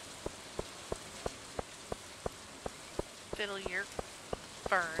 Fiddle your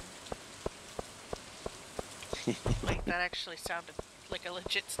fern. Like, that actually sounded like a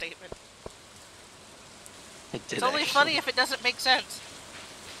legit statement. It did It's only actually. funny if it doesn't make sense.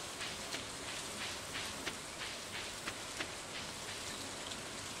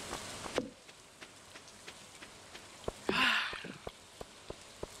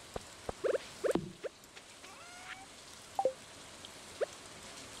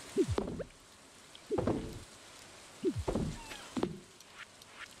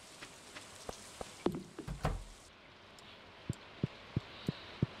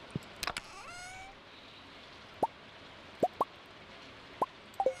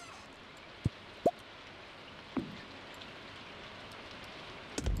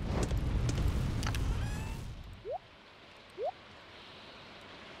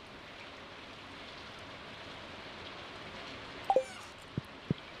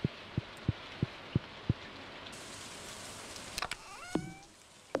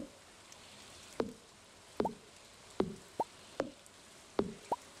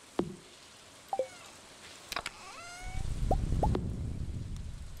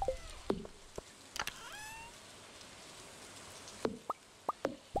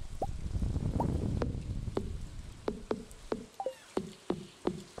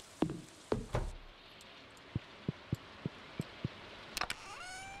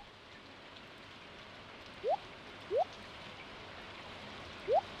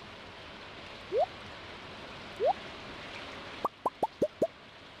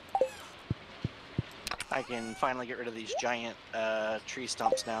 I can finally get rid of these giant tree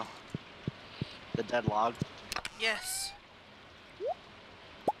stumps now. The dead log. Yes.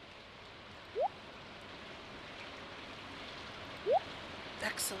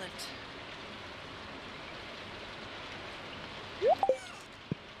 Excellent.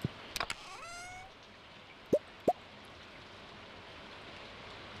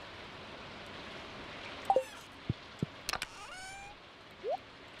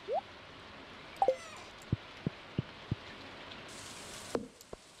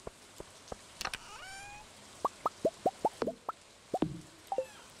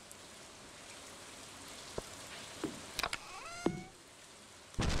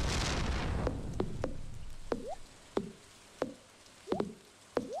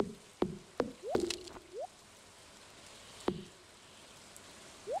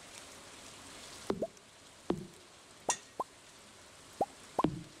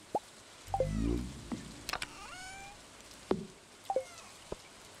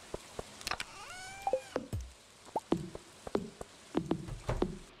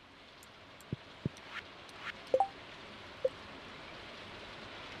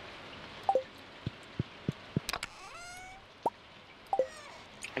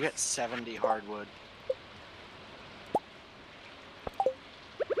 I got 70 hardwood.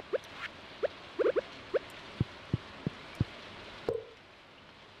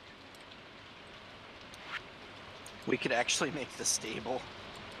 We could actually make the stable.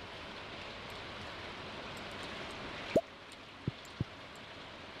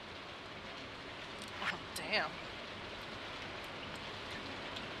 Oh, damn.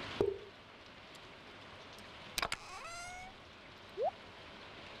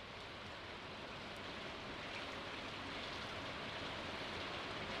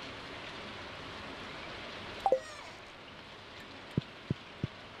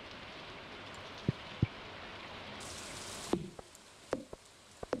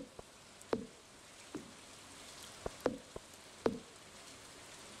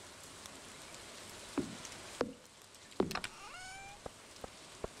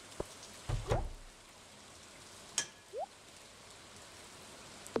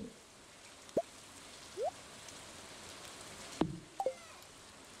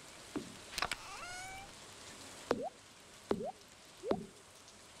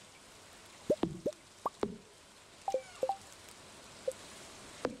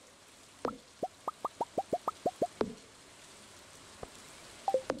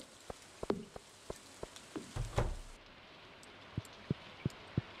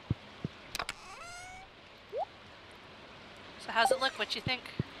 So how's it look? What you think?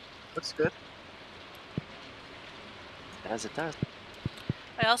 Looks good. As it does.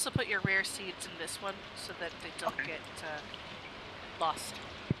 I also put your rare seeds in this one so that they don't get lost.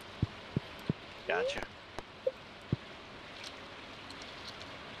 Gotcha.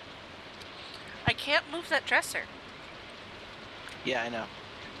 I can't move that dresser. Yeah, I know.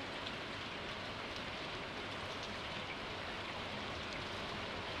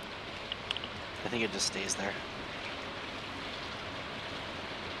 I think it just stays there.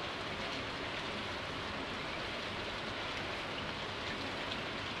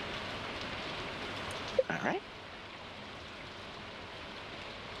 All right.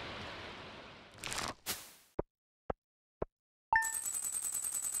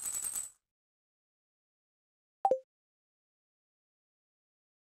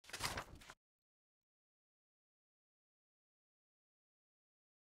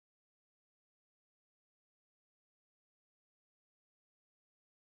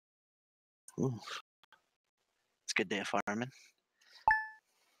 Ooh. It's a good day of farming.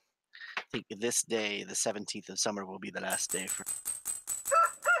 I think this day, the 17th of summer, will be the last day for...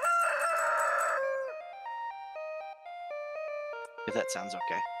 If that sounds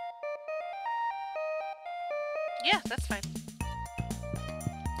okay. Yeah, that's fine.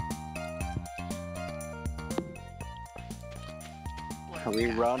 We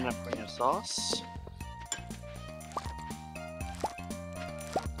run and bring a sauce.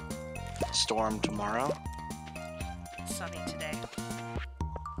 Storm tomorrow. Sunny today.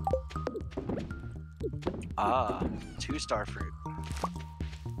 Ah, 2-star fruit.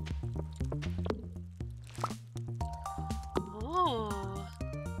 Ooh.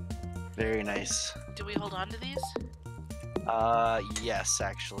 Very nice. Do we hold on to these? Yes,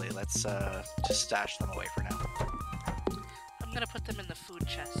 actually. Let's just stash them away for now. I'm gonna put them in the food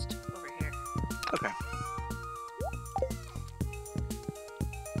chest over here. Okay.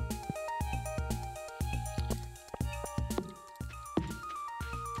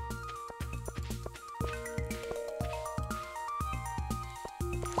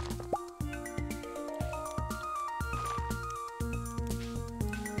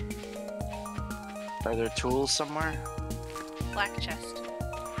 Are there tools somewhere? Black chest.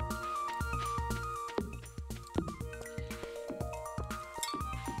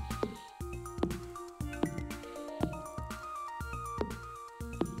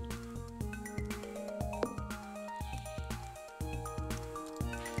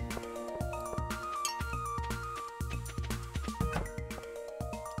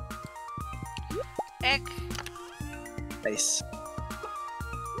 Egg. Nice.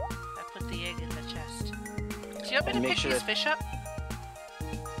 I put the egg in the chest. Do you want me to Make pick sure these fish up?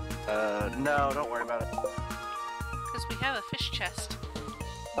 No, don't worry about it. Because we have a fish chest.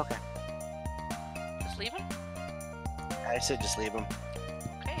 Okay. Just leave them? I said just leave them.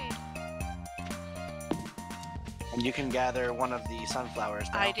 Okay. And you can gather one of the sunflowers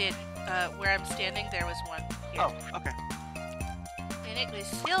now. I did. Where I'm standing, there was one. Here. Oh, okay. And it was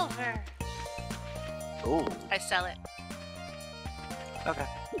silver. Ooh. I sell it. Okay.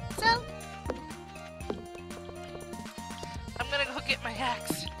 Sell. I'm gonna go get my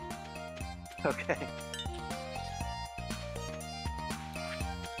axe. Okay.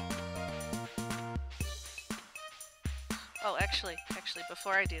 Oh, actually,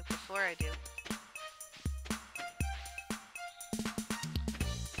 before I do.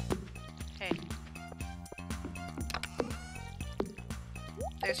 Hey.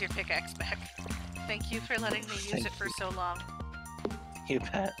 There's your pickaxe back. Thank you for letting me use it for so long. You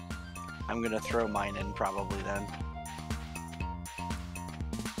bet. I'm gonna throw mine in probably then.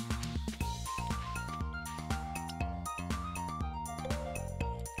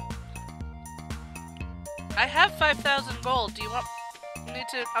 I have 5,000 gold. Do you want me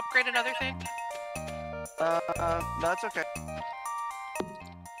to upgrade another thing? No, that's okay.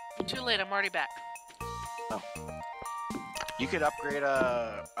 Too late, I'm already back. Oh. You could upgrade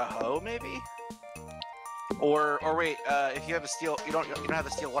a hoe, maybe? Or wait, if you have a steel, you don't have a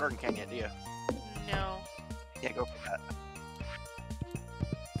steel watering can yet, do you? No. Yeah, go for that.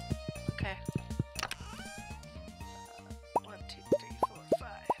 Okay. 1, 2, 3, 4, 5.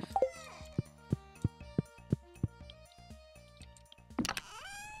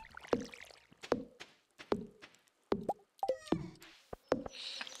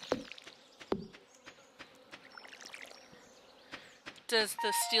 Does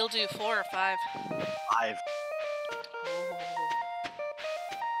the steel do 4 or 5? 5.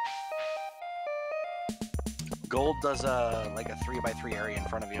 Gold does like a 3x3 area in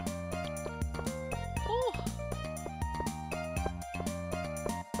front of you. Ooh.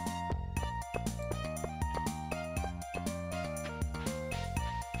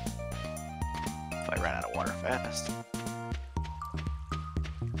 If I ran out of water fast.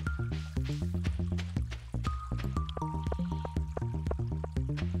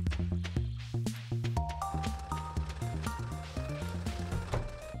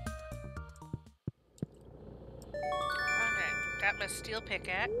 Got my steel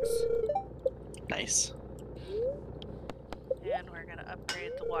pickaxe. Nice. And we're gonna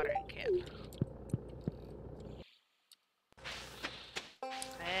upgrade the watering can.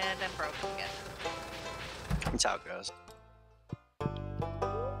 And I'm broken again. That's how it goes.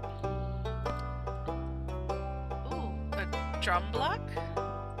 Ooh, a drum block?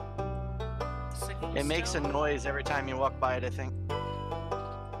 Singing It makes a stone? noise every time you walk by it, I think.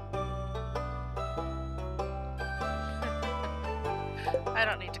 I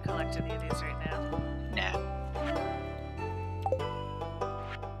don't need to collect any of these right now. Nah.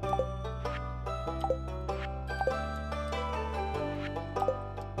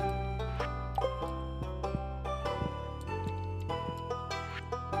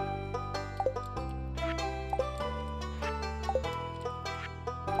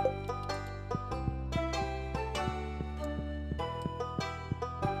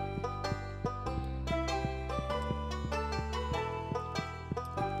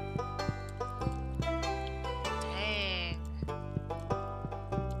 Dang.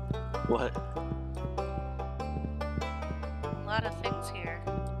 What? A lot of things here.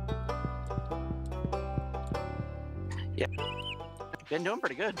 Yeah. Been doing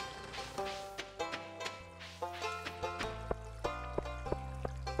pretty good.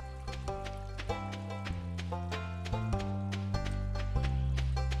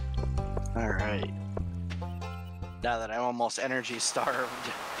 Alright. Now that I'm almost energy starved,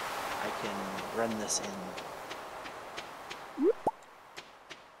 I can run this in.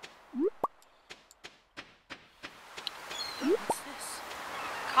 What's this?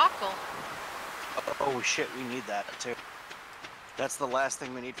 Cockle. Oh shit, we need that too. That's the last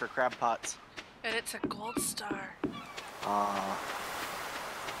thing we need for crab pots. And it's a gold star. Oh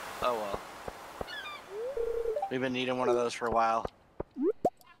well. We've been needing one of those for a while.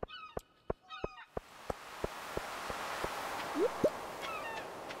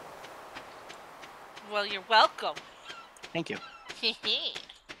 Well, you're welcome. Thank you.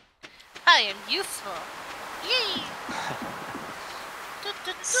 I am useful. Yay!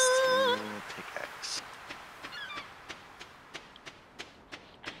 Steel pickaxe.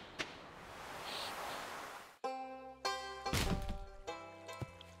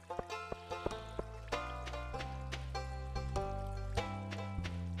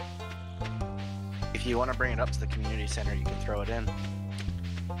 If you want to bring it up to the community center, you can throw it in.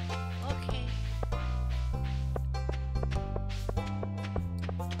 Okay.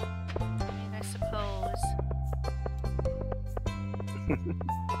 I mean, I suppose.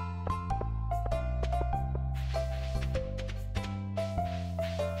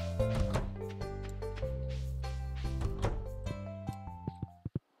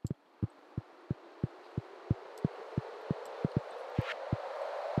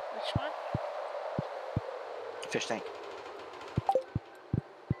 Which one? Fish tank.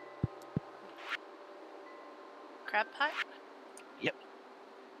 Crab pot? Yep.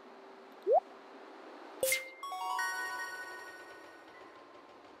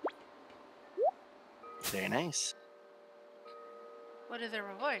 Very nice. What are the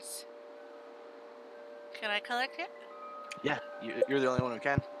rewards? Can I collect it? Yeah, you're the only one who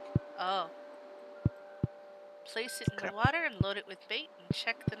can. Oh. Place it in the water and load it with bait and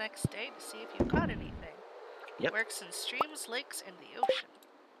check the next day to see if you caught anything. Yep. Works in streams, lakes, and the ocean.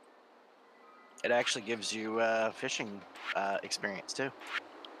 It actually gives you fishing experience too.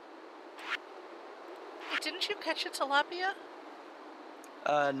 Hey, didn't you catch a tilapia?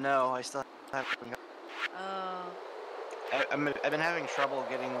 No, I still haven't. Oh. I've been having trouble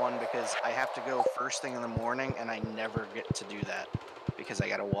getting one because I have to go first thing in the morning, and I never get to do that because I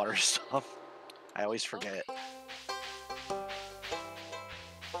gotta water stuff. I always forget.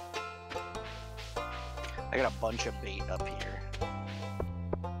 Okay. I got a bunch of bait up here.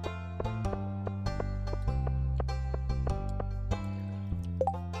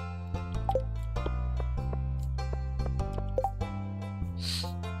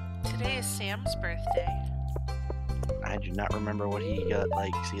 Today is Sam's birthday. I do not remember what he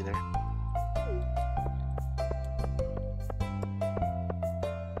likes either.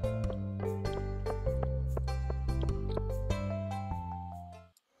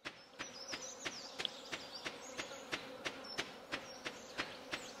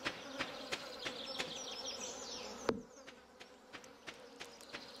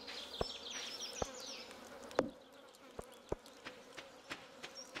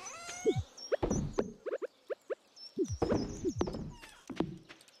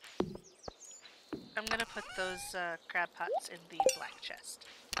 I'm gonna put those crab pots in the black chest.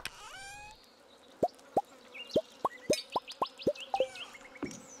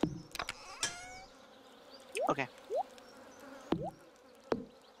 Okay.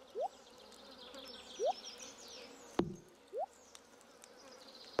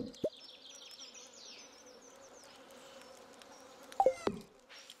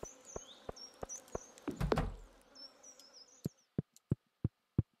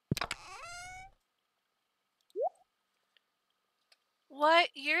 What?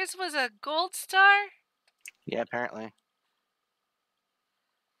 Yours was a gold star? Yeah, apparently.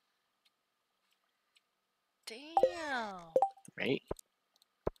 Damn. Right?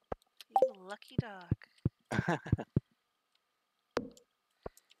 You lucky dog.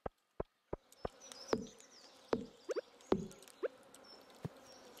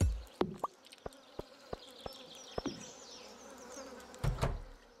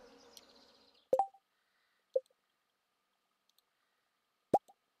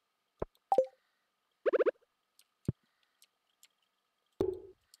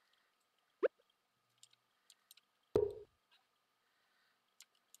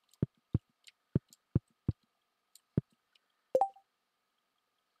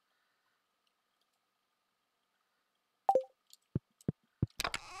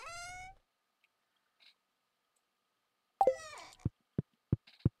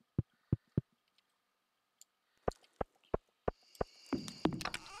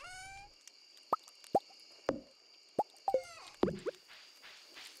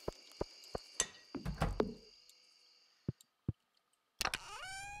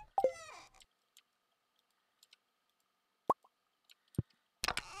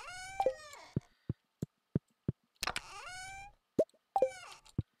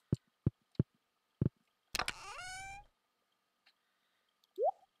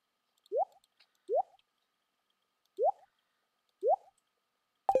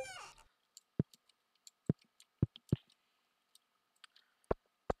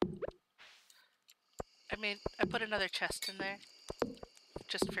 I put another chest in there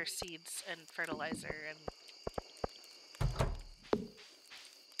just for seeds and fertilizer and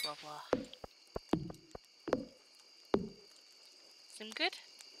blah blah. Seem good?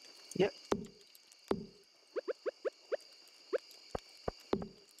 Yep.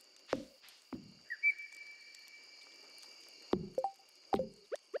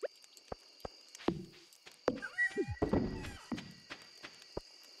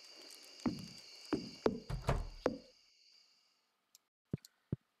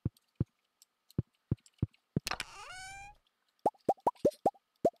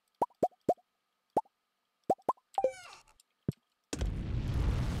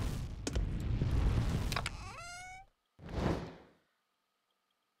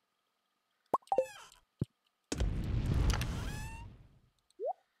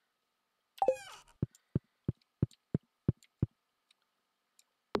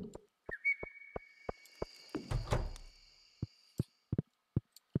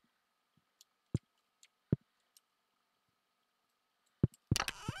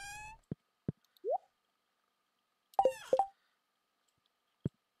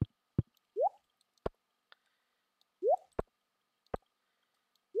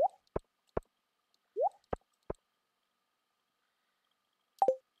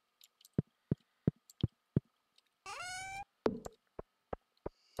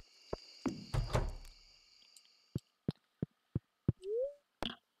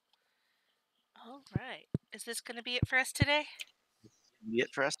 Is this going to be it for us today? Be it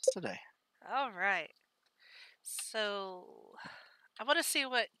for us today. All right. So, I want to see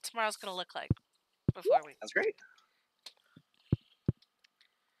what tomorrow's going to look like before we... That's great.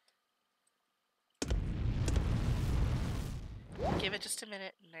 Give it just a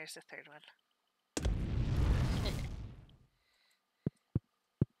minute, and there's the third one.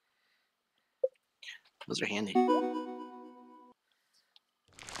 Those are handy.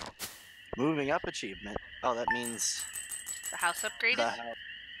 Moving up achievement. Oh, that means... The house upgraded? The house.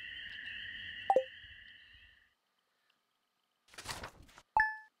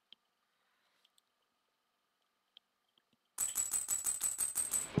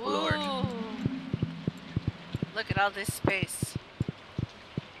 Ooh. Lord. Look at all this space.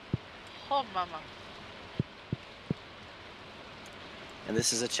 Oh, mama. And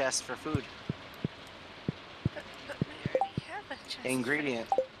this is a chest for food. But we already have a chest. Ingredient.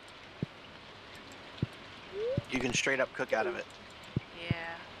 You can straight up cook out of it.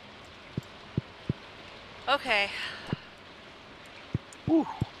 Yeah. Okay. Woo.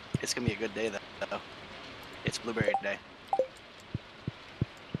 It's gonna be a good day though. It's blueberry day.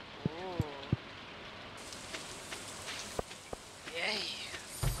 Ooh. Yes.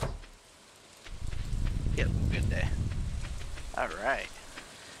 Yep, good day. Alright.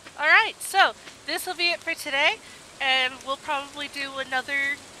 Alright, so this will be it for today, and we'll probably do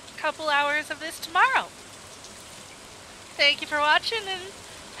another couple hours of this tomorrow. Thank you for watching, and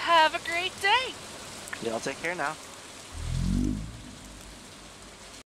have a great day. Y'all take care now.